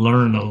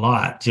learn a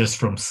lot just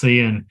from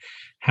seeing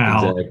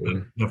how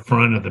the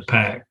front of the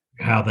pack,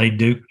 how they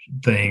do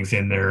things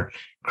in their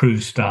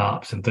cruise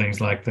stops and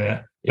things like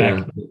that.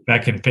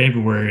 Back in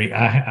February,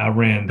 I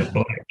ran the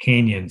Black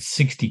Canyon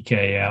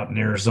 60K out in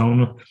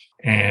Arizona,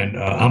 and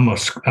I'm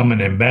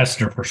an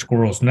ambassador for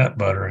Squirrel's Nut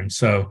Butter, and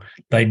so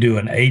they do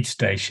an aid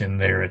station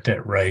there at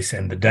that race.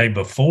 And the day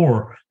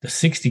before the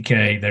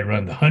 60K, they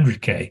run the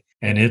 100K,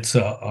 and it's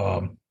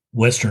a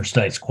Western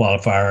States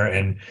qualifier,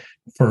 and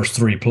first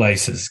 3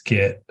 places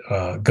get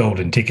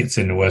golden tickets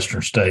in the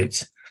Western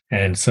States.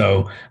 And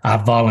so I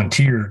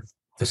volunteered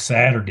the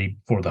Saturday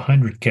for the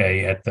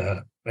 100K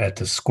at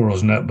the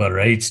Squirrel's Nut Butter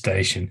aid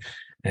station.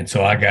 And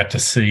so I got to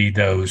see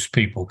those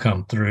people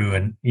come through,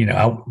 and,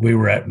 we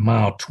were at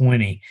mile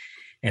 20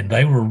 and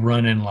they were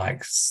running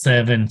like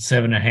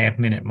 7.5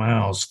 minute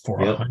miles for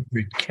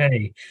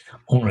 100K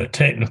on a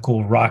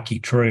technical rocky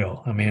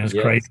trail. I mean, it was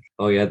crazy.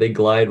 Oh yeah. They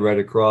glide right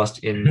across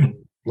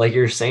in, like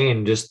you're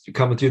saying, just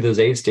coming through those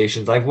aid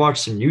stations. I've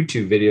watched some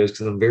YouTube videos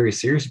because I'm very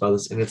serious about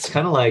this. And it's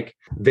kind of like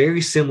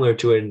very similar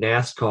to a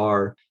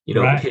NASCAR,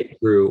 pit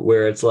crew,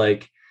 where it's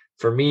like,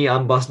 for me,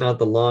 I'm busting out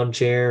the lawn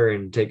chair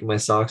and taking my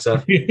socks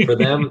off. For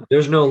them,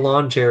 there's no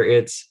lawn chair.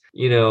 It's,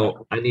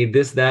 I need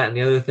this, that, and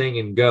the other thing,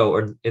 and go.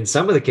 Or in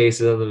some of the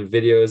cases on the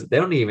videos, they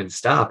don't even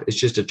stop. It's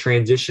just a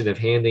transition of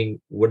handing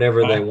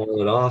whatever they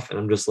wanted off. And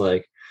I'm just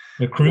like,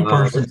 the crew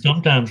person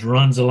sometimes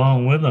runs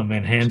along with them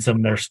and hands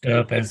them their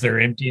stuff as they're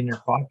emptying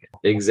their pocket.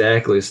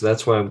 Exactly. So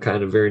that's why I'm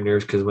kind of very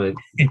nervous, because when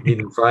I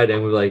meet on Friday,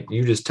 I'm like,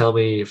 you just tell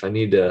me if I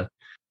need to,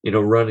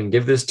 run and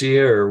give this to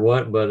you or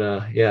what.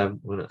 But yeah,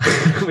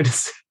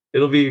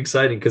 it'll be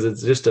exciting because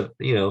it's just a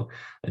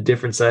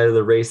different side of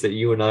the race that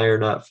you and I are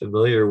not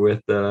familiar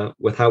with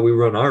how we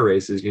run our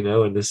races,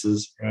 and this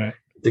is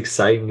it's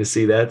exciting to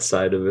see that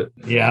side of it.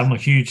 Yeah, I'm a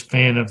huge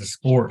fan of the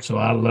sport, so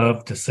I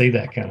love to see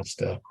that kind of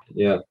stuff.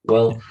 Yeah,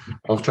 well,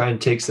 I'll try and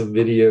take some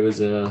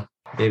videos,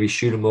 maybe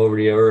shoot them over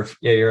to you, or if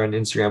you're on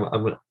Instagram,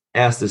 I'm gonna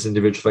ask this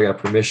individual if I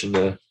got permission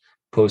to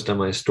post on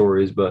my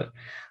stories. But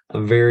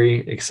I'm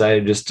very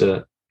excited just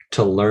to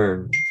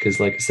learn, because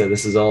like I said,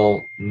 this is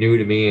all new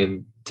to me,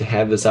 and to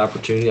have this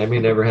opportunity. I may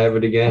never have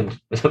it again.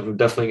 I'm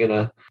definitely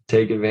gonna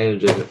take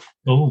advantage of it.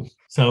 Oh,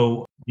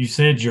 so you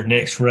said your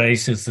next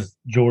race is the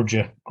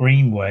Georgia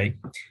Greenway.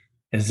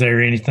 Is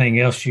there anything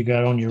else you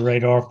got on your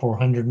radar for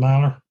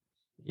 100-miler?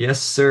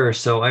 Yes, sir.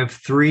 So I have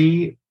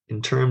three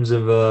in terms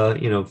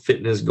of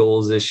fitness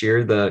goals this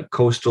year. The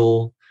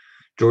Coastal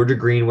Georgia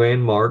Greenway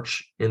in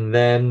March, and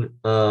then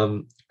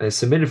I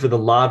submitted for the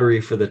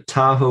lottery for the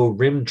Tahoe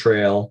Rim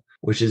Trail,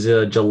 which is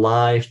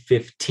July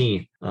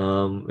 15th.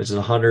 It's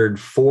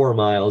 104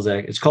 miles.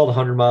 It's called a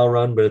 100-mile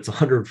run, but it's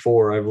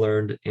 104, I've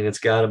learned, and it's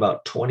got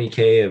about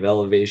 20K of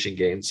elevation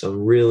gain. So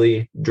I'm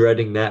really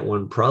dreading that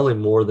one, probably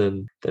more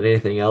than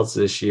anything else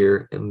this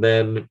year. And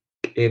then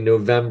in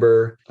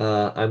November,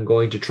 I'm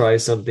going to try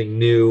something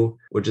new,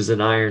 which is an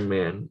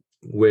Ironman,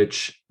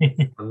 which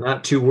I'm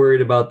not too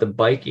worried about the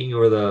biking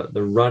or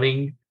the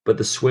running, but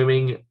the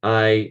swimming,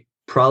 I'm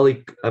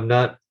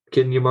not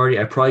kidding you, Marty.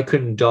 I probably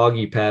couldn't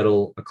doggy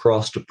paddle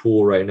across the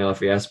pool right now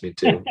if you asked me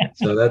to.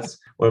 So that's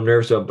what I'm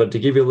nervous about. But to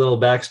give you a little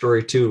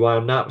backstory too, why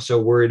I'm not so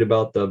worried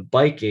about the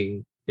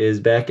biking is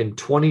back in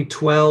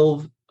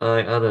 2012,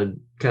 on a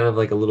kind of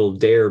like a little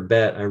dare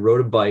bet, I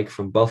rode a bike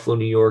from Buffalo,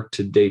 New York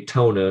to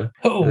Daytona.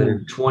 Oh. And then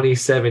in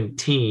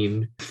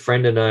 2017, a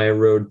friend and I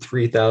rode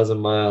 3,000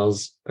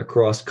 miles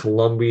across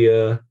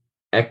Colombia,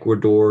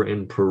 Ecuador,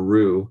 and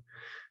Peru.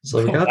 So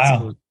I've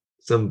got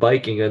some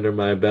biking under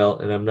my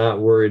belt, and I'm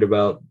not worried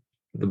about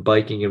the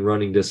biking and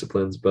running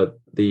disciplines, but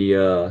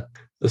the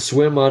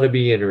swim ought to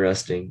be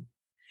interesting.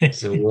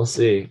 So we'll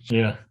see.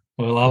 Yeah.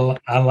 Well,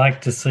 I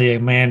like to see a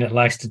man that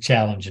likes to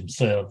challenge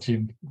himself.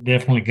 You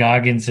definitely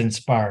Goggins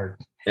inspired.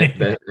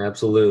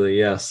 Absolutely,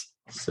 yes.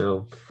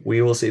 So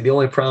we will see. The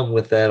only problem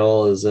with that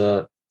all is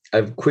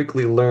I've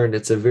quickly learned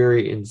it's a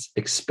very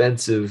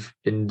expensive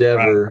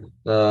endeavor.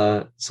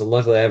 Right. So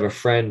luckily I have a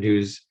friend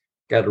who's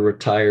got a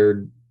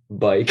retired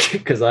bike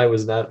because I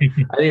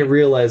didn't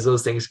realize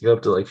those things can go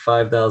up to like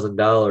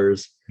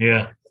 $5,000.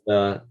 Yeah.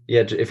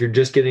 If you're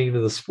just getting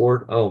into the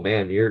sport, oh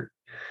man, you're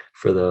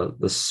for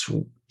the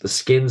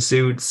skin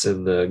suits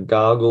and the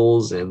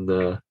goggles and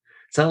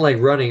it's not like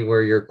running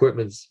where your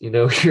equipment's,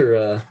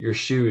 your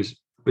shoes.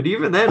 But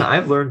even then,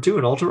 I've learned too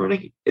in ultra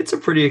running, it's a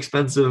pretty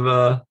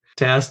expensive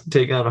task to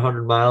take on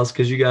 100 miles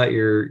because you got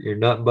your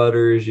nut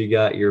butters, you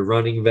got your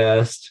running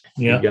vest,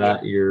 you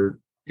got your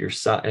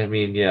I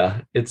mean,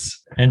 yeah,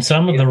 it's. And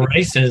some of the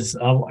races,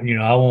 I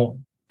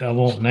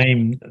won't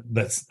name,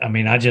 but I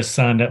mean, I just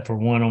signed up for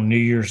one on New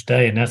Year's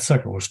Day, and that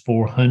sucker was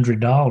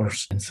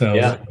 $400, and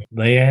so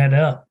they add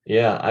up.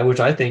 Yeah,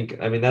 which I think,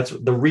 I mean, that's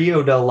the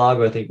Rio del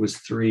Lago. I think was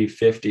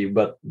 $350,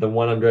 but the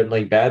one I'm dreading,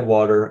 like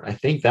Badwater, I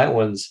think that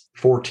one's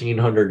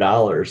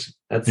 $1,400.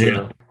 That's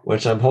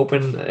which I'm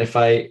hoping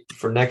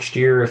for next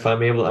year, if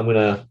I'm able, I'm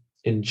gonna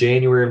in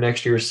January of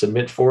next year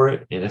submit for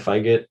it, and if I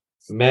get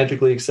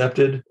magically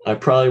accepted, I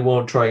probably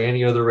won't try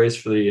any other race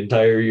for the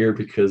entire year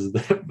because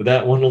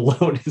that one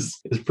alone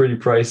is pretty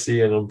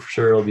pricey, and I'm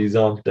sure it'll be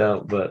zonked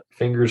out, but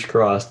fingers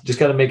crossed. Just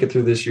got to make it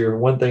through this year,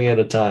 one thing at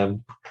a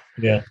time.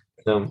 Yeah.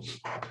 Well,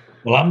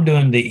 I'm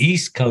doing the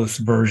East Coast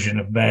version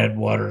of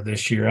Badwater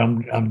this year.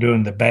 I'm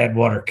doing the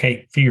Badwater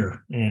Cape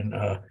Fear in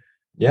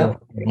North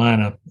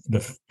Carolina,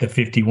 the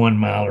 51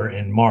 miler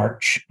in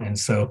March, and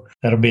so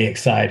that'll be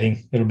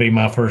exciting. It'll be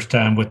my first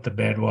time with the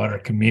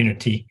Badwater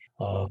community,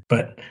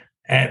 but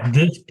at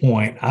this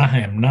point,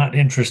 I am not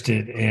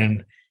interested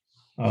in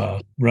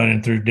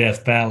running through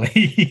Death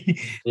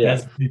Valley.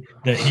 That's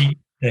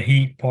the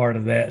heat part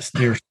of that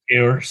scares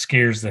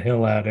the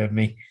hell out of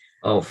me.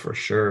 Oh, for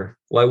sure.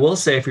 Well, I will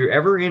say, if you're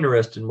ever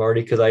interested,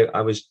 Marty, because I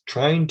was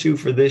trying to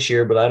for this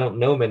year, but I don't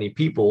know many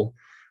people.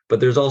 But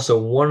there's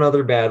also one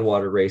other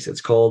Badwater race.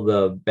 It's called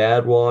the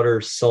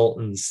Badwater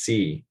Salton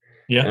Sea.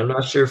 Yeah, I'm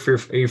not sure if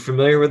are you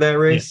familiar with that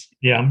race?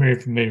 Yeah, I'm very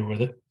familiar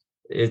with it.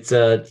 It's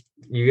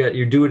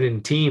you do it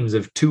in teams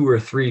of 2 or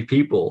 3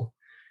 people,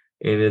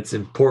 and it's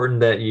important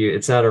that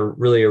it's not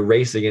really a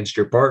race against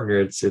your partner.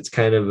 It's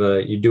kind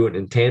of you do it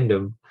in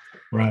tandem,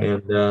 right?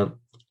 And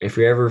if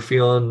you're ever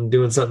feeling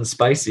doing something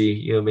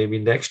spicy, maybe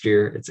next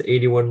year, it's an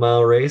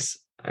 81-mile race.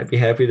 I'd be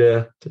happy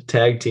to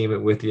tag team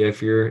it with you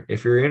if you're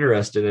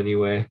interested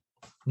anyway.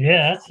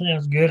 Yeah, that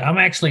sounds good. I'm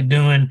actually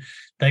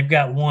they've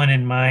got one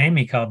in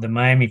Miami called the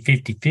Miami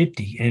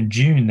 50-50 in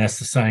June. That's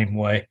the same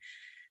way.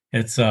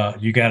 It's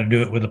you got to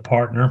do it with a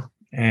partner,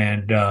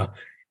 and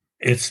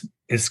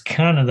it's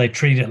kind of, they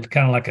treat it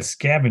kind of like a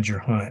scavenger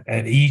hunt.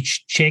 At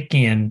each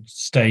check-in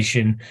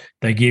station,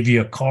 they give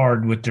you a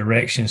card with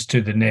directions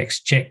to the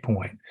next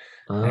checkpoint.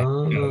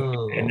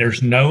 And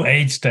there's no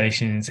aid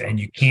stations, and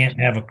you can't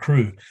have a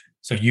crew.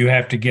 So you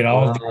have to get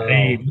all the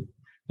aid,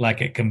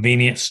 like at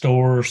convenience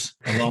stores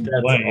along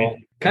the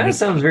way. Kind of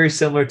sounds very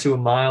similar to a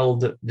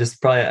mild,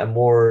 just probably a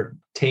more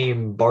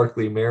tame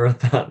Barkley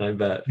Marathon, I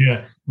bet.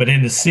 Yeah, but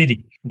in the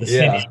city of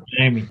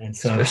Miami. And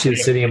so, especially the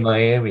city of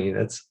Miami.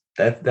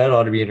 That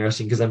ought to be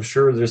interesting, because I'm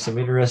sure there's some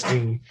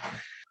interesting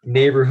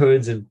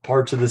neighborhoods and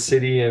parts of the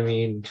city. I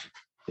mean,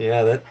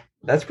 yeah,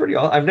 That's pretty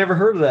awesome. I've never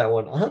heard of that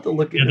one. I'll have to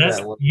look Yeah, into that's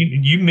that one.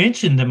 you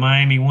mentioned the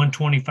Miami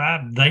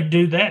 125. They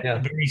do that Yeah.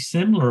 very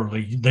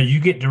similarly. That you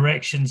get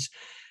directions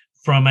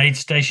from aid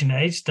station to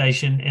aid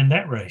station in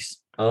that race.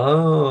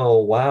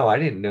 Oh, wow. I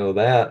didn't know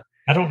that.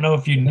 I don't know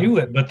if you Yeah. knew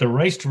it, but the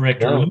race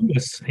director, No.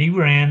 Lewis, he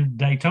ran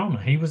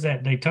Daytona. He was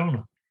at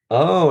Daytona.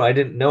 Oh, I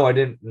didn't know. I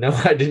didn't know.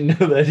 I didn't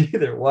know that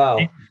either. Wow.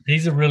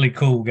 He's a really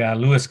cool guy.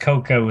 Lewis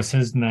Coco is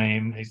his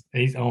name.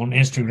 He's on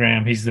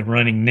Instagram. He's the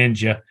running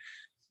ninja,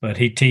 but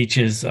he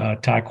teaches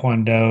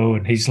Taekwondo,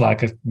 and he's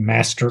like a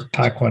master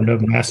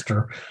Taekwondo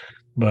master.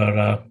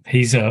 But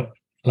he's a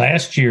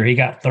last year he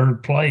got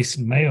third place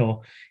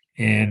male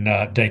in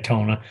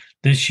Daytona.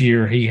 This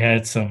year he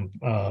had some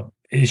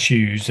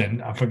issues,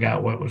 and I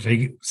forgot what was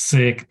he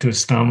sick to his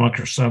stomach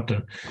or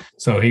something.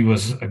 So he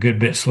was a good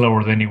bit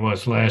slower than he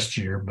was last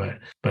year.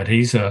 But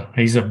he's a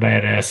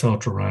badass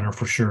ultra runner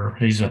for sure.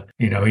 He's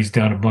he's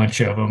done a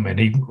bunch of them, and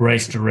he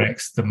race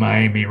directs the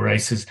Miami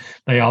races.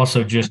 They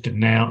also just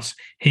announced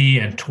he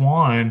and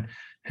Twan,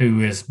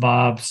 who is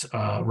Bob's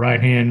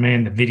right-hand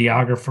man, the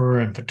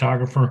videographer and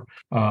photographer,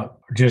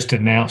 just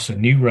announced a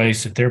new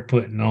race that they're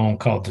putting on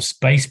called the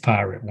Space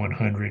Pirate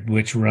 100,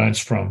 which runs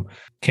from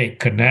Cape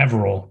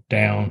Canaveral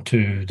down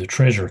to the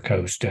Treasure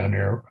Coast down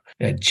there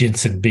at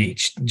Jensen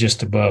Beach,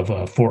 just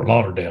above Fort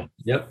Lauderdale.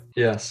 Yep.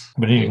 Yes.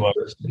 But anyway,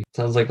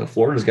 sounds like the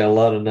Florida's got a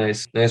lot of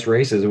nice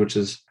races, which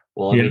is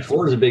I mean,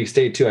 Florida's a big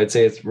state too. I'd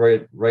say it's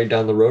right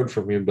down the road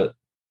from you, but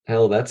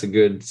hell, that's a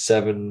good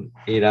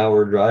 7-8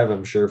 hour drive,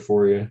 I'm sure,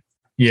 for you.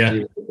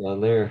 Yeah.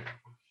 Down there.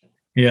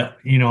 Yeah.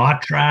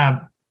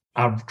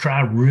 I've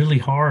tried really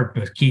hard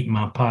to keep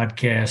my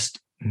podcast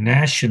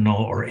national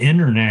or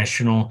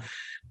international,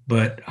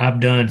 but I've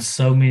done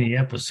so many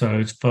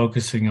episodes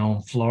focusing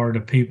on Florida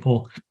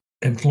people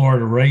and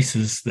Florida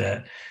races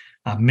that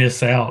I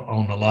miss out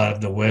on a lot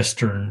of the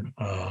Western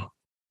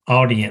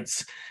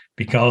audience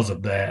because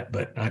of that.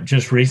 But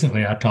just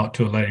recently I talked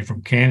to a lady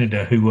from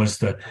Canada who was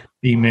the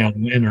female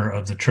winner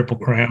of the Triple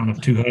Crown of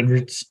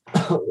 200s.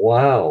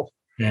 Wow.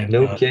 And,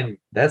 no kidding.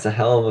 That's a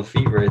hell of a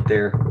feat right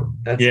there.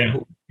 That's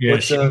cool. Yeah.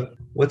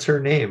 What's her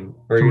name?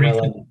 Or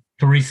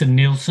Teresa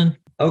Nielsen.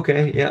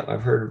 Okay, yeah,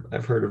 I've heard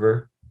of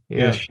her.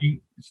 Yeah.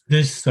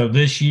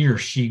 This year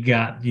she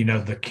got,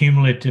 the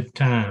cumulative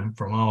time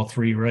from all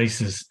three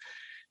races.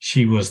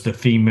 She was the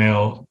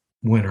female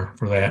winner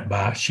for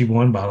that she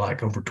won by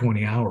like over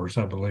 20 hours,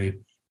 I believe.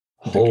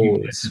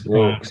 Holy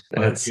smokes.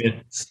 That's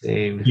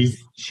insane.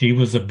 She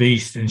was a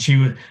beast, and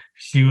she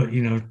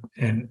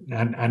and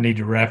I need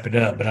to wrap it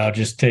up, but I'll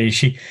just tell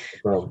you,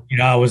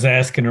 I was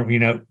asking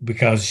her,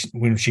 because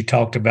when she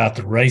talked about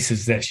the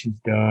races that she's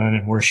done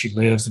and where she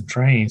lives and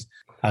trains,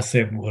 I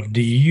said, well,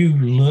 do you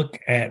look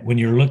at, when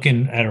you're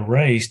looking at a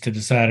race to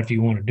decide if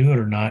you want to do it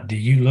or not, do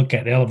you look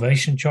at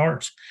elevation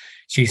charts?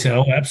 She said,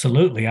 oh,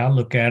 absolutely. I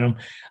look at them.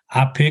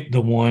 I pick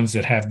the ones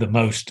that have the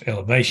most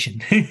elevation.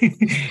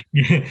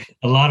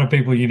 A lot of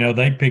people,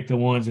 they pick the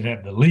ones that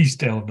have the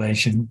least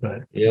elevation,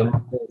 but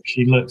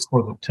she looks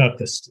for the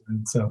toughest.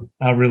 And so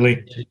I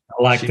like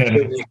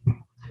that.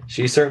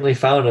 She certainly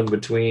found them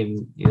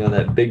between,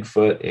 that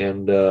Bigfoot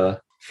and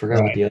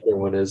forgot what the other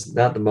one is.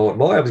 Not the Moab.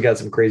 Moab's got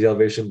some crazy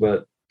elevation,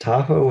 but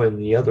Tahoe and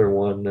the other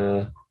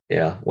one,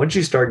 once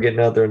you start getting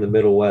out there in the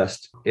Middle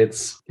West,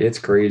 it's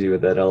crazy with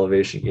that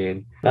elevation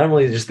gain. Not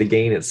only just the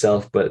gain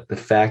itself, but the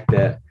fact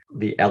that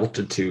the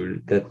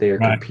altitude that they are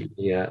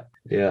competing at.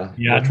 Yeah.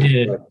 Yeah, I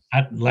did.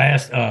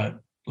 Last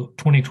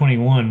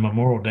 2021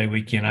 Memorial Day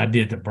weekend, I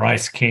did the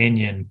Bryce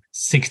Canyon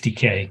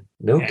 60K.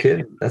 No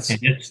kidding.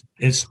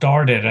 It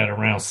started at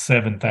around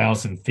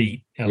 7,000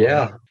 feet.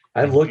 Yeah.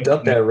 I looked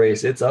up that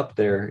race. It's up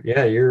there.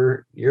 Yeah,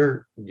 you're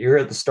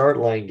at the start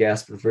line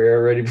gasping for air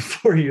already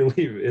before you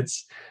leave.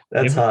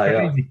 That's high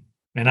up.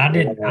 And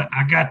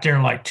I got there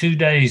like 2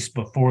 days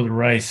before the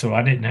race, so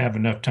I didn't have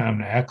enough time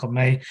to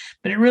acclimate.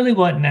 But it really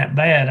wasn't that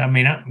bad. I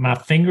mean, my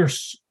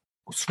fingers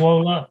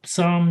swole up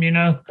some,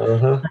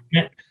 Uh-huh.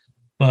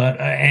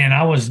 But and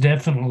I was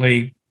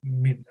definitely,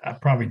 I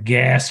probably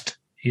gassed.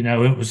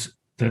 It was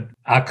that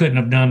I couldn't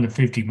have done the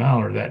 50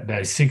 miler that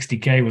day.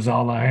 60K was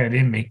all I had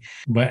in me.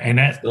 And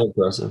that's so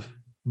impressive.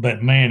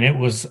 But man, it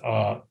was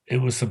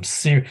some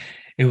serious.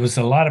 It was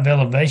a lot of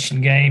elevation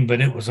gain,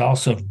 but it was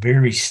also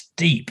very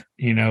steep,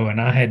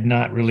 and I had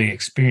not really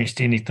experienced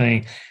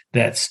anything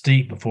that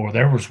steep before.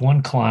 There was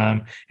one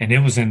climb, and it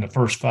was in the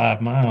first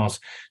 5 miles,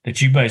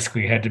 that you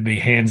basically had to be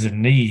hands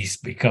and knees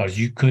because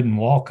you couldn't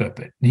walk up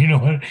it.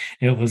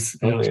 It was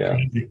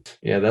crazy.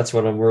 Yeah, that's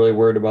what I'm really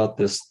worried about.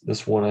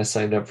 This one I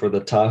signed up for,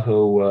 the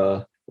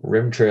Tahoe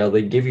Rim Trail.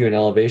 They give you an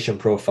elevation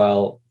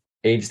profile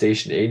aid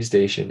station to aid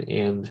station,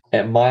 and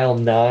at mile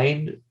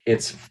 9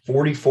 it's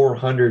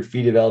 4,400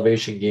 feet of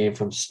elevation gain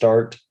from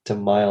start to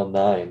mile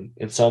 9.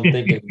 And so I'm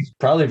thinking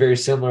probably very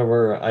similar,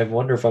 where I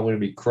wonder if I'm going to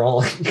be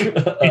crawling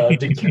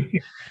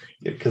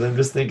because I'm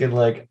just thinking,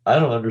 like, I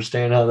don't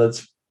understand how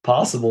that's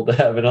possible to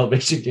have an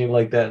elevation gain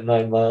like that in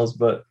 9 miles,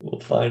 but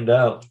we'll find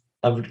out.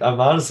 I'm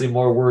honestly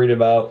more worried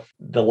about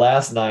the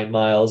last 9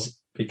 miles,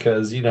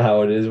 because you know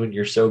how it is when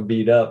you're so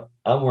beat up.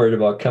 I'm worried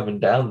about coming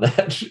down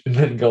that and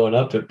then going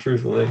up it,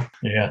 truthfully.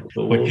 Yeah. But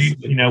But we'll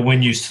see.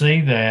 when you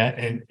see that,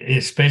 and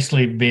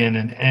especially being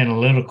an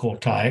analytical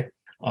type,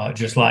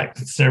 just like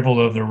several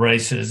of the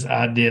races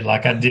I did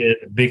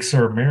Big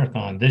Sur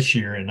Marathon this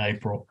year in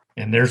April,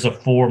 and there's a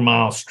 4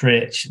 mile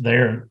stretch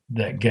there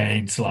that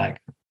gains like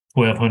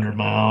 1,200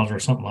 miles or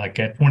something like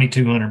that,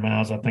 2,200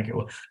 miles, I think it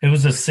was. It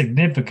was a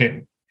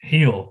significant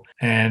hill.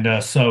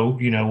 And so,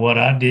 what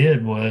I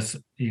did was,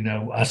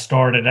 I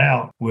started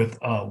out with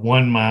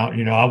 1 mile.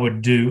 I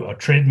would do a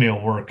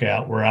treadmill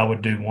workout where I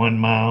would do 1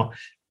 mile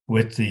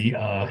with the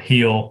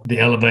hill,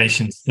 the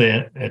elevation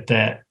set at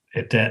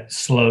that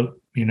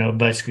slope,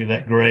 basically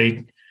that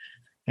grade.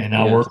 And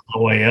I Yeah. worked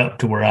my way up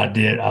to where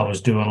I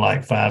was doing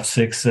like 5,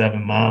 6,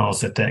 7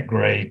 miles at that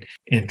grade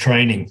in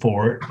training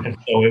for it. And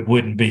so it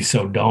wouldn't be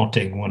so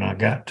daunting when I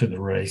got to the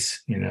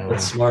race,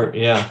 That's smart.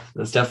 Yeah,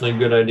 that's definitely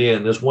a good idea.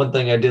 And there's one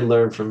thing I did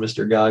learn from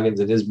Mr.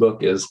 Goggins in his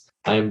book is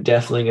I am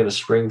definitely going to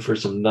spring for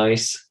some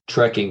nice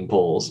trekking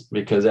poles,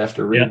 because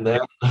after reading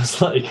that, I was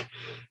like,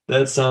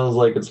 that sounds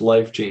like it's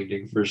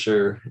life-changing for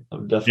sure.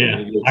 I'm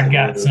definitely going to get I some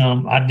got of those.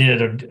 some. I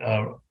did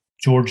a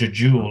Georgia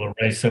Jewel, a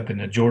race up in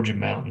the Georgia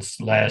mountains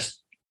Yeah,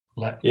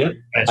 last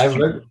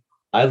year.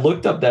 I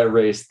looked up that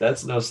race.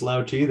 That's no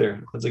slouch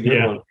either. That's a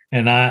good one.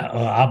 And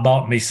I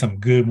bought me some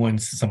good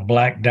ones, some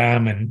Black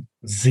Diamond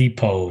Z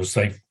poles.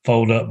 They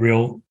fold up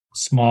real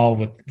small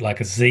with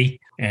like a Z.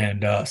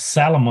 And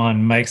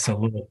Salomon makes a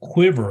little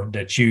quiver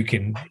that you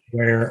can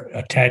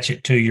attach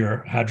it to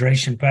your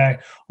hydration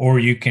pack, or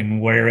you can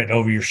wear it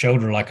over your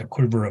shoulder like a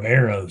quiver of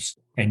arrows.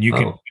 And you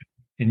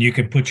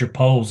can put your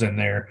poles in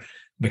there,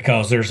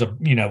 because there's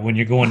when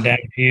you're going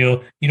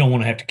downhill, you don't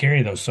want to have to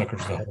carry those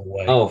suckers the whole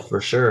way. Oh,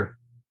 for sure.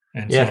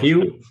 And Yeah,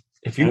 so,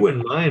 if you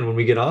wouldn't mind when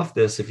we get off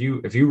this, if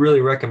you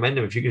really recommend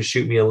them, if you can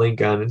shoot me a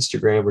link on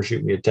Instagram or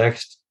shoot me a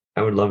text,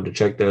 I would love to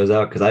check those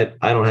out, because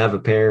I don't have a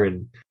pair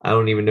and I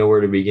don't even know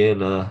where to begin.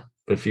 But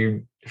if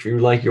you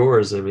like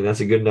yours, I mean, that's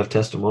a good enough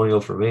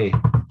testimonial for me.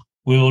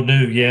 will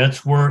do. Yeah,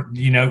 it's worth,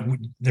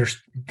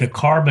 there's the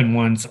carbon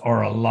ones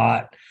are a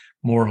lot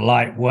more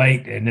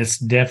lightweight, and it's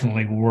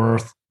definitely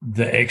worth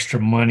the extra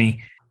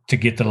money to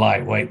get the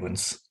lightweight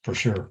ones for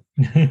sure.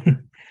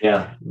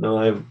 Yeah,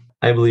 no,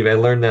 I believe I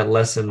learned that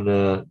lesson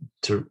to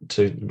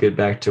get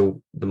back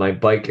to my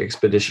bike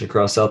expedition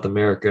across South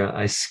America.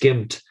 I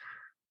skimped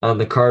on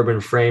the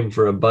carbon frame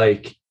for a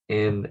bike,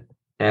 and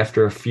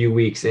after a few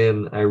weeks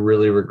in, I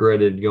really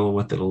regretted going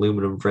with an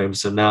aluminum frame.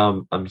 So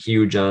now I'm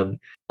huge on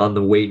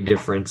the weight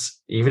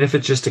difference, even if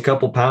it's just a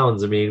couple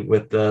pounds. I mean,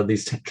 with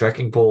these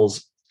trekking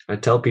poles, I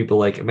tell people,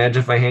 like,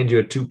 imagine if I hand you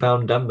a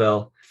 2-pound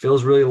dumbbell. It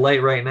feels really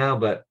light right now,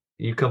 but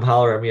you come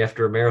holler at me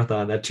after a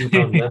marathon, that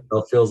 2-pound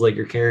dumbbell feels like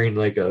you're carrying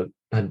like a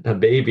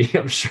baby.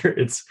 I'm sure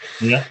it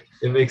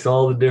makes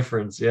all the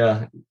difference.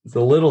 Yeah, it's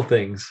the little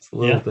things.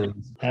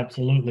 Things.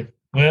 Absolutely.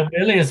 Well,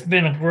 Billy, it's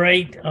been a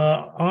great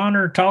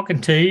honor talking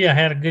to you. I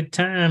had a good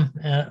time.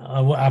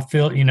 I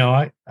feel,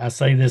 I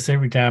say this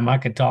every time, I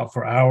could talk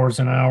for hours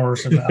and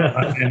hours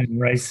about running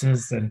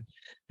races, and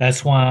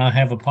that's why I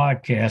have a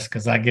podcast,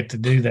 because I get to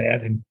do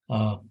that, and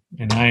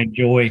I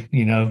enjoy,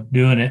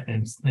 doing it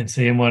and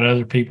seeing what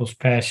other people's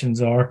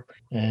passions are.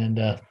 And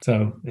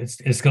so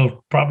it's going to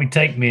probably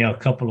take me a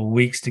couple of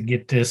weeks to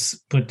get this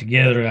put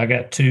together. I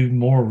got 2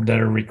 more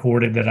that are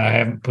recorded that I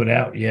haven't put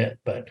out yet,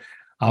 but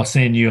I'll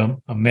send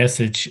you a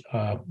message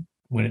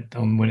when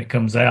it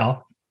comes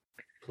out.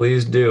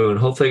 Please do. And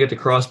hopefully I get to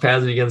cross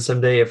paths again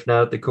someday, if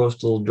not at the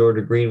Coastal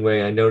Georgia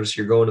Greenway. I noticed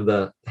you're going to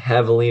the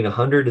Javelin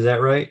 100. Is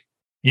that right?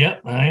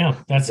 Yep, I am.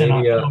 That's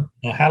maybe,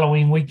 in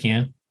Halloween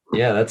weekend.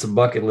 Yeah, that's a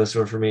bucket list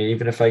one for me.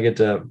 Even if I get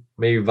to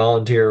maybe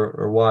volunteer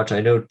or watch. I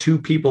know 2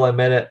 people I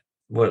met at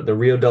the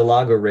Rio del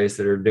Lago race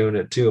that are doing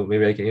it too.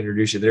 Maybe I can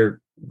introduce you.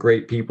 They're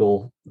great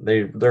people.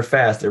 They're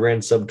fast. They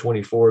ran sub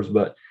 24s,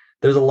 but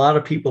there's a lot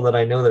of people that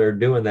I know that are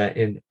doing that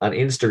on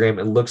Instagram.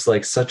 It looks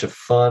like such a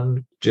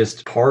fun,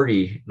 just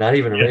party, not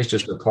even a race,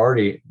 just a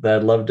party that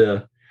I'd love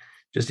to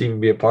just even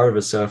be a part of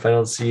it. So if I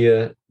don't see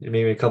you in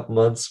maybe a couple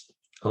months,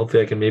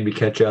 hopefully I can maybe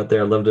catch you out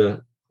there. I'd love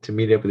to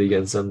meet up with you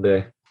again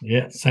someday.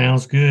 Yeah,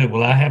 sounds good.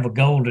 Well, I have a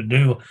goal to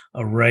do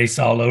a race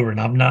all over,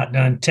 and I've not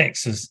done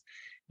Texas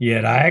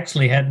yet. I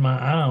actually had my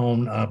eye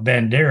on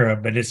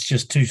Bandera, but it's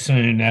just too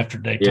soon after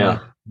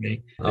Daytona. Yeah.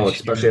 Oh,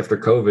 especially after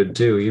COVID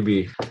too. You'd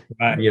be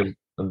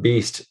a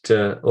beast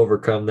to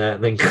overcome that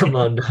and then come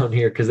on down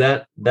here, because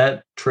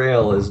that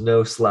trail is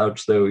no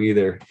slouch though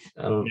either.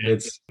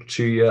 It's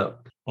chew you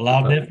up. Well,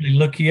 I'll definitely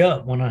look you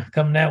up when I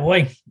come that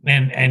way,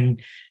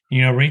 and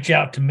reach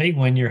out to me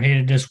when you're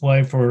headed this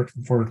way for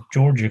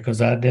Georgia,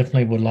 because I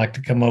definitely would like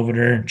to come over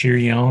there and cheer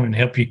you on and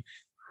help you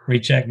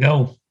reach that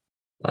goal.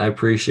 I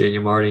appreciate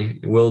you, Marty.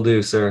 Will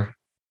do, sir.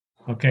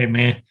 Okay,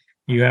 man.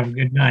 You have a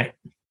good night.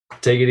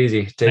 Take it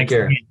easy. Take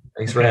care. Again.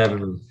 Thanks for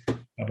having me.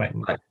 Bye-bye.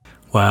 Bye.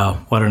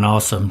 Wow, what an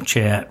awesome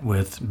chat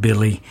with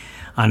Billy.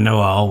 I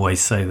know I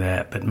always say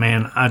that, but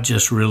man, I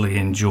just really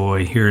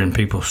enjoy hearing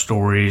people's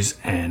stories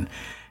and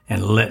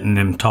and letting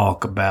them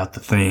talk about the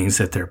things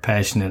that they're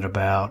passionate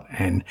about.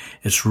 And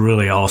it's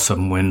really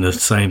awesome when the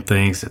same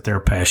things that they're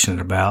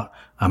passionate about,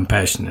 I'm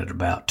passionate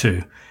about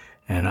too.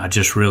 And I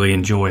just really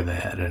enjoy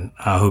that. And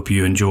I hope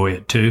you enjoy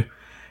it too.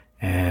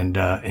 And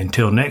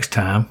until next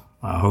time,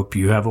 I hope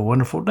you have a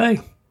wonderful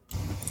day.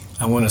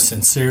 I want to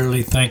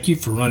sincerely thank you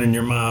for running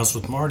your miles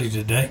with Marty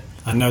today.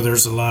 I know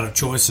there's a lot of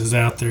choices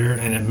out there,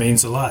 and it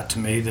means a lot to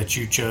me that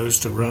you chose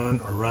to run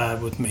or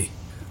ride with me.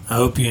 I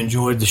hope you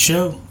enjoyed the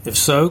show. If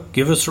so,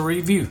 give us a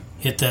review.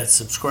 Hit that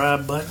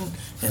subscribe button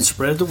and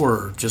spread the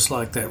word, just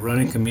like that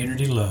running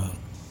community love.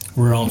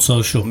 We're on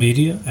social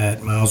media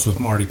at Miles with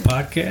Marty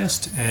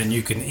Podcast, and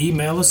you can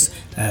email us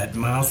at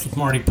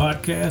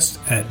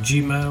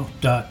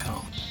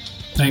mileswithmartypodcast@gmail.com.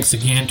 Thanks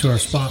again to our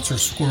sponsor,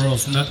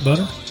 Squirrels Nut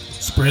Butter.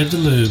 Spread the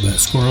lube at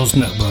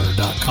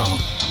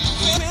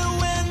squirrelsnutbutter.com.